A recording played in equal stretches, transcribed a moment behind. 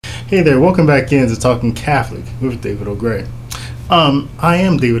Hey there, welcome back in to Talking Catholic with David O'Gray. I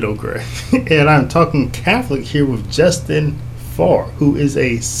am David O'Gray, and I'm talking Catholic here with Justin Farr, who is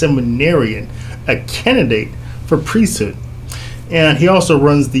a seminarian, a candidate for priesthood. And he also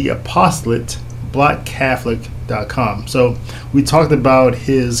runs the apostolate, blackcatholic.com. So we talked about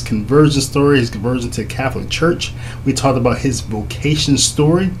his conversion story, his conversion to the Catholic Church. We talked about his vocation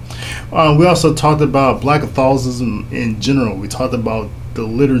story. We also talked about Black Catholicism in general. We talked about the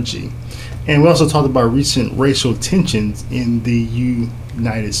liturgy. And we also talked about recent racial tensions in the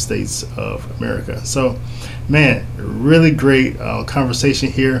United States of America. So, man, really great conversation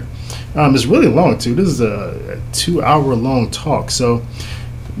here. It's really long, too. This is a 2 hour long talk. So,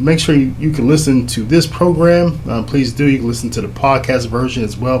 make sure you can listen to this program. Please do. You can listen to the podcast version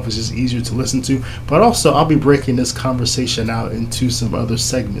as well if it's just easier to listen to. But also, I'll be breaking this conversation out into some other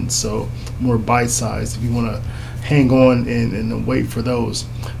segments, so more bite-sized if you want to hang on and wait for those.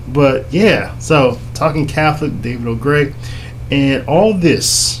 But yeah, so Talking Catholic, David O'Gray, and all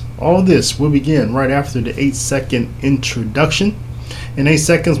this will begin right after the 8-second introduction. And 8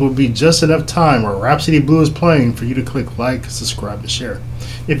 seconds will be just enough time where Rhapsody Blue is playing for you to click like, subscribe, and share.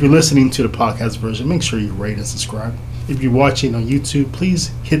 If you're listening to the podcast version, make sure you rate and subscribe. If you're watching on YouTube, please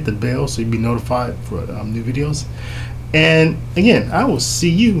hit the bell so you'll be notified for new videos. And again, I will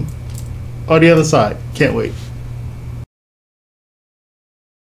see you on the other side. Can't wait.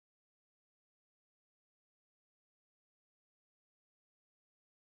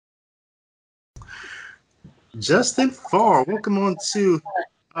 Justin Farr, welcome on to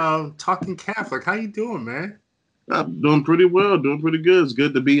Talking Catholic. How you doing, man? I'm doing pretty well, doing pretty good. It's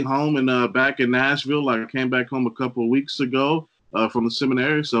good to be home and back in Nashville. I came back home a couple of weeks ago from the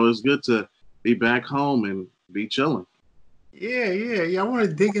seminary, so it's good to be back home and be chilling. Yeah. I want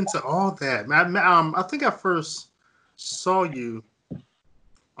to dig into all that, man. I think I first saw you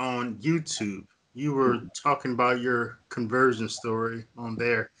on YouTube. You were talking about your conversion story on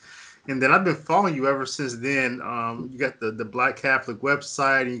there. And then I've been following you ever since then. You got the Black Catholic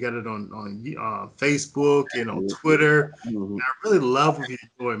website, and you got it on Facebook and on Twitter. Mm-hmm. And I really love what you're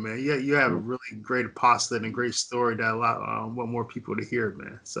doing, man. You have a really great apostolate and a great story that I want more people to hear,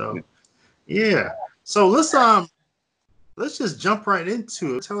 man. So yeah. So let's just jump right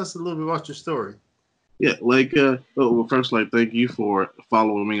into it. Tell us a little bit about your story. Yeah, well, first, thank you for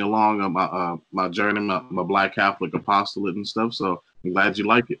following me along on my journey, my Black Catholic apostolate and stuff. So I'm glad you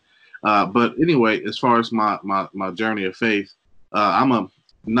like it. But anyway, as far as my journey of faith, I'm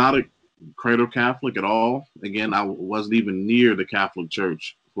not a cradle Catholic at all. Again, I wasn't even near the Catholic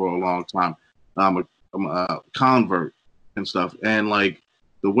Church for a long time. I'm a convert and stuff. And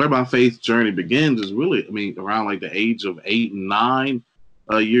where my faith journey begins is really, around the age of 8 and 9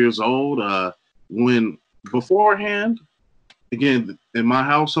 years old. When beforehand, again, in my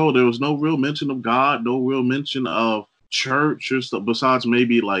household, there was no real mention of God, no real mention of church or stuff, besides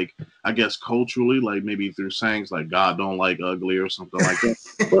maybe I guess culturally, maybe through sayings like God don't like ugly or something like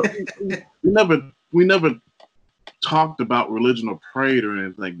that. But we never talked about religion or prayed or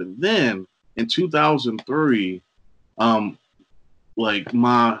anything. But then in 2003, my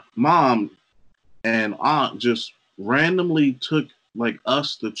mom and aunt just randomly took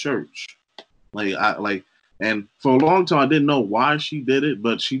us to church. And for a long time I didn't know why she did it,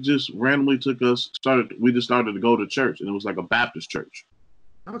 but she just randomly took us. We just started to go to church, and it was like a Baptist church.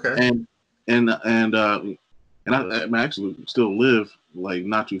 Okay. And I actually still live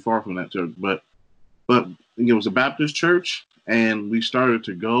not too far from that church, but it was a Baptist church, and we started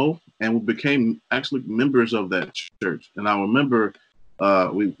to go, and we became actually members of that church. And I remember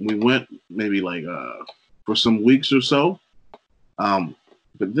we went maybe for some weeks or so.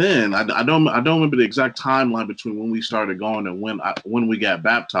 But then I don't remember the exact timeline between when we started going and when we got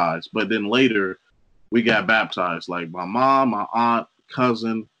baptized. But then later we got baptized. My mom, my aunt,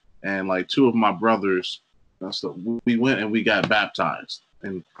 cousin, and 2 of my brothers. So we went and we got baptized.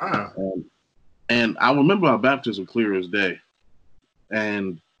 And I remember our baptism clear as day.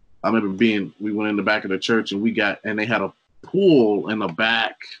 And I remember we went in the back of the church, and they had a pool in the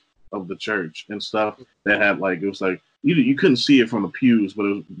back of the church and stuff that had it was you couldn't see it from the pews, but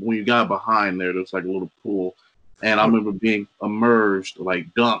when you got behind there was a little pool. And I remember being immersed,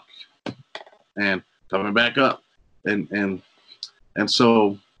 dunk, and coming back up. And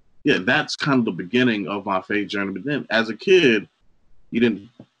so, yeah, that's kind of the beginning of my faith journey. But then as a kid, you didn't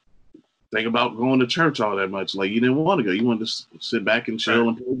think about going to church all that much. You didn't want to go. You wanted to sit back and chill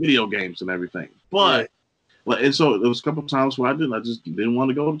and play video games and everything. But and so there was a couple of times where I just didn't want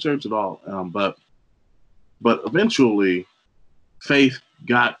to go to church at all. But eventually, faith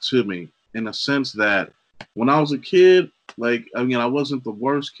got to me in a sense that when I was a kid, like, I mean, I wasn't the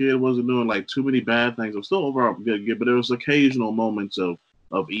worst kid. Wasn't doing like too many bad things. I'm still overall good kid, but there was occasional moments of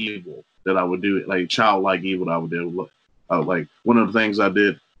evil that I would do, like childlike evil that I would do. Like one of the things I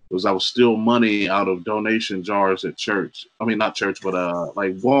did was I would steal money out of donation jars at church. I mean, not church, but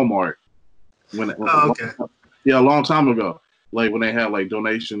like Walmart. Oh, okay. Yeah, a long time ago. Like when they had like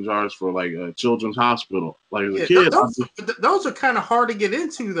donation jars for like a children's hospital. Like as a Yeah, kid, those are kind of hard to get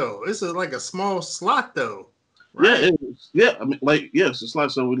into though. It's like a small slot though, yeah, right? yeah. I mean, like yes, it's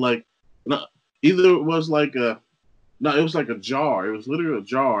like so we like no, either it was like a no, it was like a jar. It was literally a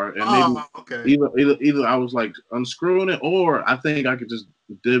jar, and maybe Oh, okay. either I was like unscrewing it, or I think I could just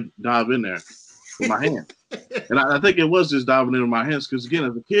dive in there with my hand. And I think it was just diving into my hands because again,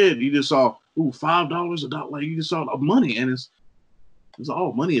 as a kid, you just saw $5 a dollar, like you just saw money, and it's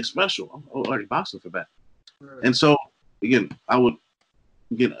all money is special. I'm already boxing for that. Right. And so again, I would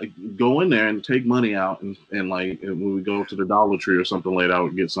go in there and take money out, and like and when we go to the Dollar Tree or something later, I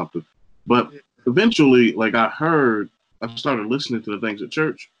would get something. But eventually, like I started listening to the things at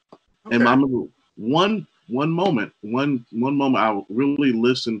church, and I Okay. remember one moment I really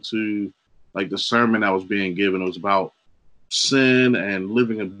listened to like the sermon that was being given. It was about sin and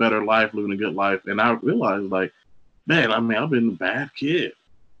living a better life, living a good life, and I realized like, man, I mean, I've been a bad kid,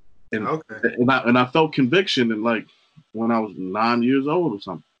 and Okay. I felt conviction, and like when I was 9 years old or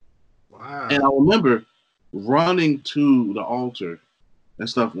something, and I Wow. remember running to the altar and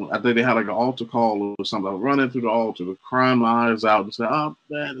stuff. I think they had like an altar call or something. I was running through the altar, crying my eyes out and saying, "Oh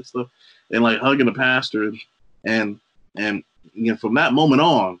man," and stuff, and like hugging the pastor, and and from that moment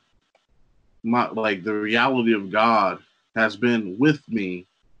on, my like the reality of God has been with me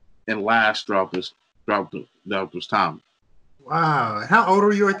and last throughout this time. Wow. How old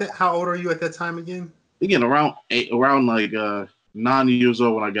are you at that? How old are you at that time again? Again, around like 9 years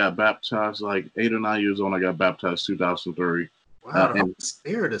old when I got baptized, like 8 or 9 years old when I got baptized, 2003, Wow. The Holy and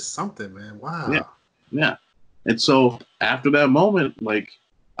Spirit is something, man. yeah, Wow. yeah. And so after that moment, like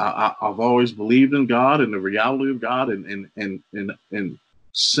I've always believed in God and the reality of God and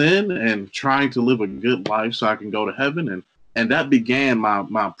sin and trying to live a good life so I can go to heaven. And that began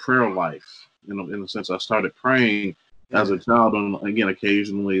my prayer life. In a sense, I started praying as a Yeah. child, and again,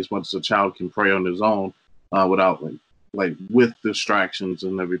 occasionally, as much as a child can pray on his own, without like with distractions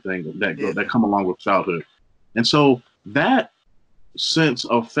and everything Yeah. that come along with childhood. And so that sense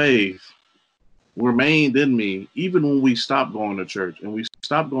of faith remained in me even when we stopped going to church. And we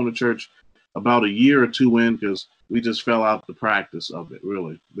stopped going to church about a year or two in because we just fell out the practice of it.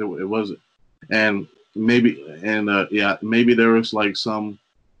 Really, it wasn't. And maybe there was like some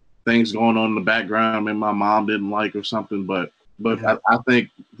things going on in the background. Maybe my mom didn't like or something. But Yeah. I think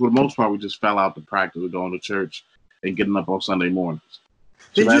for the most part we just fell out the practice of going to church and getting up on Sunday mornings.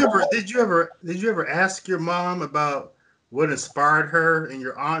 So Did you that ever did you ever ask your mom about what inspired her and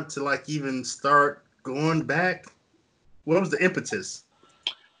your aunt to like even start going back? What was the impetus?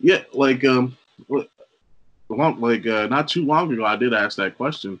 yeah, not too long ago, I did ask that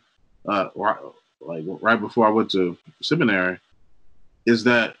question. Right before I went to seminary, is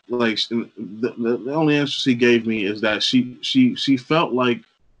that like the only answer she gave me is that she felt like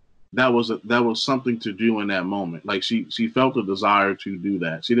that was something to do in that moment. Like she felt a desire to do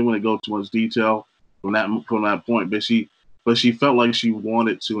that. She didn't want to go too much detail from that point, but she felt like she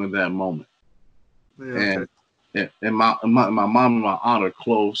wanted to in that moment. Yeah, okay. And my mom and my aunt are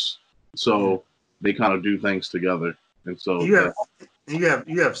close, Yeah. so they kind of do things together. And so You have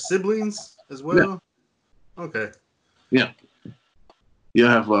you have siblings as yeah, well? Okay. yeah. Yeah,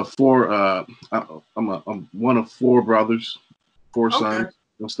 I have four. I'm one of four brothers, four Okay. sons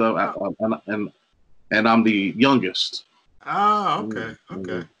and stuff, Oh, and I'm the youngest. Okay. Okay.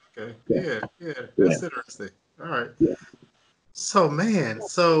 Mhm. Okay. Yeah, Yeah. Yeah. yeah, That's interesting. All right. yeah, So man,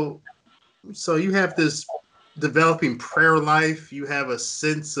 so you have this developing prayer life. You have a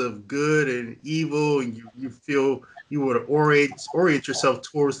sense of good and evil, and you feel you would orient yourself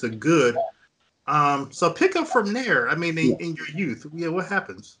towards the good. So pick up from there. I mean, yeah. in your youth, yeah, what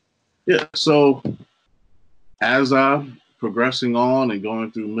happens? Yeah. So as I'm progressing on and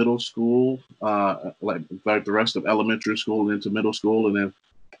going through middle school, like the rest of elementary school and into middle school, and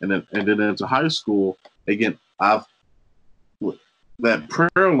then into high school, again, I've that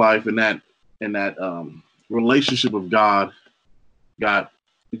prayer life and that relationship with God got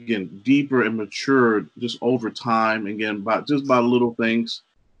again deeper and matured just over time. Again, by little things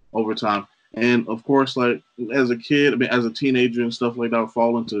over time. And of course, like as a kid, I mean, as a teenager and stuff like that, I would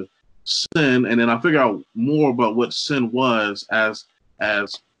fall into sin, and then I figure out more about what sin was as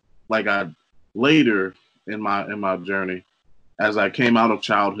like I later in my journey as I came out of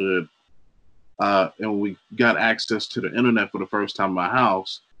childhood. and we got access to the internet for the first time in my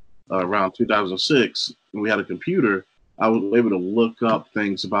house around 2006, and we had a computer. I was able to look up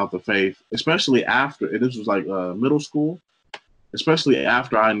things about the faith, especially after, and this was like middle school, especially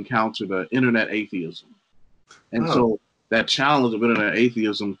after I encountered internet atheism. And so that challenge of internet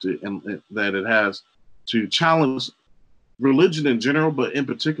atheism and that it has to challenge religion in general, but in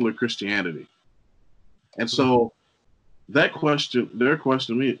particular Christianity. And so their question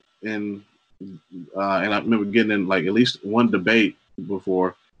to me, and I remember getting in like at least one debate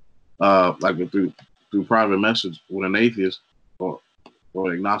before, like through private message with an atheist or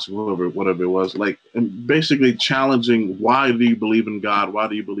agnostic, whatever it was, like, and basically challenging, why do you believe in God? Why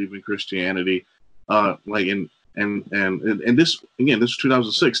do you believe in Christianity? Like, and this, again, this was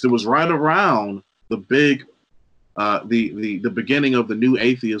 2006. It was right around the big, the beginning of the new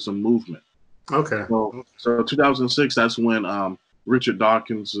atheism movement. Okay. So 2006, that's when Richard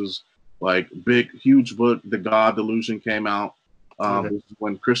Dawkins's like huge book, The God Delusion, came out. This is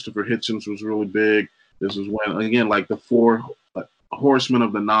when Christopher Hitchens was really big. This is when, again, like the four horsemen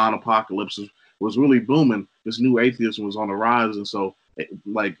of the non-apocalypse was really booming. This new atheism was on the rise, and so it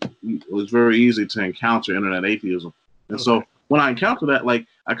was very easy to encounter internet atheism. And so when I encounter that, like,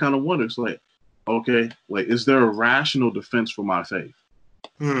 I kind of wonder, it's like, okay, like, is there a rational defense for my faith?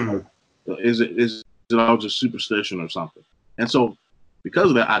 Like, is it all just superstition or something? And so because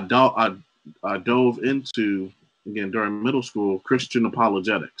of that, I dove into, again, during middle school, Christian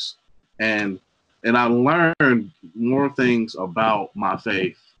apologetics, and I learned more things about my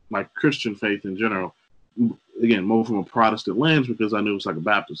faith, my Christian faith in general, again, more from a Protestant lens, because I knew it was like a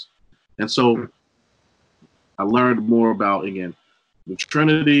Baptist. And so I learned more about, again, the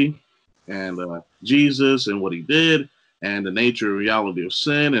Trinity and Jesus and what he did, and the nature and reality of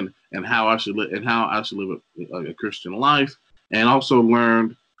sin, and how I should live, a Christian life, and also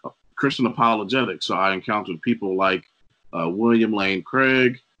learned Christian apologetics. So I encountered people like William Lane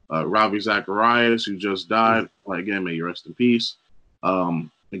Craig, Ravi Zacharias, who just died. Again, may you rest in peace.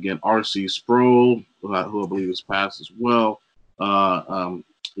 Again, R.C. Sproul, who I believe is passed as well. And,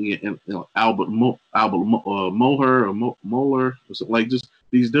 Albert Moeller, like just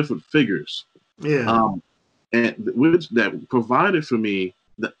these different figures. Yeah. And which that provided for me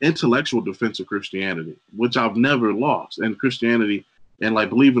the intellectual defense of Christianity, which I've never lost. And Christianity and like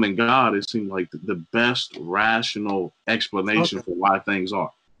believing in God, it seemed like the best rational explanation for why things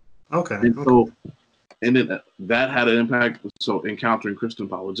are. Okay. So, and then that had an impact. So encountering Christian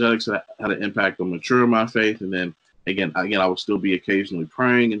apologetics had an impact on maturing my faith. And then again, I would still be occasionally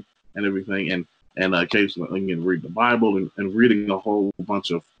praying and everything, and occasionally, again, reading the Bible and reading a whole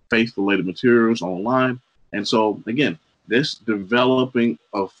bunch of faith-related materials online. And so again, this developing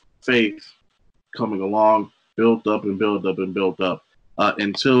of faith coming along, built up and built up and built up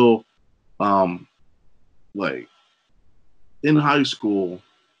until like in high school,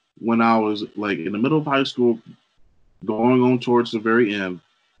 when I was like in the middle of high school, going on towards the very end,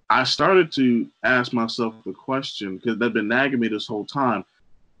 I started to ask myself the question, because they've been nagging me this whole time.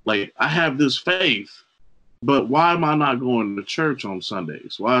 Like, I have this faith, but why am I not going to church on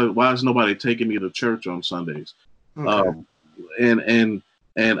Sundays? Why is nobody taking me to church on Sundays? And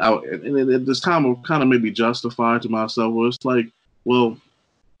at this time, I'm kind of maybe justified to myself. Well, it's like, well,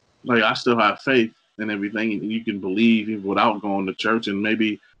 like I still have faith and everything, and you can believe even without going to church, and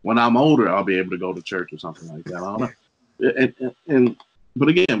maybe when I'm older, I'll be able to go to church or something like that. I don't know. But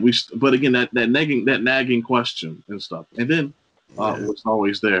again, that nagging question and stuff, and then was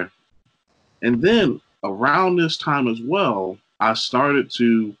always there. And then around this time as well, I started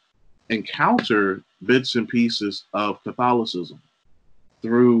to encounter bits and pieces of Catholicism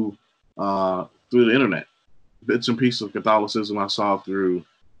through the internet. Bits and pieces of Catholicism I saw through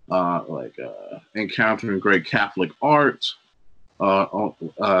encountering great Catholic art.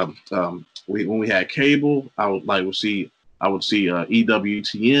 When we had cable, I would see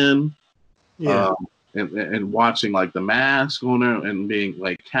EWTN, and watching like the mass going there and being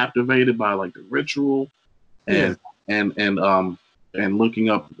like captivated by like the ritual, and looking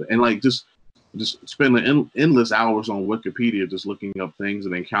up and like just spending endless hours on Wikipedia just looking up things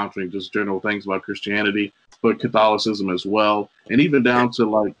and encountering just general things about Christianity, but Catholicism as well, and even down to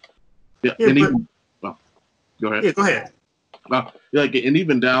like go ahead. Yeah, go ahead. Like, and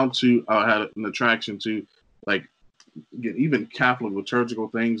even down to I had an attraction to like even Catholic liturgical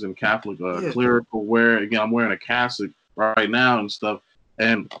things and Catholic clerical wear. Again, I'm wearing a cassock right now and stuff,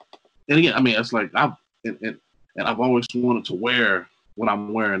 and again, I mean, it's like I've always wanted to wear what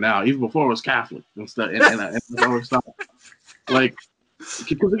I'm wearing now, even before I was Catholic and stuff. And I always thought, like,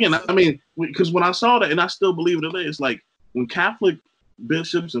 because again, I mean, because when I saw that, and I still believe it today, it's like when Catholic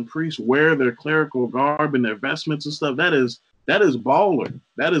bishops and priests wear their clerical garb and their vestments and stuff, that is baller.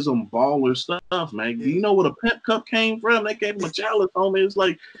 That is some baller stuff, man. Do you know where the pep cup came from? They gave him a chalice, homie. It's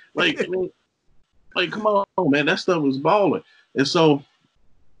like, I mean, like, come on, man. That stuff was baller. And so,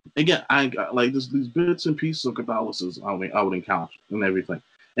 again, I got like these bits and pieces of Catholicism I would encounter and everything.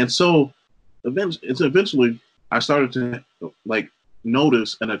 And so, eventually, I started to like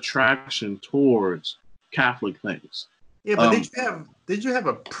notice an attraction towards Catholic things. Yeah, but did you have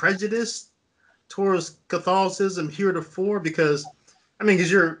a prejudice towards Catholicism heretofore? Because I mean,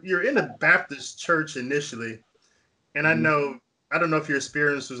 because you're in a Baptist church initially, and I don't know if your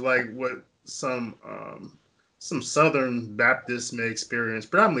experience was like what some Southern Baptists may experience,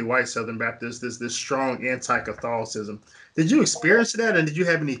 predominantly white Southern Baptists. This strong anti-Catholicism. Did you experience that, and did you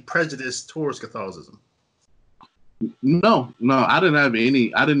have any prejudice towards Catholicism? No, I didn't have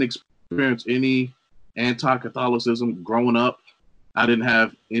any. I didn't experience any anti-Catholicism growing up. I didn't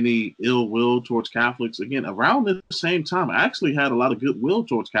have any ill will towards Catholics. Again, around the same time, I actually had a lot of goodwill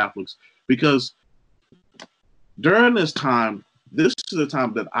towards Catholics because during this time, this is the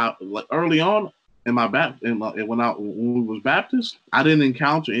time that I like early on in my when we was Baptist, I didn't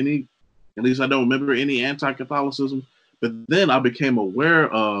encounter any. At least I don't remember any anti-Catholicism. But then I became aware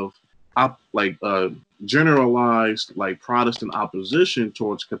of generalized like Protestant opposition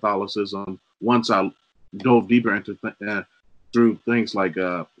towards Catholicism once I dove deeper into through things like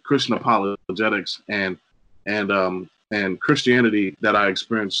Christian apologetics and Christianity that I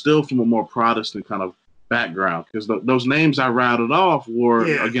experienced still from a more Protestant kind of background, because those names I rattled off were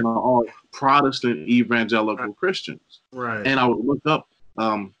again all Protestant evangelical Christians, right? And I would look up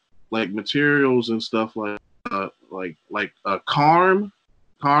like materials and stuff like Carm,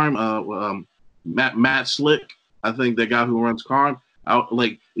 Matt Slick, I think the guy who runs Carm.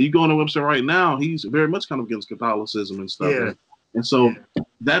 Like you go on the website right now, he's very much kind of against Catholicism and stuff, and so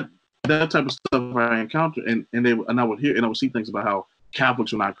that type of stuff I encountered, and I would hear and I would see things about how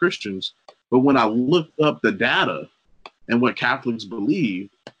Catholics are not Christians, but when I looked up the data and what Catholics believe,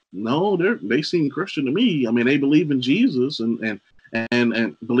 no, they seem Christian to me. I mean, they believe in Jesus and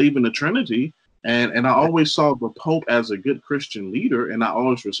believe in the Trinity, and I always saw the Pope as a good Christian leader, and I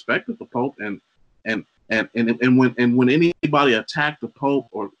always respected the Pope, and when anybody attacked the Pope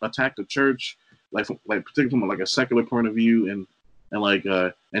or attacked the church, like particularly from like a secular point of view, and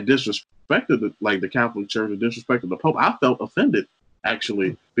disrespected the Catholic Church and disrespected the Pope, I felt offended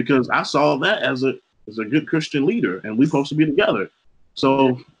actually, because I saw that as a good Christian leader, and we're supposed to be together.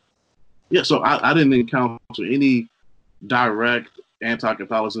 So so I didn't encounter any direct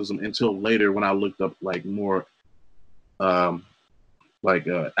anti-Catholicism until later when I looked up like more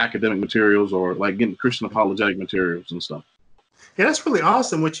academic materials or like getting Christian apologetic materials and stuff. Yeah, that's really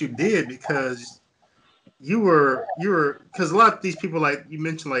awesome what you did, because you were because a lot of these people, like you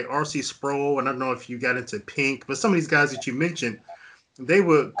mentioned, like R.C. Sproul, and I don't know if you got into Pink, but some of these guys that you mentioned, they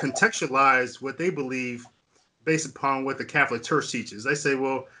would contextualize what they believe based upon what the Catholic Church teaches. They say,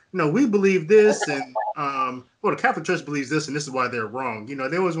 well, we believe this, and the Catholic Church believes this, and this is why they're wrong.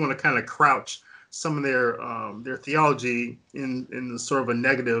 They always want to kind of crouch some of their theology in sort of a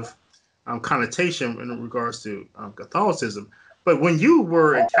negative connotation in regards to Catholicism. But when you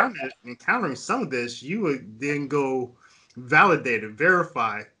were encountering some of this, you would then go validate it,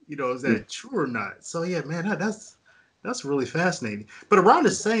 verify, is that true or not? So yeah, man, that's really fascinating. But around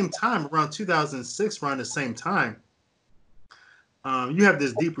the same time, around 2006, around the same time, you have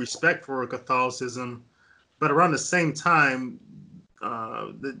this deep respect for Catholicism. But around the same time,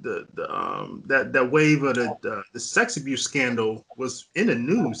 that wave of the sex abuse scandal was in the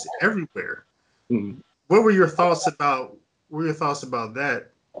news everywhere. Mm-hmm. What were your thoughts about? That?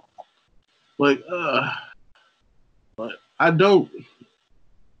 Like, I don't.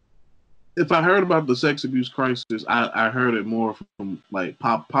 If I heard about the sex abuse crisis, I heard it more from like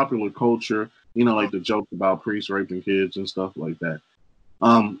popular culture, like the jokes about priests raping kids and stuff like that.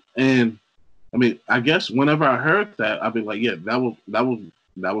 And I mean, I guess whenever I heard that, I'd be like, yeah,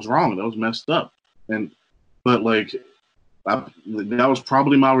 that was wrong. That was messed up. But like, that was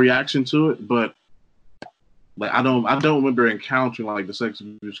probably my reaction to it. But like, I don't remember encountering like the sex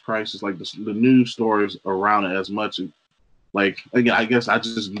abuse crisis, like the news stories around it as much. Like, again, I guess I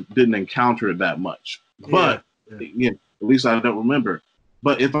just didn't encounter it that much. But at least I don't remember.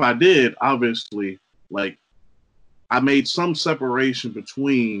 But if I did, obviously, like, I made some separation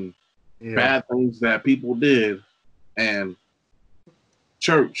between bad things that people did and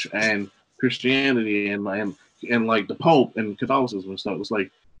church and Christianity and like the Pope and Catholicism and stuff. It's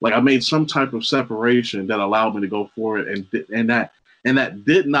like I made some type of separation that allowed me to go for it, and and that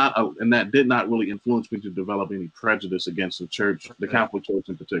did not really influence me to develop any prejudice against the church, the Catholic Church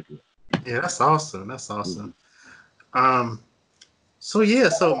in particular. Yeah, that's awesome. That's awesome.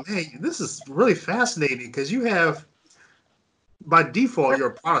 So man, this is really fascinating because you have, by default, you're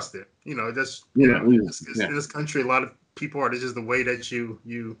a Protestant. That's Yeah, in this country, a lot of people are. It's just the way that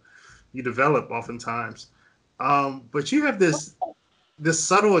you develop, oftentimes. But you have this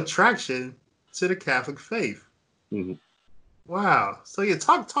subtle attraction to the Catholic faith. mm-hmm. Wow. So yeah,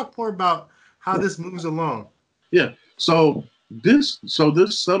 talk more about how this moves along. Yeah. So this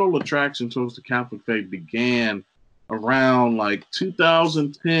subtle attraction towards the Catholic faith began around like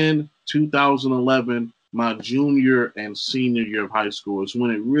 2010, 2011, my junior and senior year of high school is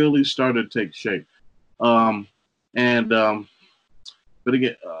when it really started to take shape. And but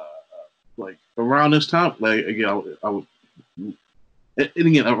again, like around this time, like again, I would, and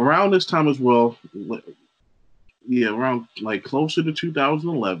again around this time as well. Yeah, around like closer to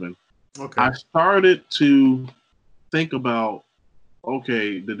 2011, Okay. I started to think about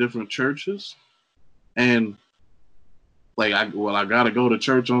the different churches, and like I gotta go to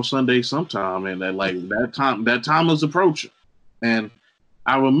church on Sunday sometime, and that time is approaching, and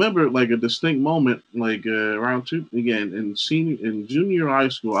I remember like a distinct moment, like around two again in junior high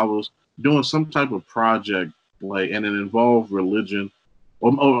school, I was doing some type of project, like, and it involved religion,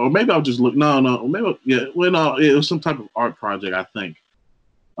 or maybe I'll just look. No, maybe yeah. Well, no, it was some type of art project, I think.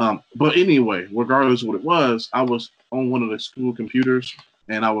 But anyway, regardless of what it was, I was on one of the school computers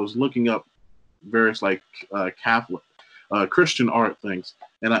and I was looking up various like Catholic, Christian art things,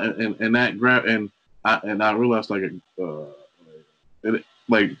 and I realized like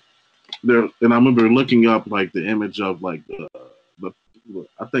there, and I remember looking up like the image of like the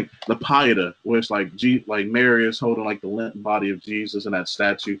I think the Pieta, where it's like like Mary is holding like the limp body of Jesus in that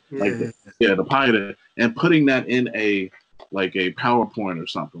statue, like Yeah. the Pieta, and putting that in a PowerPoint or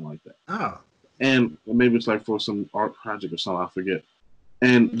something like that. Oh. And maybe it's like for some art project or something, I forget.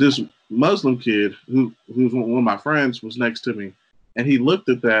 And this Muslim kid who's one of my friends was next to me, and he looked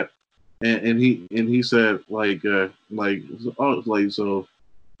at that, and he said oh, like, so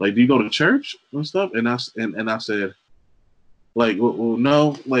like, do you go to church and stuff? And I said, like, well,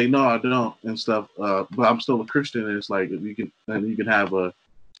 no, like, no, I don't and stuff. But I'm still a Christian, and it's like you can have you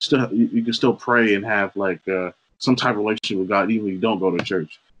can still pray and have like some type of relationship with God even if you don't go to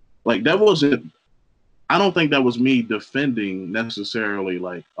church. Like, that wasn't. I don't think that was me defending necessarily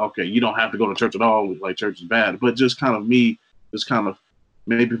like, okay, you don't have to go to church at all, like church is bad, but just kind of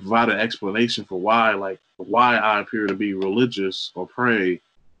maybe provide an explanation for why I appear to be religious or pray,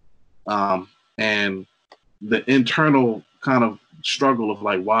 and the internal kind of struggle of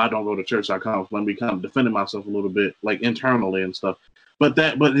like why I don't go to church. I let me kind of defending myself a little bit like internally and stuff. But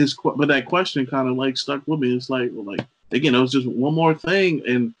that question kind of like stuck with me. It's like, well, like again, it was just one more thing,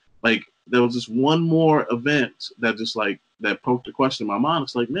 and like there was just one more event that just like that poked the question in my mind.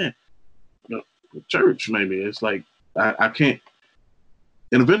 It's like, man, church maybe. It's like I can't.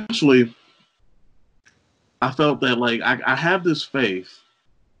 And eventually, I felt that like I have this faith,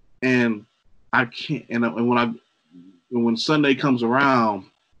 and I can't. And when Sunday comes around,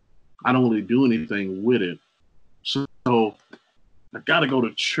 I don't really do anything with it. So I got to go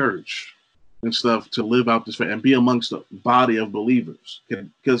to church and stuff to live out this faith and be amongst a body of believers.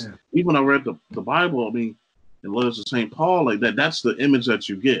 Because even when I read the Bible, I mean, in letters of St. Paul, like that's the image that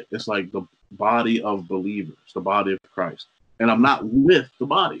you get. It's like the body of believers, the body of Christ. And I'm not with the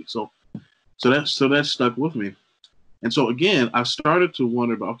body. So that stuck with me. And so again, I started to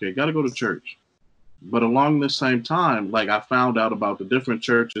wonder about, okay, got to go to church. But along the same time, like I found out about the different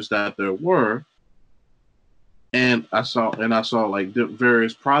churches that there were, and I saw like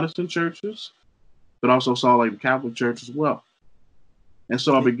various Protestant churches, but also saw like the Catholic Church as well. And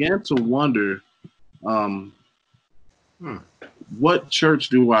so I began to wonder, what church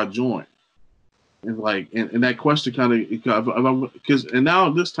do I join? And like, and that question kind of because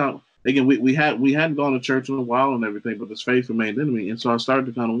now this time again we hadn't gone to church in a while and everything, but this faith remained in me, and so I started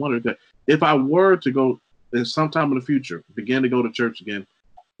to kind of wonder that if I were to go in sometime in the future, begin to go to church again,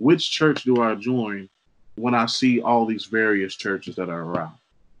 which church do I join when I see all these various churches that are around?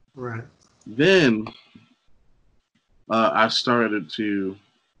 Right. Then I started to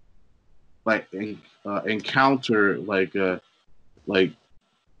like encounter like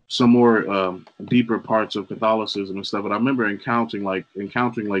some more deeper parts of Catholicism and stuff. And I remember encountering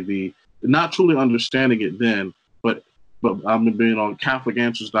the not truly understanding it then, but I've been on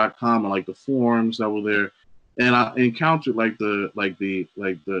CatholicAnswers.com and like the forums that were there, and I encountered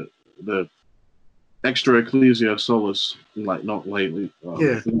the extra ecclesia solus, like no lately.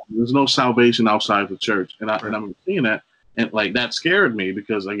 There's no salvation outside the church, and I'm seeing that, And like that scared me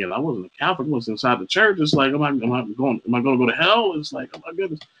because again, I wasn't a Catholic. I was inside the church. It's like, going to go to hell? It's like, oh my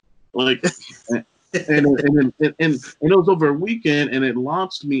goodness. Like, and it was over a weekend, and it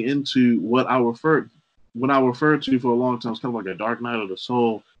launched me into what I referred to for a long time. It's kind of like a dark night of the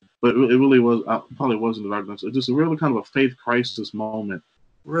soul, but it really was probably wasn't a dark night. It's just a really kind of a faith crisis moment.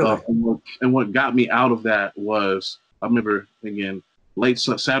 Really? And what got me out of that was I remember again late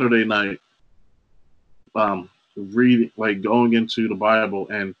Saturday night, reading, like going into the Bible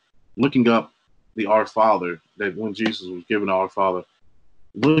and looking up the Our Father, that when Jesus was given Our Father,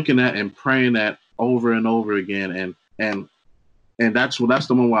 looking at and praying that over and over again, and that's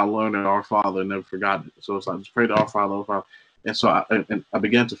the moment where I learned that Our Father, never forgot it. So it's like just pray to Our Father, Our Father, and so I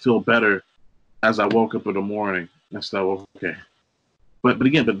began to feel better as I woke up in the morning and stuff. Okay, but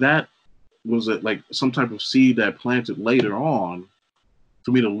that was like some type of seed that planted later on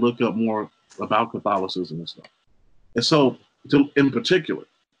for me to look up more about Catholicism and stuff. And so, in particular,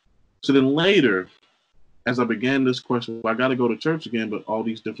 so then later, as I began this question, well, I got to go to church again, but all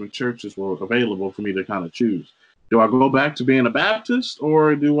these different churches were available for me to kind of choose. Do I go back to being a Baptist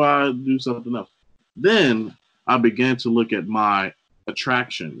or do I do something else? Then I began to look at my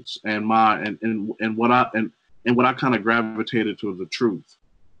attractions and what I kind of gravitated to the truth.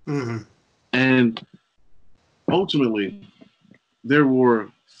 Mm-hmm. And ultimately, there were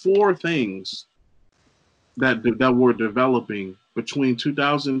 4 things that were developing between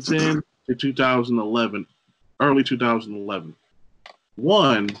 2010 to 2011, early 2011.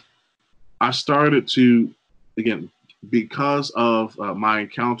 One, I started to, again, because of my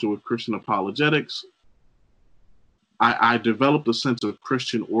encounter with Christian apologetics, I developed a sense of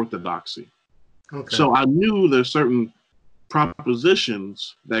Christian orthodoxy. Okay. So I knew there's certain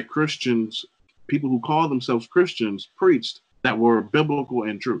propositions that Christians, people who call themselves Christians, preached that were biblical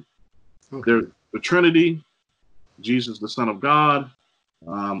and true. Okay. The Trinity, Jesus, the Son of God.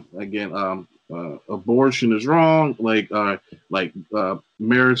 Abortion is wrong.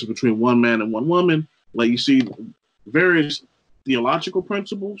 Marriage between one man and one woman. Like you see, various theological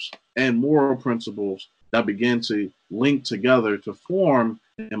principles and moral principles that begin to link together to form,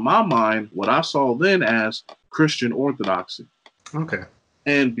 in my mind, what I saw then as Christian orthodoxy. Okay.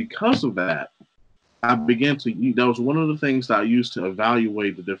 And because of that, I began to. That was one of the things that I used to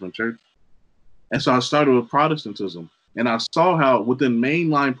evaluate the different churches. And so I started with Protestantism, and I saw how within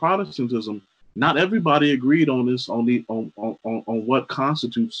mainline Protestantism, not everybody agreed on this on what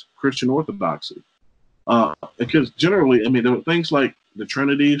constitutes Christian orthodoxy. Because generally, I mean, there were things like the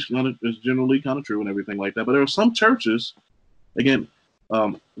Trinity is generally kind of true and everything like that. But there were some churches, again,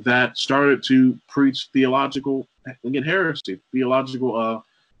 that started to preach theological, again, heresy, theological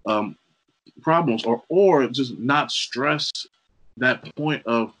problems, or just not stress that point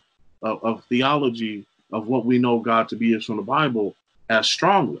of theology of what we know God to be is from the Bible as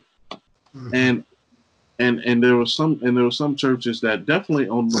strongly. Mm-hmm. And there were some churches that definitely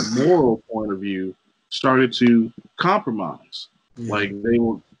on the moral point of view started to compromise. Yeah. Like they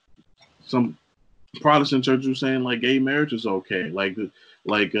were, some Protestant churches were saying like gay marriage is okay, and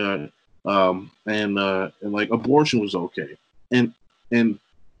abortion was okay. And in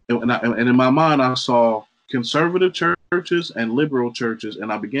my mind I saw conservative churches and liberal churches,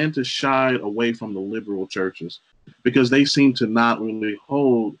 and I began to shy away from the liberal churches because they seem to not really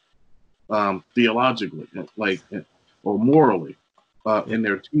hold theologically, or morally, in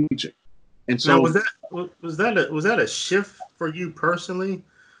their teaching. And so, now, was that a shift for you personally?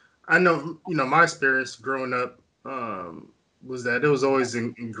 I know, my experience growing up was that it was always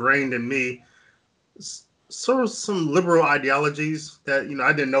ingrained in me. Sort of some liberal ideologies that,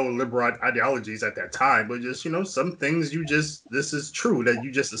 I didn't know liberal ideologies at that time, but just, some things this is true that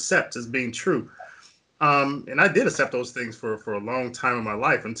you just accept as being true. And I did accept those things for a long time in my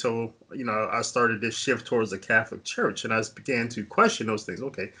life until, I started this shift towards the Catholic Church, and I began to question those things.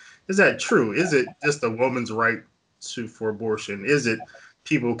 Okay, is that true? Is it just a woman's right for abortion? Is it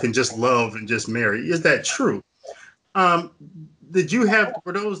people can just love and just marry? Is that true? Did you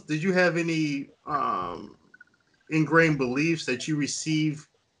have any ingrained beliefs that you received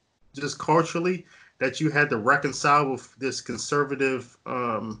just culturally that you had to reconcile with this conservative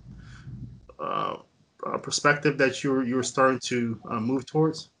perspective that you were starting to move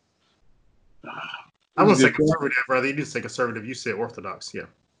towards? I wouldn't say conservative, brother. You didn't say conservative. You said orthodox. Yeah.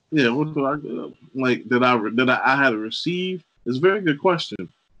 Yeah. What do I like? That I had to receive? It's a very good question.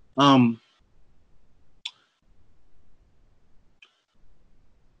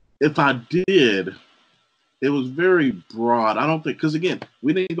 If I did, it was very broad. I don't think, because again,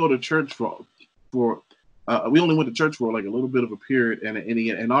 we didn't go to church for we only went to church for like a little bit of a period,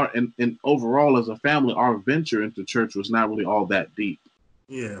 and overall as a family, our venture into church was not really all that deep.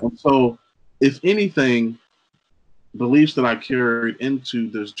 Yeah. And so, if anything, beliefs that I carried into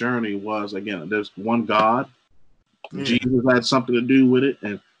this journey was, again, there's one God. Yeah. Jesus had something to do with it,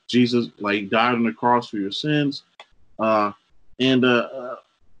 and Jesus like died on the cross for your sins. Uh, and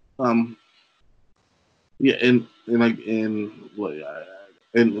um, yeah, and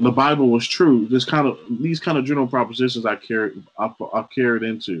the Bible was true. These kind of general propositions I carried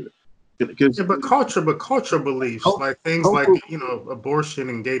into it because Yeah, but culture beliefs like things like culture. abortion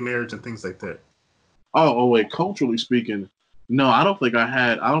and gay marriage and things like that. Wait. Culturally speaking, no, I don't think I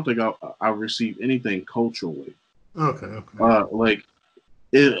had. I don't think I received anything culturally. Okay, okay. Like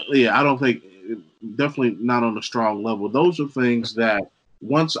yeah, I don't think, definitely not on a strong level. Those are things that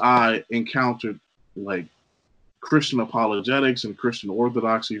once I encountered like Christian apologetics and Christian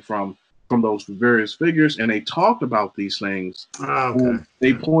orthodoxy from those various figures, and they talked about these things, Okay. and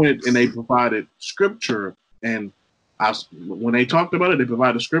they pointed and they provided scripture, and when they talked about it, they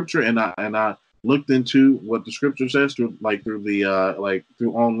provided scripture, and I looked into what the scripture says through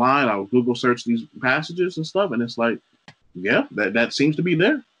online. I would Google search these passages and stuff, and it's like, yeah, that seems to be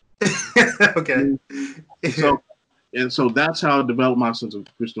there. Okay. And Yeah. so and so that's how I developed my sense of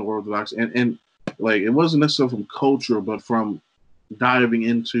Christian orthodoxy, and like it wasn't necessarily from culture, but from diving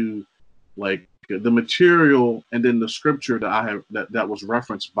into like the material and then the scripture that I have that was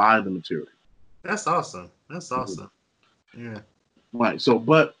referenced by the material. That's awesome. That's awesome. Yeah. Right. So,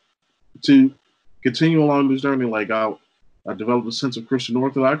 but to continue along this journey, like I developed a sense of Christian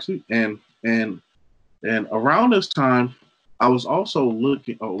orthodoxy, and around this time, I was also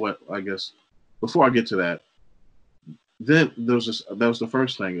looking. Oh, what I guess before I get to that, then that was the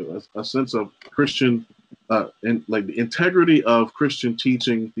first thing, a sense of Christian, and like the integrity of Christian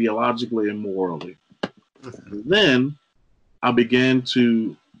teaching theologically and morally. And then I began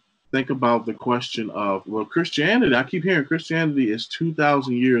to think about the question of, well, Christianity. I keep hearing Christianity is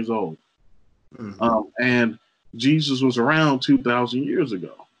 2,000 years old, and Jesus was around 2,000 years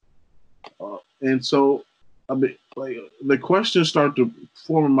ago, and so I mean, like the questions start to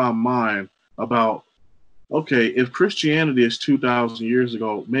form in my mind about, okay, if Christianity is 2,000 years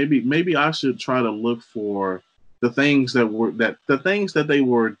ago, maybe I should try to look for the things that they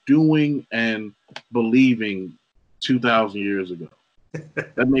were doing and believing 2,000 years ago.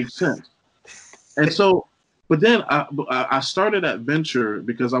 That makes sense. And so, but then I started that venture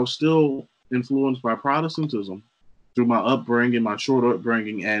because I was still influenced by Protestantism through my upbringing, my short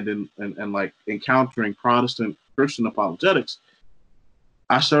upbringing, and like encountering Protestant Christian apologetics.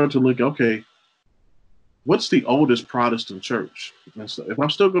 I started to look, okay, what's the oldest Protestant church? And so if I'm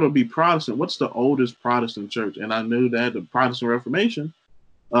still going to be Protestant, what's the oldest Protestant church? And I knew that the Protestant Reformation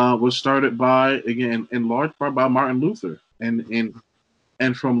was started by, again, in large part by Martin Luther, and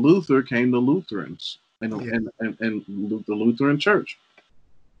from Luther came the Lutherans and the Lutheran Church.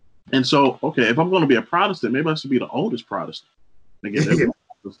 And so, okay, if I'm going to be a Protestant, maybe I should be the oldest Protestant. Again,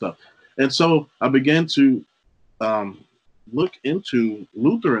 there's stuff. And so I began to look into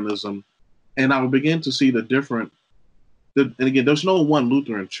Lutheranism, and I would begin to see and again, there's no one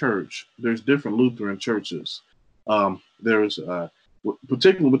Lutheran church. There's different Lutheran churches. There's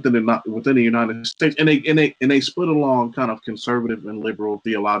particularly within the United States, and they split along kind of conservative and liberal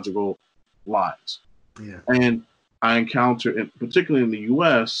theological lines. Yeah. And I encountered, particularly in the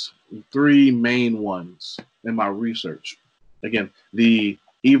U.S., three main ones in my research. Again, the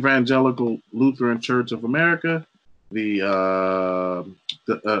Evangelical Lutheran Church of America, the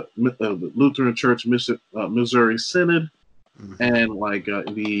Lutheran Church Missouri Synod, and like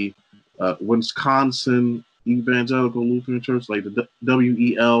the Wisconsin Evangelical Lutheran Church, like the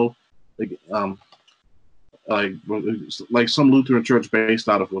WEL, like some Lutheran church based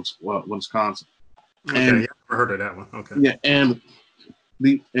out of Wisconsin. Okay, And yeah, I've heard of that one. Okay. yeah, and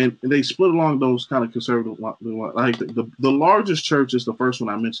they split along those kind of conservative, like the largest church is the first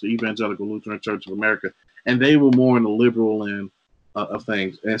one I mentioned, the Evangelical Lutheran Church of America, and they were more in the liberal end of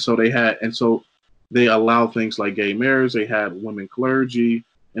things, and so they allowed things like gay marriage, they had women clergy,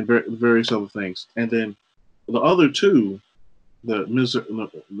 and various other things, and then the other two, the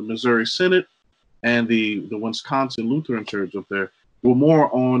Missouri Synod and the Wisconsin Lutheran Church up there, were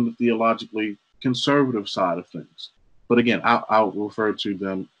more on the theologically conservative side of things. But again, I'll refer to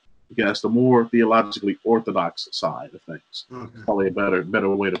them again as the more theologically orthodox side of things. Okay. Probably a better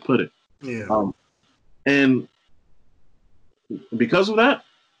way to put it. Yeah. And because of that,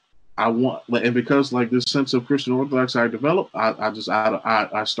 and because like this sense of Christian orthodoxy I developed,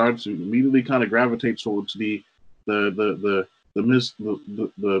 I started to immediately kind of gravitate towards the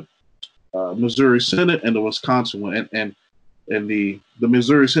Missouri Synod and the Wisconsin one, and the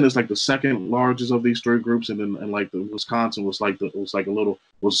Missouri Synod is like the second largest of these three groups, and then and like the Wisconsin was like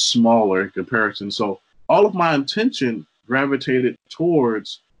was smaller in comparison. So all of my attention gravitated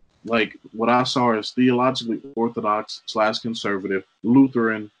towards like what I saw as theologically orthodox / conservative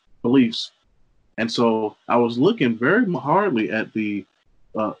Lutheran beliefs, and so I was looking very hardly at the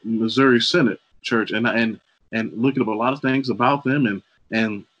Missouri Synod Church, and looking up a lot of things about them, and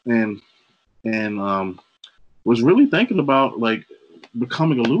and and was really thinking about like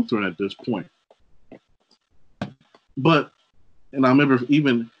becoming a Lutheran at this point. But and I remember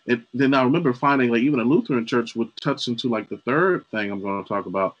then I remember finding like even a Lutheran church would touch into like the third thing I'm going to talk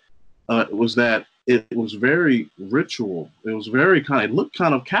about was that it was very ritual. It was very it looked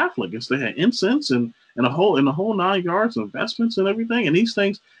kind of Catholic. They had incense and the whole 9 yards of vestments and everything and these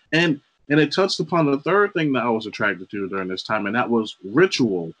things and it touched upon the third thing that I was attracted to during this time, and that was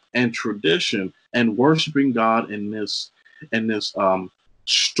ritual and tradition and worshiping God in this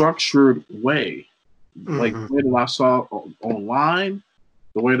structured way, like the way that I saw online,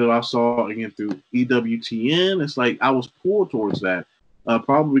 the way that I saw again through EWTN. It's like I was pulled towards that,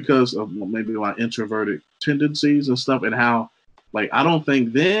 probably because of maybe my introverted tendencies and stuff, and how like I don't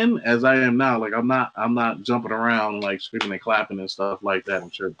think then as I am now. Like I'm not jumping around and like screaming and clapping and stuff like that in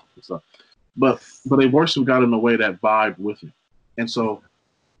church and stuff. But they worship God in a way that vibed with me. And so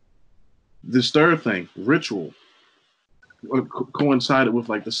this third thing, ritual, coincided with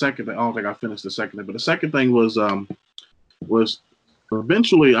like the second thing. I don't think I finished the second thing, but the second thing was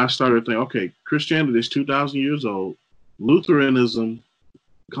eventually I started thinking, okay, Christianity is 2,000 years old. Lutheranism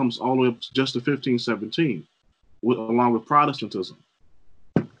comes all the way up to just to 1517, along with Protestantism.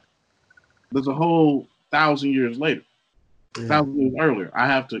 There's a whole 1,000 years later. 1,000 years earlier, I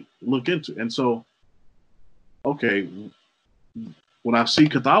have to look into. And so, okay, when I see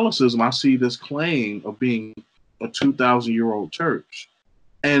Catholicism, I see this claim of being a 2,000-year-old church.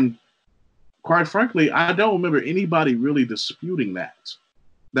 And quite frankly, I don't remember anybody really disputing that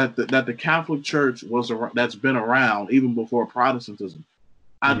the Catholic Church that's been around even before Protestantism.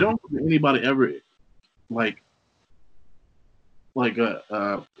 I don't remember anybody ever I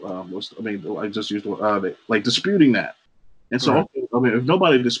just used like disputing that. And so, I mean, if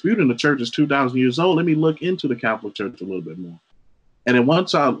nobody disputing the church is 2,000 years old, let me look into the Catholic Church a little bit more. And then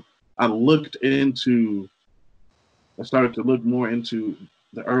once I started to look more into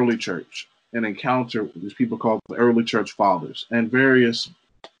the early church and encounter these people called the early church fathers and various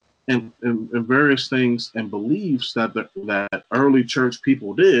things and beliefs that early church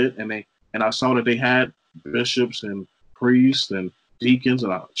people did, and I saw that they had bishops and priests and deacons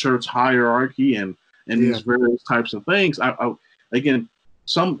and a church hierarchy and these various types of things. I again,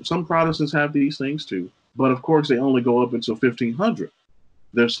 some Protestants have these things too, but of course they only go up until 1500.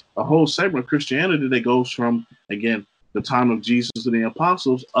 There's a whole segment of Christianity that goes from, again, the time of Jesus and the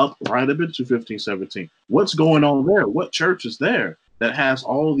apostles up right up into 1517. What's going on there? What church is there that has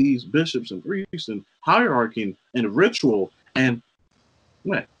all these bishops and priests and hierarchy and ritual? And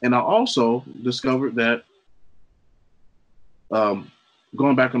I also discovered that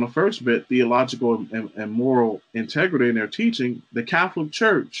going back on the first bit, theological and moral integrity in their teaching, the Catholic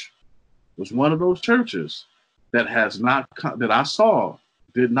Church was one of those churches that that I saw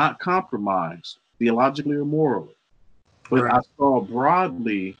did not compromise theologically or morally. But I saw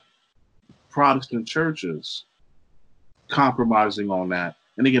broadly Protestant churches compromising on that.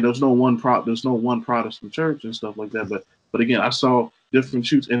 And again, there's no one Protestant church and stuff like that. But again, I saw different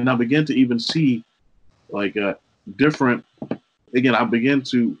shoots, and I began to even see like different. Again, I began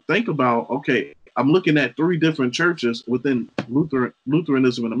to think about, okay, I'm looking at 3 different churches within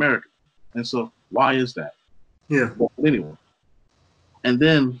Lutheranism in America. And so why is that? Yeah. Well, anyway. And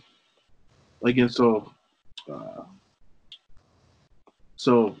then, again, so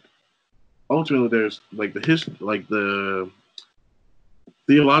ultimately there's like the history, like the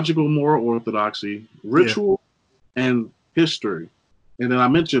theological moral orthodoxy, ritual, and history. And then I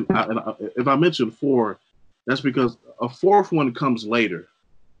mentioned, if I mentioned 4, that's because a 4th one comes later.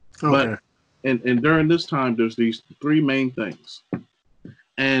 Okay. But and during this time, there's these 3 main things,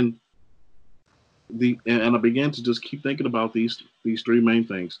 and I began to just keep thinking about these 3 main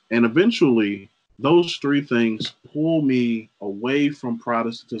things, and eventually those 3 things pull me away from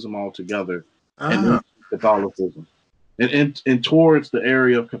Protestantism altogether and into Catholicism, and towards the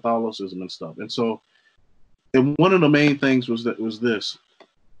area of Catholicism and stuff. And so, and one of the main things was this.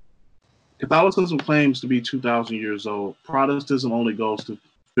 Catholicism claims to be 2,000 years old. Protestantism only goes to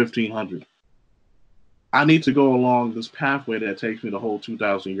 1,500. I need to go along this pathway that takes me the whole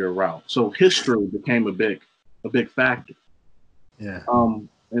 2,000-year route. So history became a big factor. Yeah.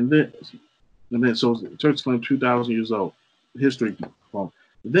 and then so the church claimed 2,000 years old history.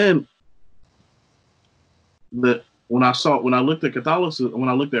 Then when I looked at Catholicism, when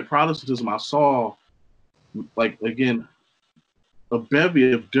I looked at Protestantism, I saw like again a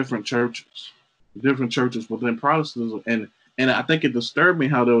bevy of different churches within Protestantism, and I think it disturbed me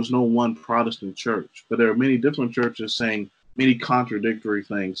how there was no one Protestant church, but there are many different churches saying many contradictory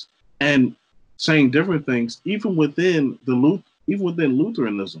things and saying different things, even within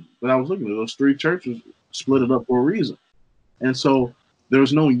Lutheranism. But I was looking at those three churches split it up for a reason, and so there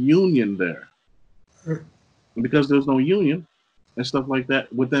was no union there. And because there's no union and stuff like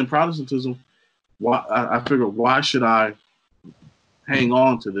that within Protestantism, I figured, why should I hang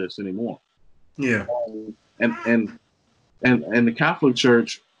on to this anymore? Yeah. And the Catholic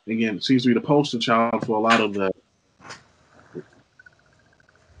Church, again, seems to be the poster child for a lot of the,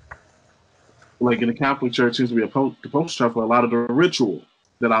 like in the Catholic Church seems to be the poster child for a lot of the ritual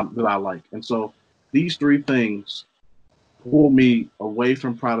that I like. And so these three things pulled me away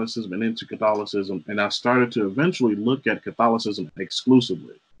from Protestantism and into Catholicism, and I started to eventually look at Catholicism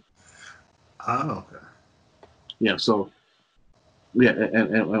exclusively. Oh, okay. Yeah, so yeah,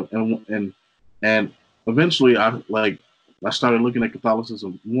 and eventually I started looking at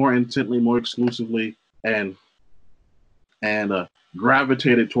Catholicism more intently, more exclusively, and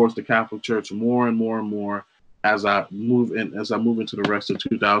gravitated towards the Catholic Church more and more and more as I move into the rest of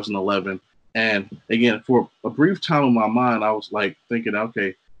 2011. And again, for a brief time in my mind, I was like thinking,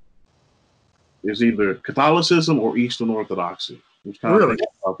 okay, there's either Catholicism or Eastern Orthodoxy. I was kind of thinking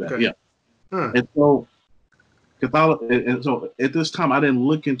about that. Okay. Yeah. Huh. And so at this time, I didn't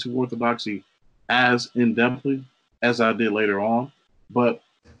look into Orthodoxy as in-depthly as I did later on, but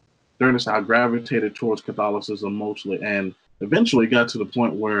during this, I gravitated towards Catholicism mostly, and eventually got to the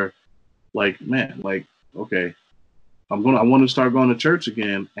point where, okay, I want to start going to church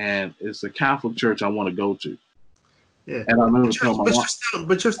again, and it's the Catholic church I want to go to. Yeah, and I remember telling my mom.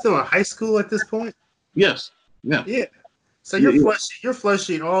 But you're still in high school at this point. Yes. Yeah. Yeah. So you're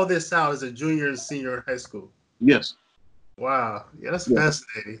fleshing all this out as a junior and senior in high school. Yes. Wow. Yeah, that's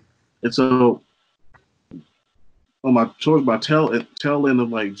fascinating. And so, towards my tail end of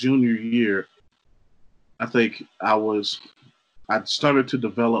like junior year, I think I started to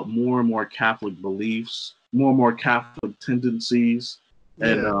develop more and more Catholic beliefs, more and more Catholic tendencies,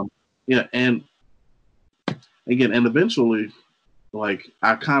 and and again, and eventually, like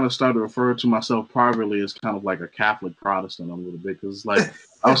I kind of started referring to myself privately as kind of like a Catholic Protestant a little bit, because like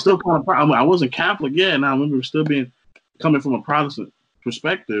I was still kind of I wasn't Catholic yet, and I remember still coming from a Protestant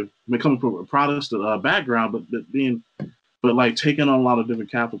perspective, coming from a Protestant background, but like taking on a lot of different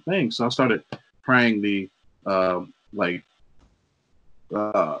Catholic things. So I started praying the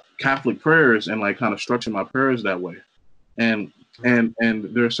Catholic prayers and like kind of structuring my prayers that way. And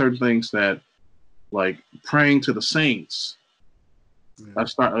there are certain things that, like praying to the saints. Yeah.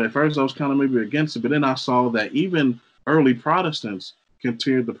 At first I was kind of maybe against it, but then I saw that even early Protestants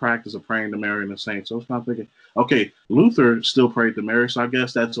continued the practice of praying to Mary and the saints. So I was kind of thinking, okay, Luther still prayed to Mary, so I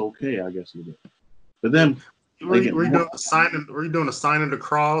guess that's okay. I guess a little bit. But then were you doing a sign of the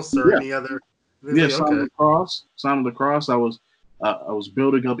cross or any other? Yeah, sign of the cross. I was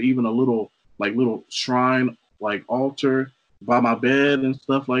building up even a little shrine, like altar by my bed and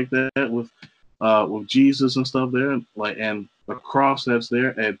stuff like that with Jesus and stuff there, and the cross that's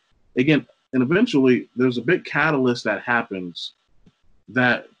there. And again, and eventually there's a big catalyst that happens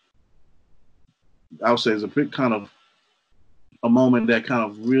that I would say is a big kind of a moment that kind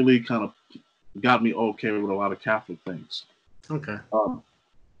of really kind of got me okay with a lot of Catholic things. Okay.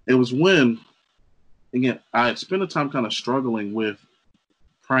 It was when, again, I had spent the time kind of struggling with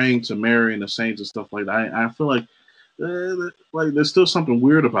praying to Mary and the saints and stuff like that. I feel like there's still something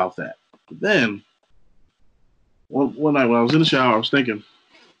weird about that. But then one night when I was in the shower, I was thinking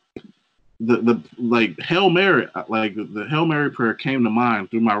the Hail Mary, the Hail Mary prayer came to mind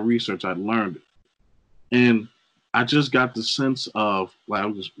through my research. I'd learned it, and I just got the sense of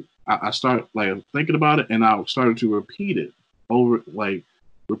I started thinking about it, and I started to repeat it over,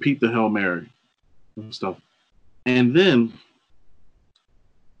 repeat the Hail Mary and stuff. And then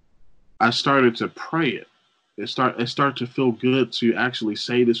I started to pray it. It started to feel good to actually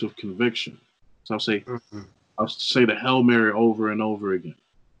say this with conviction. So I'll say the Hail Mary over and over again.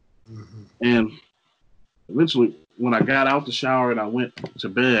 Mm-hmm. And eventually, when I got out the shower and I went to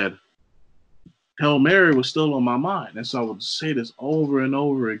bed, Hail Mary was still on my mind. And so I would say this over and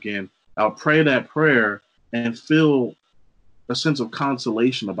over again. I'll pray that prayer and feel a sense of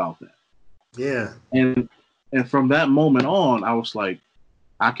consolation about that. Yeah. And from that moment on, I was like,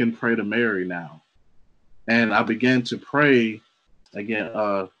 I can pray to Mary now. And I began to pray again,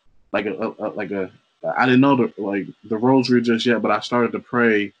 like a I didn't know the rosary just yet, but I started to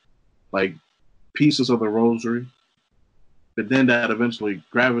pray like pieces of the rosary, but then that eventually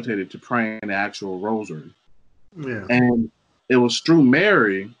gravitated to praying the actual rosary. Yeah. And it was through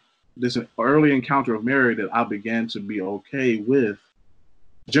Mary, this early encounter of Mary, that I began to be okay with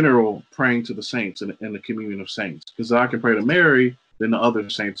general praying to the saints in the communion of saints. Because I can pray to Mary, then the other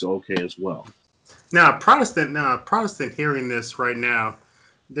saints are okay as well. Now, a Protestant hearing this right now,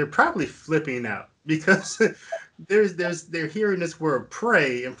 they're probably flipping out because they're hearing this word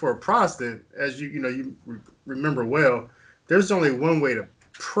pray, and for a Protestant, as remember well, there's only one way to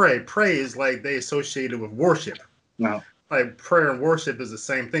pray. Pray is like they associate it with worship. Now, Like prayer and worship is the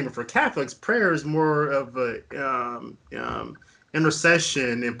same thing, but for Catholics, prayer is more of a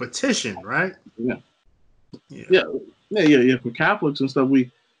intercession and petition, right? yeah, Yeah. yeah, yeah. For Catholics and stuff, we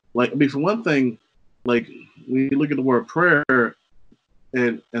like. I mean, for one thing, like we look at the word prayer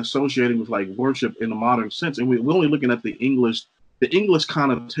and associating with like worship in the modern sense, and we're only looking at the English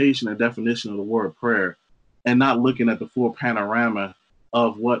connotation and definition of the word prayer, and not looking at the full panorama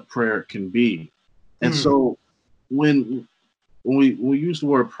of what prayer can be. And Mm. so when we use the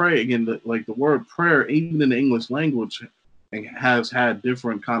word pray again, the word prayer, even in the English language, has had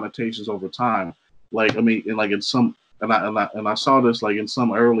different connotations over time. Like I mean, like in some, and I saw this like in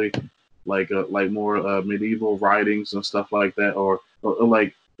some early, like more medieval writings and stuff like that, or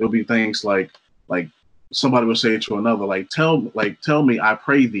like it'll be things like somebody would say to another, tell me, I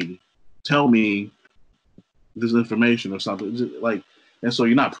pray thee, tell me this information or something. Like, and so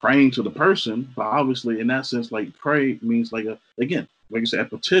you're not praying to the person, but obviously in that sense, like pray means like again, like you said, a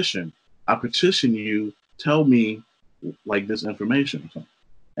petition. I petition you, tell me like this information or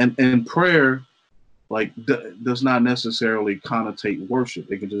something. And prayer like does not necessarily connotate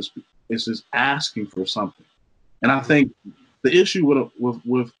worship. It can just it's just asking for something. And I think the issue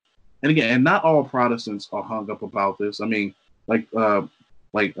with and again, and not all Protestants are hung up about this. I mean, like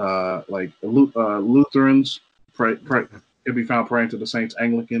Lutherans pray can be found praying to the saints.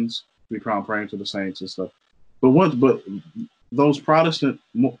 Anglicans can be found praying to the saints and stuff. But those Protestant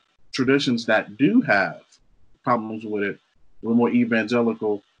traditions that do have problems with it, the more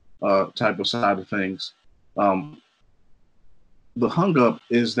evangelical type of side of things, the hung up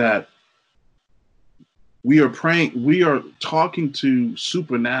is that we are talking to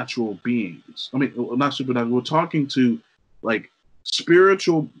supernatural beings. I mean, not supernatural, we're talking to like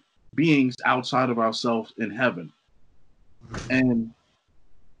spiritual beings outside of ourselves in heaven. And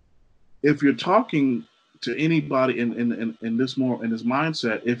if you're talking to anybody in this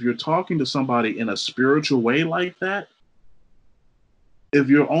mindset, if you're talking to somebody in a spiritual way like that, if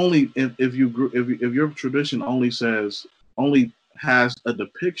your tradition only has a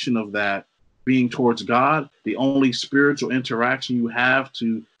depiction of that being towards God, the only spiritual interaction you have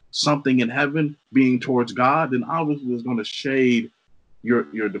to something in heaven being towards God, then obviously it's going to shade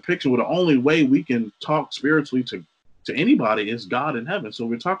your depiction. Well, the only way we can talk spiritually to anybody is God in heaven. So if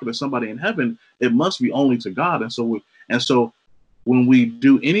we're talking to somebody in heaven, it must be only to God. And so when we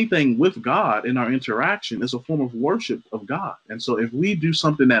do anything with God in our interaction, it's a form of worship of God. And so if we do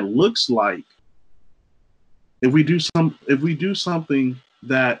something that looks like, if we do something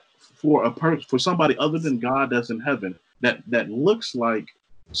that for somebody other than God that's in heaven, that looks like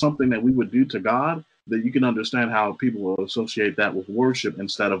something that we would do to God, that you can understand how people will associate that with worship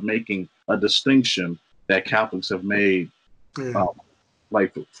instead of making a distinction that Catholics have made, Yeah.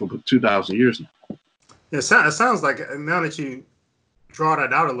 like for 2,000 years now. It sounds like, now that you draw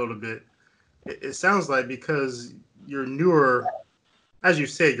that out a little bit, it sounds like because your newer, as you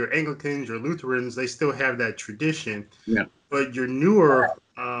said, your Anglicans, your Lutherans, they still have that tradition. Yeah. But your newer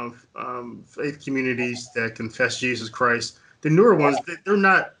faith communities that confess Jesus Christ, the newer ones,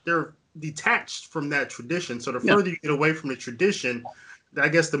 they're detached from that tradition. So the Yeah. further you get away from the tradition, I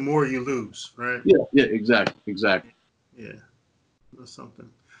guess the more you lose, right? Yeah, exactly. Yeah, that's something.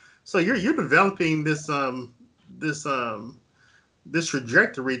 So you're developing this this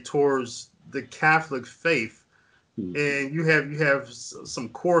trajectory towards the Catholic faith, and you have some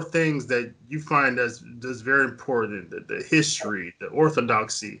core things that you find that's very important: the history, the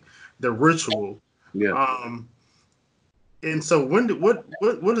orthodoxy, the ritual. Yeah. Um, and so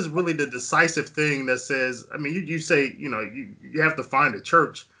what is really the decisive thing that says? I mean, you say you have to find a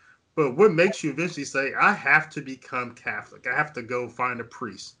church, but what makes you eventually say I have to become Catholic? I have to go find a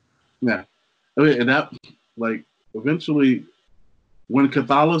priest. Yeah. I mean, and that like eventually when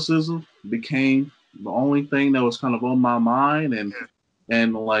Catholicism became the only thing that was kind of on my mind,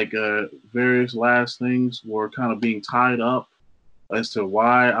 and like various last things were kind of being tied up as to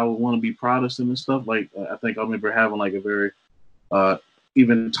why I would want to be Protestant and stuff. Like I think I remember having like a very uh,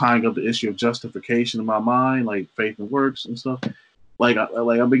 even tying up the issue of justification in my mind, like faith and works and stuff.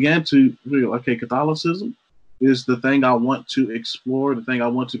 I began to feel, okay, Catholicism is the thing I want to explore, the thing I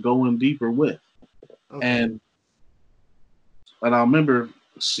want to go in deeper with. Okay. And I remember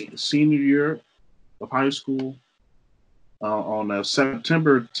senior year of high school, on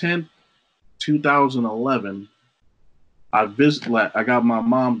September 10th, 2011, I got my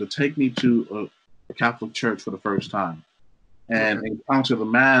mom to take me to a Catholic church for the first time, and encountered the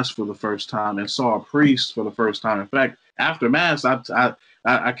mass for the first time, and saw a priest for the first time. In fact, after mass, I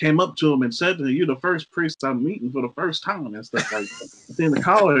came up to him and said to him, "You're the first priest I'm meeting for the first time," and stuff like that. Seeing the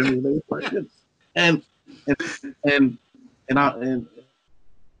collar and everything, like this. And and and I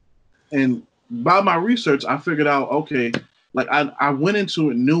and by my research, I figured out, okay, like I went into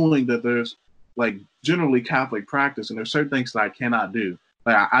it knowing that there's like generally Catholic practice, and there's certain things that I cannot do.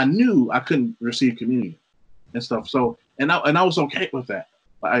 Like I knew I couldn't receive communion and stuff. So and I was okay with that.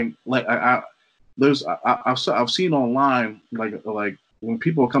 I've seen online like when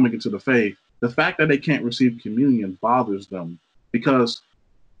people are coming into the faith, the fact that they can't receive communion bothers them, because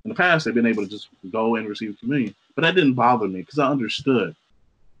in the past they've been able to just go and receive communion, but that didn't bother me because I understood.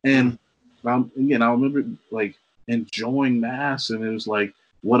 And again, I remember like enjoying mass, and it was like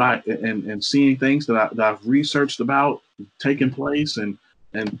and seeing things that I've researched about taking place, and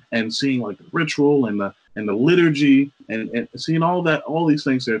seeing like the ritual and the liturgy, and seeing all these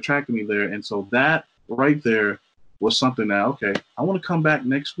things that attracted me there. And so that right there was something that, okay, I want to come back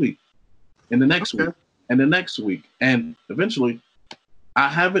next week, and the next week, and the next week, and eventually I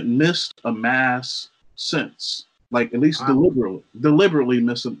haven't missed a mass since, like at least deliberately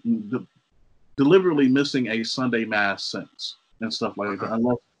missing a Sunday mass since, and stuff like that,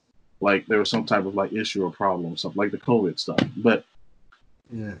 unless like there was some type of like issue or problem, something like the COVID stuff. But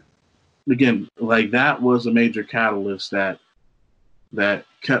again, like that was a major catalyst that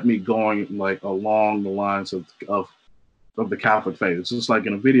kept me going, like along the lines of the Catholic faith. It's just like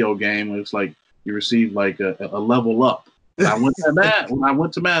in a video game, it's like you receive like a level up. When I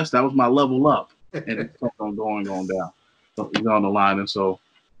went to mass, that was my level up, and it kept on going on down the line. And so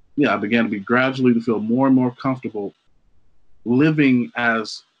I began to be gradually to feel more and more comfortable living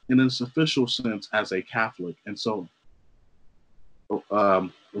as, in its official sense, as a Catholic. And so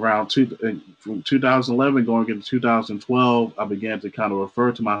from 2011 going into 2012, I began to kind of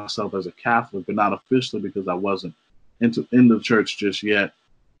refer to myself as a Catholic, but not officially because I wasn't in the church just yet.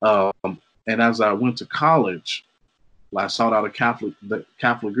 And as I went to college, I sought out the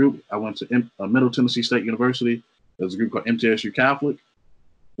Catholic group. I went to Middle Tennessee State University. There's a group called MTSU Catholic.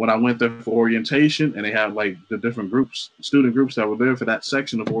 When I went there for orientation, and they had like the different student groups that were there for that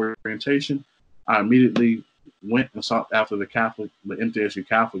section of orientation, I immediately went and sought after the MTSU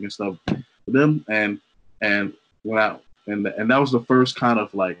Catholic and stuff for them, and went out, and that was the first kind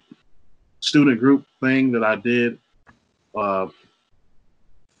of like student group thing that I did when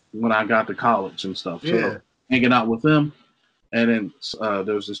I got to college and stuff. So hanging out with them, and then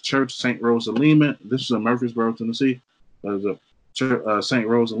there was this church, St. Rose of Lima. This was in Murfreesboro, Tennessee. There's a St.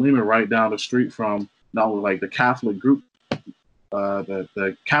 Rose of Lima right down the street from not only like the Catholic group,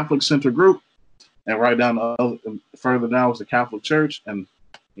 the Catholic Center group, and right down further down was the Catholic Church. And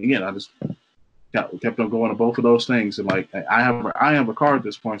again, I just kept on going to both of those things. And like I have a car at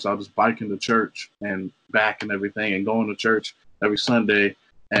this point, so I'll just bike into church and back and everything, and going to church every Sunday.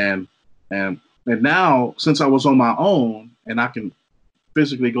 And now, since I was on my own, and I can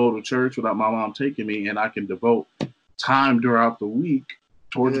physically go to church without my mom taking me, and I can devote time throughout the week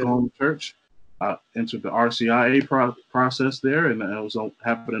towards going to church. I entered the RCIA process there, and it was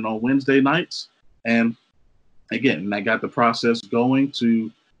happening on Wednesday nights. And again, I got the process going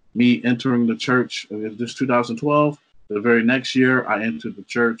to me entering the church in this 2012. The very next year, I entered the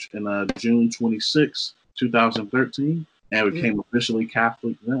church in June 26, 2013, and became officially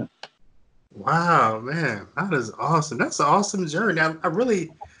Catholic then. Wow, man, that is awesome. That's an awesome journey. I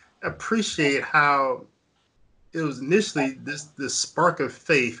really appreciate how it was initially this spark of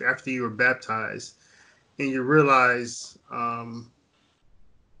faith after you were baptized, and you realized,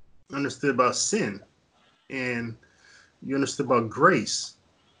 understood about sin, and you understood about grace,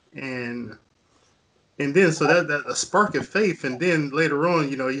 and then so that a spark of faith, and then later on,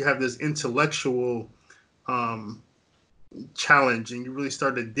 you have this intellectual challenge, and you really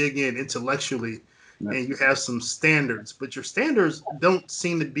start to dig in intellectually, and you have some standards, but your standards don't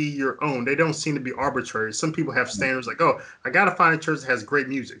seem to be your own. They don't seem to be arbitrary. Some people have standards like, oh, I got to find a church that has great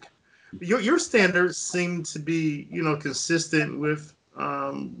music. Your standards seem to be, consistent with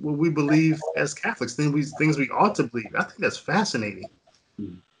what we believe as Catholics, things we ought to believe. I think that's fascinating.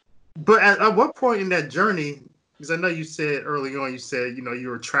 But at what point in that journey because I know you said early on, you said, you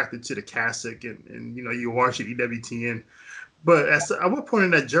were attracted to the Catholic and you were watching EWTN. But at what point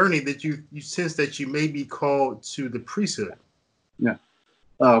in that journey did you sense that you may be called to the priesthood? Yeah.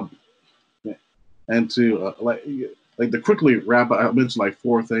 Um, yeah. And to like the quickly wrap, I mentioned like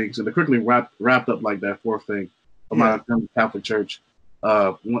four things, and the quickly wrapped up like that fourth thing of my Catholic Church.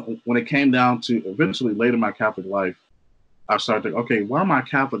 When it came down to eventually later in my Catholic life, I started thinking, okay, why am I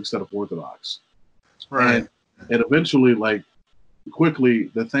Catholic instead of Orthodox? Right. And it eventually, like,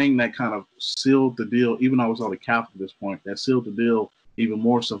 quickly, the thing that kind of sealed the deal, even though I was already Catholic at this point, that sealed the deal even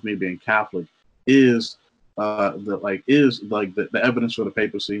more so for me being Catholic is the evidence for the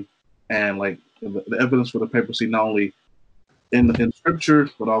papacy, and like the evidence for the papacy not only in scripture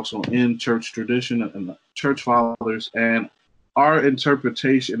but also in church tradition and the church fathers, and our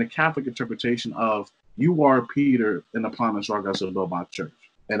interpretation, the Catholic interpretation of "you are Peter, and upon this rock I shall build my church."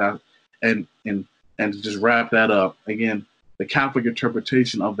 And I and to just wrap that up again, the Catholic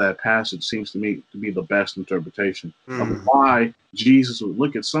interpretation of that passage seems to me to be the best interpretation of why Jesus would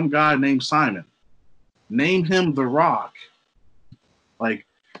look at some guy named Simon, name him the rock, like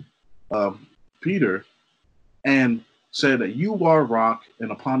Peter, and said that you are rock, and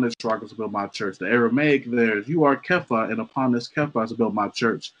upon this rock is to build my church. The Aramaic there is you are Kepha, and upon this Kepha is to build my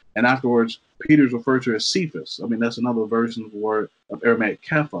church. And afterwards, Peter's referred to as Cephas. I mean, that's another version of the word of Aramaic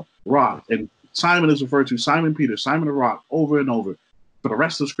Kepha, rock. And Simon is referred to Simon Peter, Simon the rock, over and over for the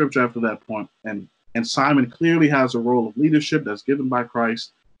rest of the scripture after that point. And Simon clearly has a role of leadership that's given by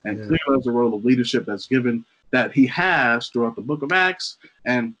Christ, and clearly has a role of leadership that's given that he has throughout the book of Acts.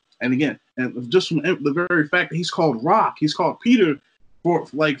 And again, and just from the very fact that he's called rock, he's called Peter for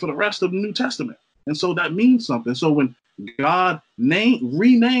the rest of the New Testament. And so that means something. So when God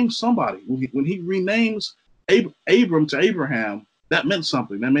renames somebody, when he renames Abram to Abraham, that meant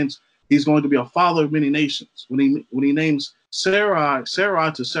something. That means he's going to be a father of many nations. When he names Sarai to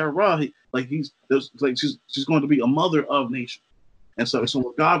Sarah, she's going to be a mother of nations. And so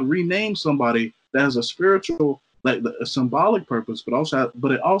when God renames somebody, that has a spiritual, like a symbolic purpose, but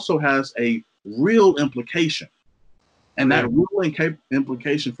it also has a real implication. And that real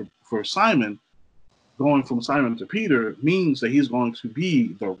implication for Simon, going from Simon to Peter, means that he's going to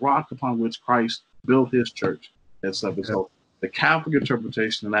be the rock upon which Christ built his church and stuff. And so the Catholic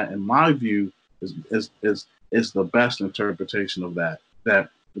interpretation of that, in my view, is the best interpretation of that. That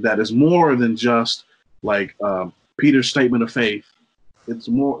is more than just like Peter's statement of faith. It's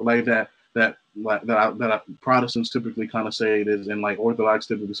more like that Protestants typically kind of say it is, and like Orthodox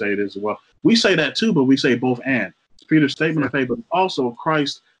typically say it is as well. We say that too, but we say both and. It's Peter's statement of faith, but also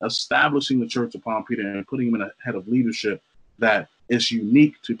Christ establishing the church upon Peter and putting him in a head of leadership that is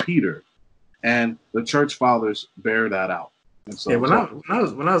unique to Peter, and the church fathers bear that out. And so, when I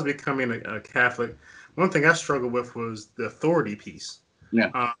was becoming a Catholic, one thing I struggled with was the authority piece.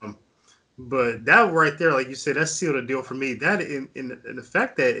 Yeah. But that right there, like you said, that sealed a deal for me. That in the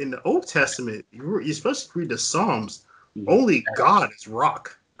fact that in the Old Testament, you especially read the Psalms, only God is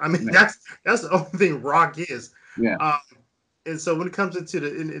rock. I mean, that's the only thing rock is. Yeah. And so when it comes into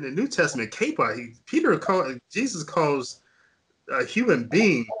in the New Testament, Jesus calls a human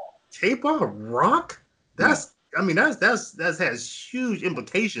being Kepa, rock. That has huge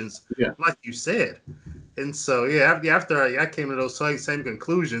implications, like you said. And so after I came to those same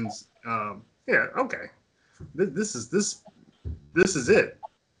conclusions, okay, this is it.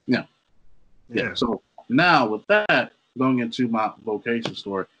 Yeah. So now with that, going into my vocation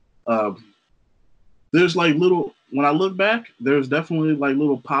story, there's like when I look back, there's definitely like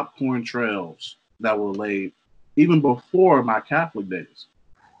little popcorn trails that were laid even before my Catholic days.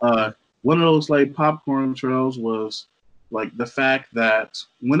 One of those like popcorn trails was like the fact that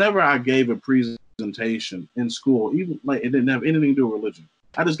whenever I gave a presentation in school, even like it didn't have anything to do with religion,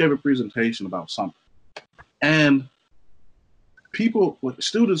 I just gave a presentation about something, and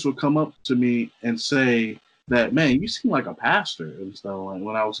students would come up to me and say that, man, you seem like a pastor and stuff. Like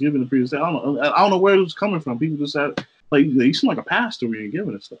when I was giving the presentation, I don't know where it was coming from. People just said, like, you seem like a pastor when you're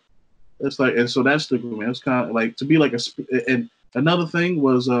giving it stuff. It's like, and so that's the man. It's kind of like to be like and another thing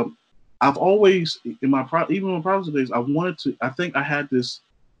was, I've always even in my Protestant days, I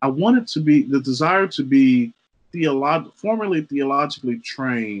wanted to be the desire to be formally theologically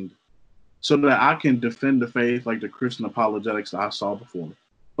trained, so that I can defend the faith, like the Christian apologetics that I saw before,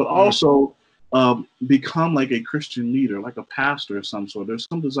 but also become like a Christian leader, like a pastor of some sort. There's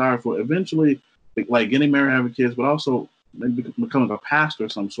some desire for eventually, like getting married, having kids, but also maybe becoming a pastor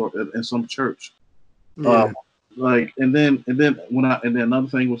of some sort in some church. And then another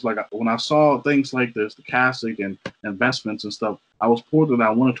thing was like when I saw things like this, the cassock and investments and stuff, I was poor that I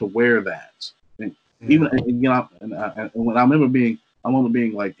wanted to wear that. Even you know, and when I remember being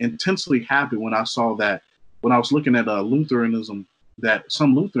like intensely happy when I saw that when I was looking at Lutheranism that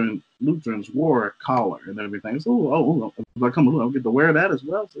some Lutherans wore a collar and everything. So if I come I'll get to wear that as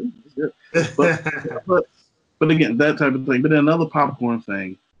well. So it's good. But but but again, that type of thing. But then another popcorn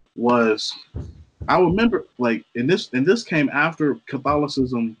thing was I remember like and this came after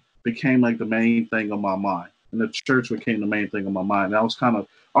Catholicism became like the main thing on my mind, and the church became the main thing on my mind. And I was kind of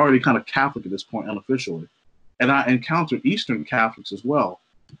already kind of Catholic at this point unofficially, and I encountered Eastern Catholics as well.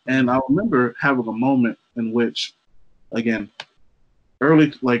 And I remember having a moment in which, again,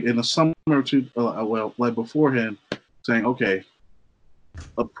 early like in the summer to well like beforehand, saying, okay,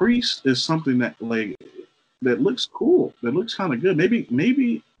 a priest is something that like that looks cool, that looks kind of good.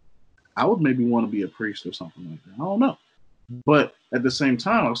 Maybe I would maybe want to be a priest or something like that. I don't know. But at the same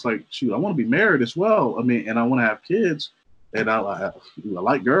time, I was like, shoot, I want to be married as well. I mean, and I want to have kids, and I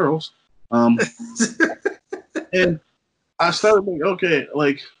like girls. And I started thinking, okay,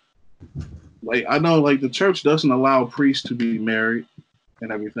 like I know like the church doesn't allow priests to be married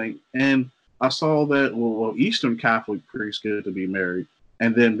and everything, and I saw that well Eastern Catholic priests get to be married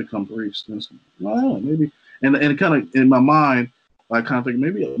and then become priests. And so, well, maybe, and kind of in my mind, I kind of think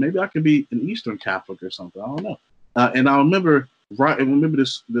maybe I could be an Eastern Catholic or something. I don't know. And I remember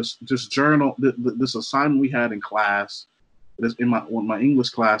this journal this assignment we had in class, this in one of my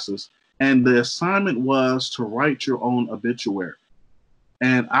English classes, and the assignment was to write your own obituary.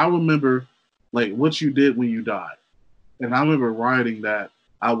 And I remember like what you did when you died. And I remember writing that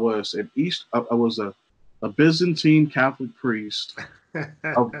I was a Byzantine Catholic priest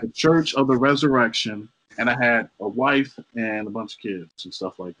of the Church of the Resurrection, and I had a wife and a bunch of kids and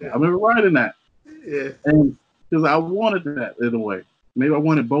stuff like that. I remember writing that, and because I wanted that in a way, maybe I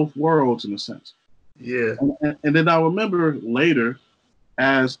wanted both worlds in a sense. And then I remember later,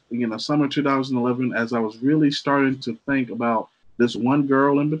 as summer 2011, as I was really starting to think about this one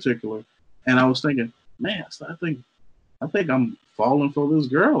girl in particular, and I was thinking, man, I think I'm falling for this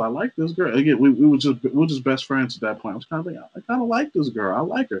girl. I like this girl. Again, we were just best friends at that point. I was kind of thinking, I kind of like this girl. I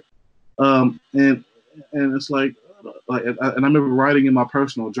like her. And it's like and I remember writing in my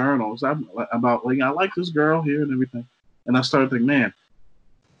personal journals about like I like this girl here and everything. And I started thinking, man,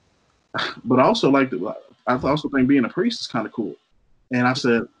 but I also think being a priest is kind of cool. And I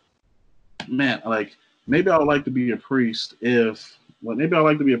said, man, like maybe I would like to be a priest if the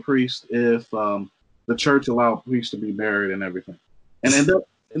church allowed priests to be married and everything. And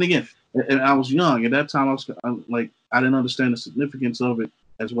again, and I was young at that time. I didn't understand the significance of it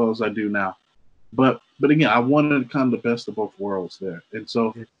as well as I do now. But again, I wanted kind of the best of both worlds there. And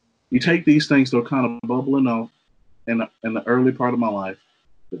so you take these things that are kind of bubbling up in the early part of my life.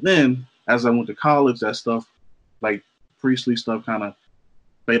 But then as I went to college, that stuff, like priestly stuff, kind of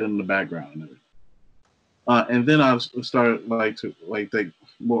faded in the background and everything. And then I started to think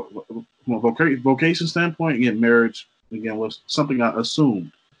more from a vocation standpoint. Again, marriage again was something I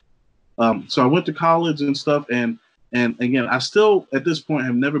assumed. So I went to college and stuff, and again, I still at this point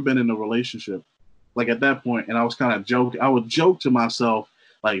have never been in a relationship. Like at that point, and I was kind of joking. I would joke to myself,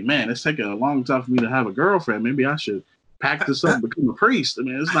 like, "Man, it's taking a long time for me to have a girlfriend. Maybe I should pack this up and become a priest." I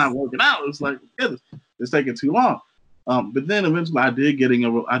mean, it's not working out. It's like, goodness, it's taking too long. But then eventually, I did get in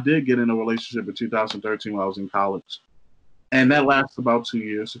a relationship in 2013 while I was in college, and that lasted about 2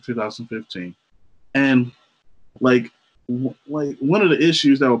 years, so 2015. And like one of the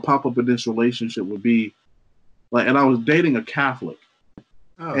issues that would pop up in this relationship would be and I was dating a Catholic,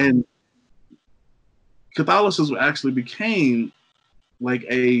 and Catholicism actually became like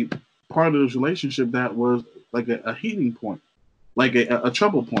a part of this relationship that was like a heating point, like a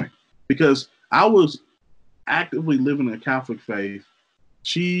trouble point, because I was actively living a Catholic faith.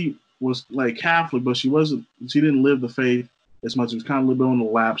 She was like Catholic, but she didn't live the faith as much. It was kind of living on the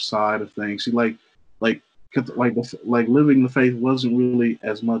lapse side of things. She like living the faith wasn't really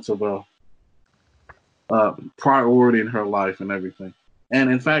as much of a priority in her life and everything. And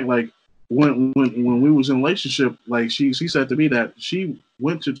in fact, like when we was in a relationship, like she said to me that she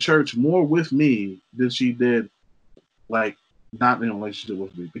went to church more with me than she did like not in a relationship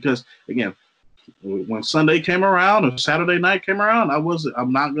with me. Because again, when Sunday came around or Saturday night came around,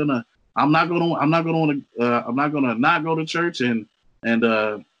 I'm not gonna not go to church and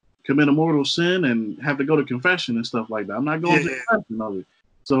commit a mortal sin and have to go to confession and stuff like that. I'm not going to confession of it.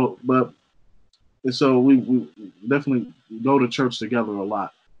 So we definitely go to church together a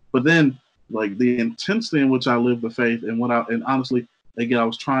lot. But then like the intensity in which I live the faith and honestly,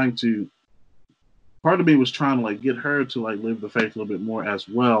 again, part of me was trying to like get her to like live the faith a little bit more as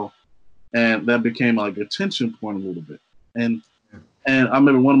well. And that became like a tension point a little bit. And And I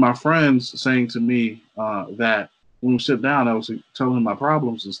remember one of my friends saying to me that when we sit down, I was telling him my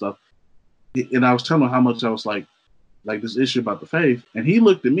problems and stuff, and I was telling him how much I was like this issue about the faith, and he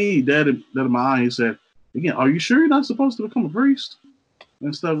looked at me dead in my eye. And he said, "Again, are you sure you're not supposed to become a priest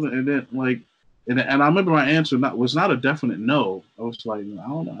and stuff?" And then and I remember my answer was not a definite no. I was like, I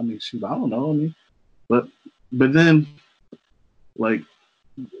don't know. I mean, shoot, I don't know. I mean, but then like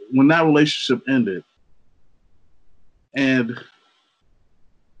when that relationship ended, and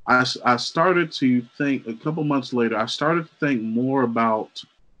I started to think a couple months later, I started to think more about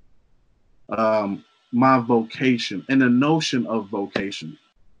my vocation and the notion of vocation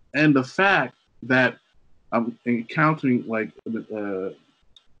and the fact that I'm encountering like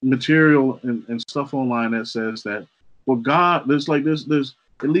material and stuff online that says that well God there's at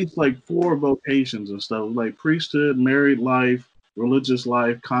least like 4 vocations and stuff like priesthood, married life, religious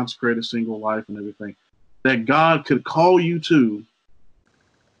life, consecrated single life, and everything that God could call you to,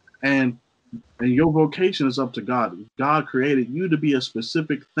 and your vocation is up to God. God created you to be a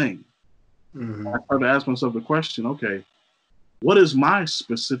specific thing. I started to ask myself the question, okay, what is my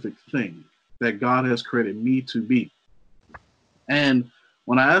specific thing that God has created me to be? And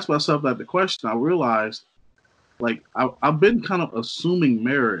when I asked myself that the question, I realized like I've been kind of assuming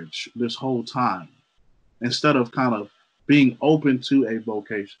marriage this whole time instead of kind of being open to a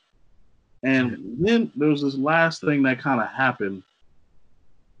vocation. And then there was this last thing that kind of happened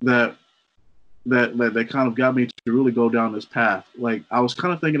that that kind of got me to really go down this path. Like I was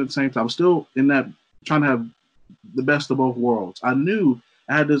kind of thinking at the same time, I was still in that trying to have the best of both worlds. I knew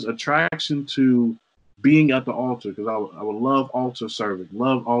I had this attraction to being at the altar because I would love altar serving,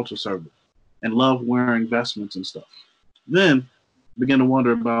 and love wearing vestments and stuff. Then began to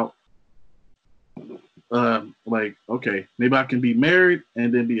wonder about like, okay, maybe I can be married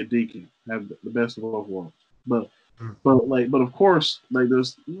and then be a deacon, have the best of both worlds. But of course, like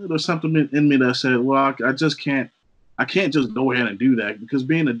there's something in me that said, well, I just can't, I can't just go ahead and do that because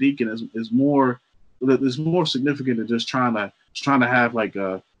being a deacon is more significant than just trying to have like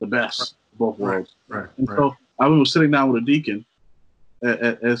the best of both worlds. Right. So I was sitting down with a deacon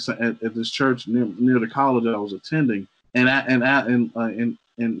at this church near the college that I was attending, and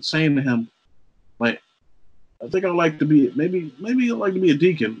saying to him, like, I think I'd like to be maybe I'd like to be a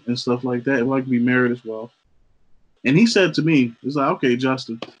deacon and stuff like that. I'd like to be married as well. And he said to me, he's like, okay,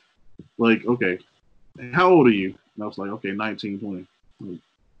 Justin, like, okay, how old are you? And I was like, okay, 19, 20.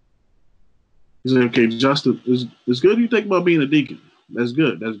 He said, okay, Justin, it's good you think about being a deacon. That's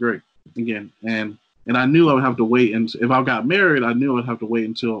good. That's great. Again, and I knew I would have to wait. And if I got married, I knew I'd have to wait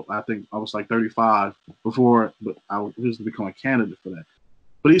until I think I was like 35 before I was to become a candidate for that.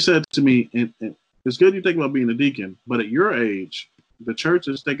 But he said to me, and it's good you think about being a deacon, but at your age, the church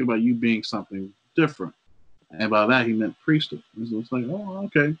is thinking about you being something different. And by that, he meant priesthood. And so it's like, oh,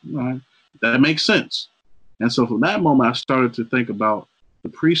 okay, all right. That makes sense. And so from that moment, I started to think about the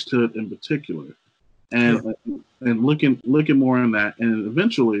priesthood in particular, and looking more in that. And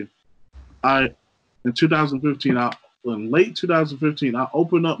eventually, in late 2015, I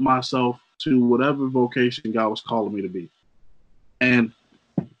opened up myself to whatever vocation God was calling me to be. And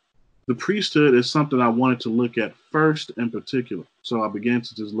the priesthood is something I wanted to look at first in particular. So I began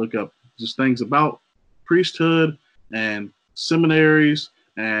to just look up just things about priesthood and seminaries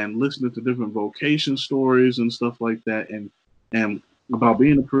and listening to different vocation stories and stuff like that, and about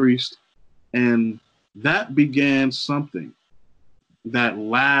being a priest. And that began something that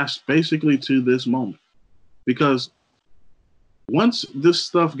lasts basically to this moment. Because once this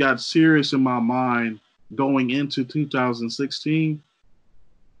stuff got serious in my mind going into 2016,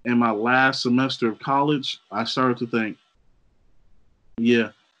 in my last semester of college, I started to think, yeah,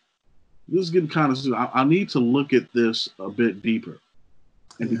 this is getting kind of, I need to look at this a bit deeper.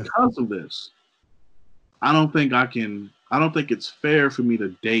 And because of this, I don't think it's fair for me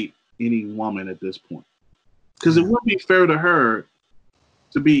to date any woman at this point. Because it wouldn't be fair to her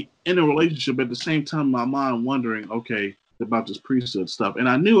to be in a relationship at the same time in my mind wondering, okay, about this priesthood stuff. And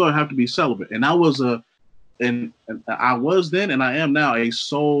I knew I'd have to be celibate. And I was I was then and I am now a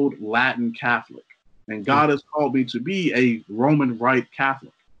souled Latin Catholic. And God has called me to be a Roman Rite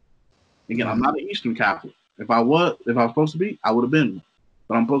Catholic. Again, I'm not an Eastern Catholic. If I was supposed to be, I would have been one.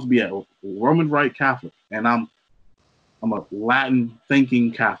 But I'm supposed to be a Roman Rite Catholic, and I'm a Latin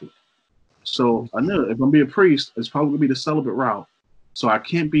thinking Catholic. So I knew if I'm gonna be a priest, it's probably gonna be the celibate route. So I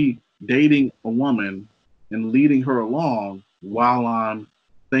can't be dating a woman and leading her along while I'm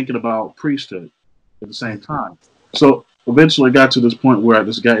thinking about priesthood at the same time. So eventually, I got to this point where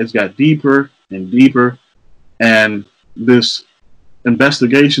it's got deeper and deeper, and this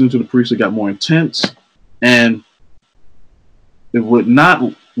investigation into the priesthood got more intense, and it would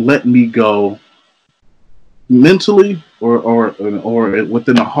not let me go mentally or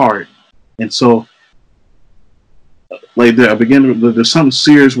within the heart. And so, like, there's something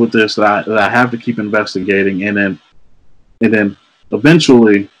serious with this that I have to keep investigating, and then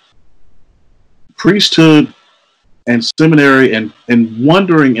eventually priesthood and seminary and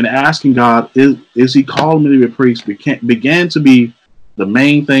wondering and asking God, is he calling me to be a priest, began to be the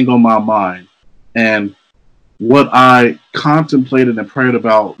main thing on my mind, and what I contemplated and prayed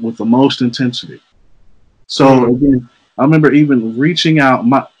about with the most intensity. So again, I remember even reaching out,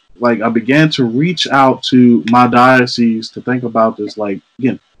 I began to reach out to my diocese to think about this. Like,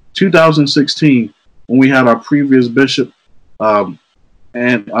 again, 2016, when we had our previous bishop, and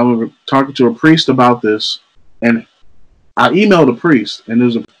I remember talking to a priest about this, and I emailed a priest, and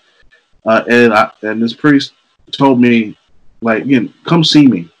and this priest told me, like, again, come see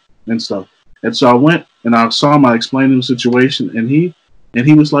me and stuff. And so I went and I saw him. I explained the situation, and he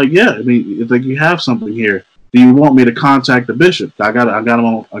was like, "Yeah, I mean, like, you have something here. Do you want me to contact the bishop? I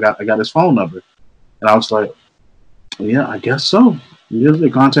got his phone number." And I was like, "Yeah, I guess so." Usually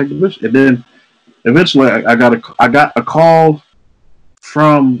contact the bishop, and then eventually I got a call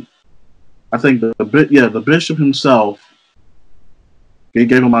from, I think the bishop himself. He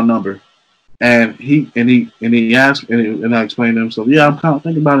gave him my number, and he asked, and I explained to him. So yeah, I'm kind of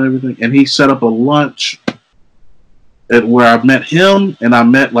thinking about it and everything. And he set up a lunch where I met him, and I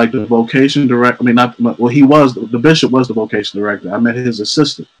met, like, the vocation director. I mean, the bishop was the vocation director. I met his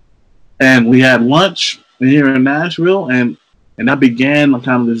assistant, and we had lunch here in Nashville, and that began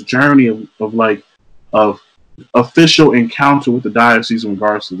kind of this journey of official encounter with the diocese in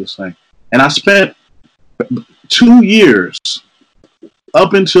regards to this thing. And I spent 2 years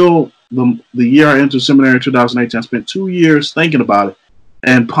up until the year I entered seminary in 2018. I spent 2 years thinking about it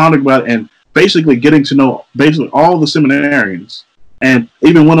and pondering about it, and basically getting to know basically all the seminarians, and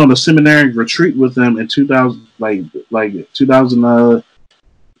even went on a seminary retreat with them in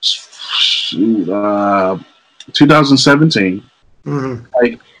 2017.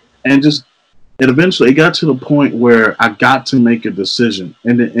 And just it eventually got to the point where I got to make a decision,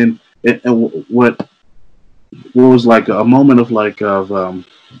 and what was like a moment of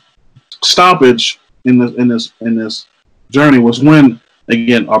stoppage in this journey was when,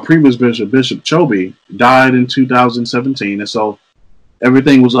 again, our previous bishop, Bishop Chobe, died in 2017, and so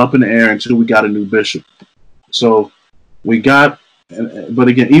everything was up in the air until we got a new bishop. So but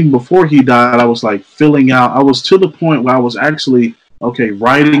again, even before he died, I was like filling out. I was to the point where I was actually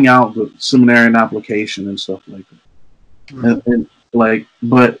writing out the seminarian application and stuff like that,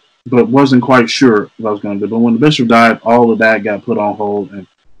 but wasn't quite sure what I was going to do. But when the bishop died, all of that got put on hold,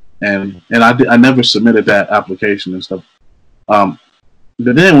 and I never submitted that application and stuff. But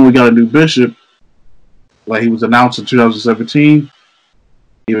then when we got a new bishop, like, he was announced in 2017,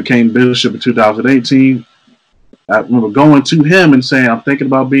 he became bishop in 2018. I remember going to him and saying, I'm thinking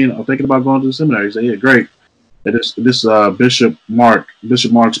about going to the seminary. He said, "Yeah, great. This Bishop Mark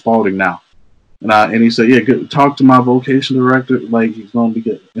Spalding now." And he said, "Yeah, good. Talk to my vocation director. Like, he's going to be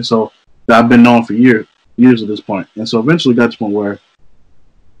good." And so I've been known for years at this point. And so eventually got to the point where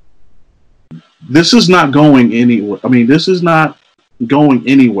this is not going anywhere. I mean, this is not going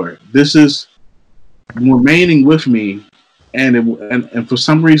anywhere. This is remaining with me, and for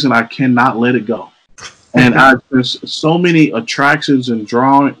some reason I cannot let it go. And there's so many attractions and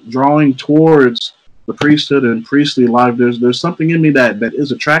drawing towards the priesthood and priestly life. There's something in me that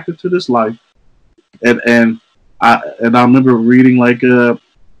is attracted to this life, and I remember reading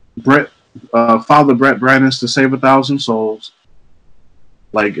Father Brett Brandon's "To Save 1,000 Souls,"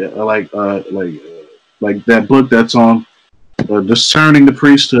 like that book that's on discerning the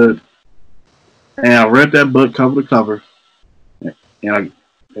priesthood. And I read that book cover to cover, and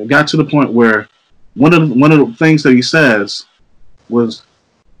I got to the point where one of the things that he says was,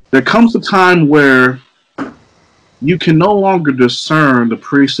 there comes a time where you can no longer discern the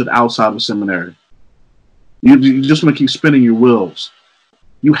priesthood outside the seminary. You just want to keep spinning your wheels.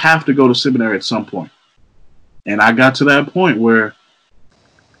 You have to go to seminary at some point. And I got to that point where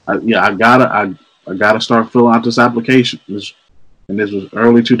I gotta start filling out this application. And this was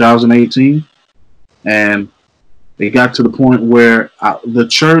early 2018, and it got to the point where the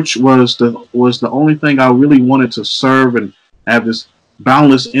church was the only thing I really wanted to serve, and have this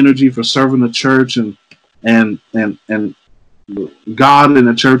boundless energy for serving the church, and God and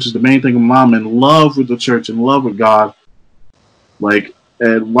the church is the main thing. I'm in love with the church, in love with God. Like,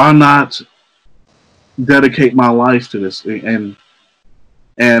 and why not dedicate my life to this? And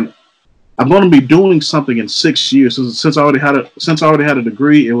I'm going to be doing something in 6 years. Since I already had a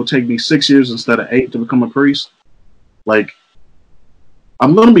degree, it will take me 6 years instead of 8 to become a priest. Like,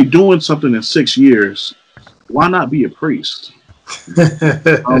 I'm going to be doing something in 6 years. Why not be a priest?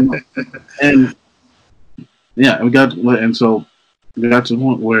 And yeah, and so we got to the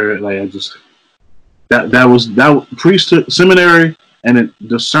point where like I just that was priesthood, seminary, and then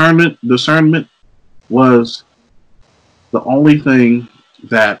discernment was the only thing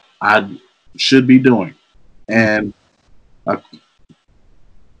that I should be doing. And like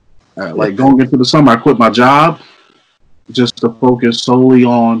going into the summer, I quit my job just to focus solely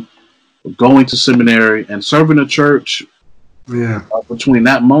on going to seminary and serving the church. Yeah. Between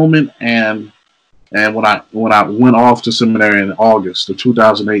that moment and when I went off to seminary in August of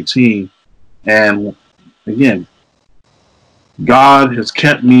 2018, and again, God has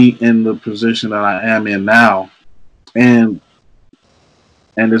kept me in the position that I am in now, and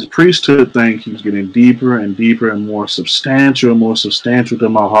this priesthood thing keeps getting deeper and deeper and more substantial to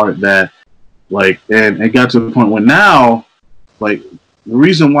my heart. That like, and it got to the point where now, like, the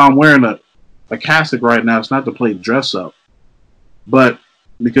reason why I'm wearing a cassock right now is not to play dress up, but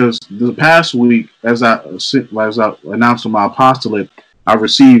because the past week, as I announced in my apostolate, I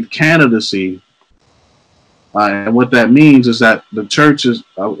received candidacy. And what that means is that the church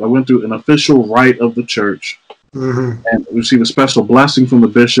I went through an official rite of the church, and received a special blessing from the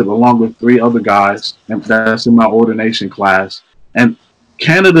bishop along with 3 other guys, and that's in my ordination class. And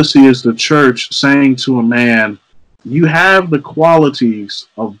candidacy is the church saying to a man, you have the qualities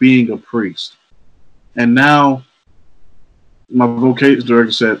of being a priest. And now my vocation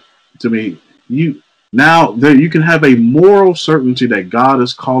director said to me, you can have a moral certainty that God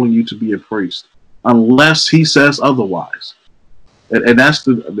is calling you to be a priest, unless he says otherwise. And that's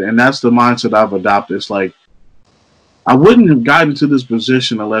the mindset I've adopted. It's like, I wouldn't have gotten into this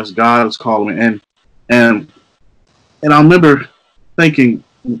position unless God is calling me. And I remember thinking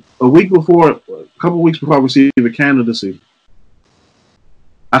a couple of weeks before I received the candidacy,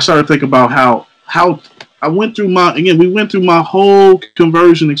 I started thinking about how I went through we went through my whole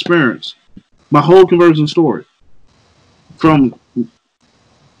conversion experience, my whole conversion story, from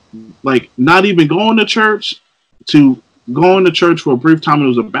like not even going to church to going to church for a brief time. It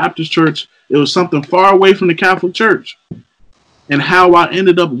was a Baptist church. It was something far away from the Catholic Church, and how I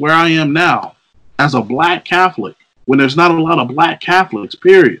ended up where I am now as a Black Catholic when there's not a lot of Black Catholics,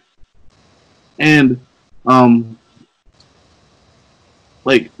 period. And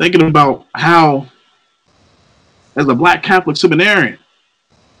like thinking about how, as a Black Catholic seminarian,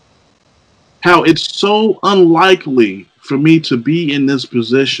 how it's so unlikely for me to be in this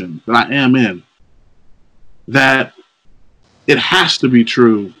position that I am in, that it has to be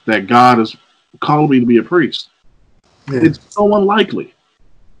true that God has called me to be a priest. Yeah. It's so unlikely,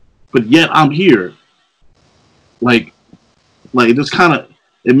 but yet I'm here. Like it just kind of,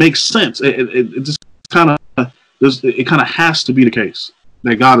 it makes sense. It just kind of, it kind of has to be the case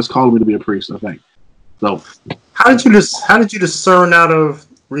that God has called me to be a priest, I think. So, how did you discern out of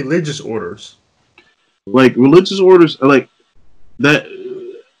religious orders? Like religious orders, like that.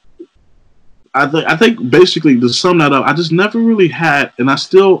 I think basically to sum that up, I just never really had, and I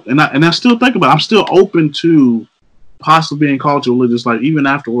still think about it, I'm still open to possibly being called to religious life even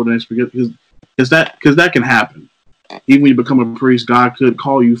after ordination, because that can happen. Even when you become a priest, God could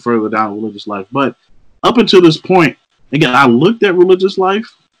call you further down religious life. But up until this point, again, I looked at religious life.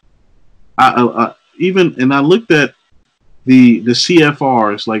 I looked at the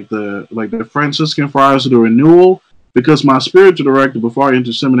CFRs, like the Franciscan Friars of the Renewal, because my spiritual director before I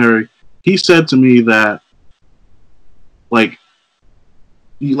entered seminary, he said to me that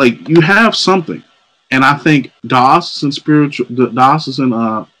you have something, and I think diocesan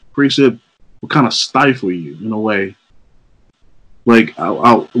priesthood will kind of stifle you in a way. Like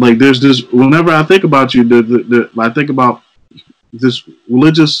there's this, whenever I think about you, I think about this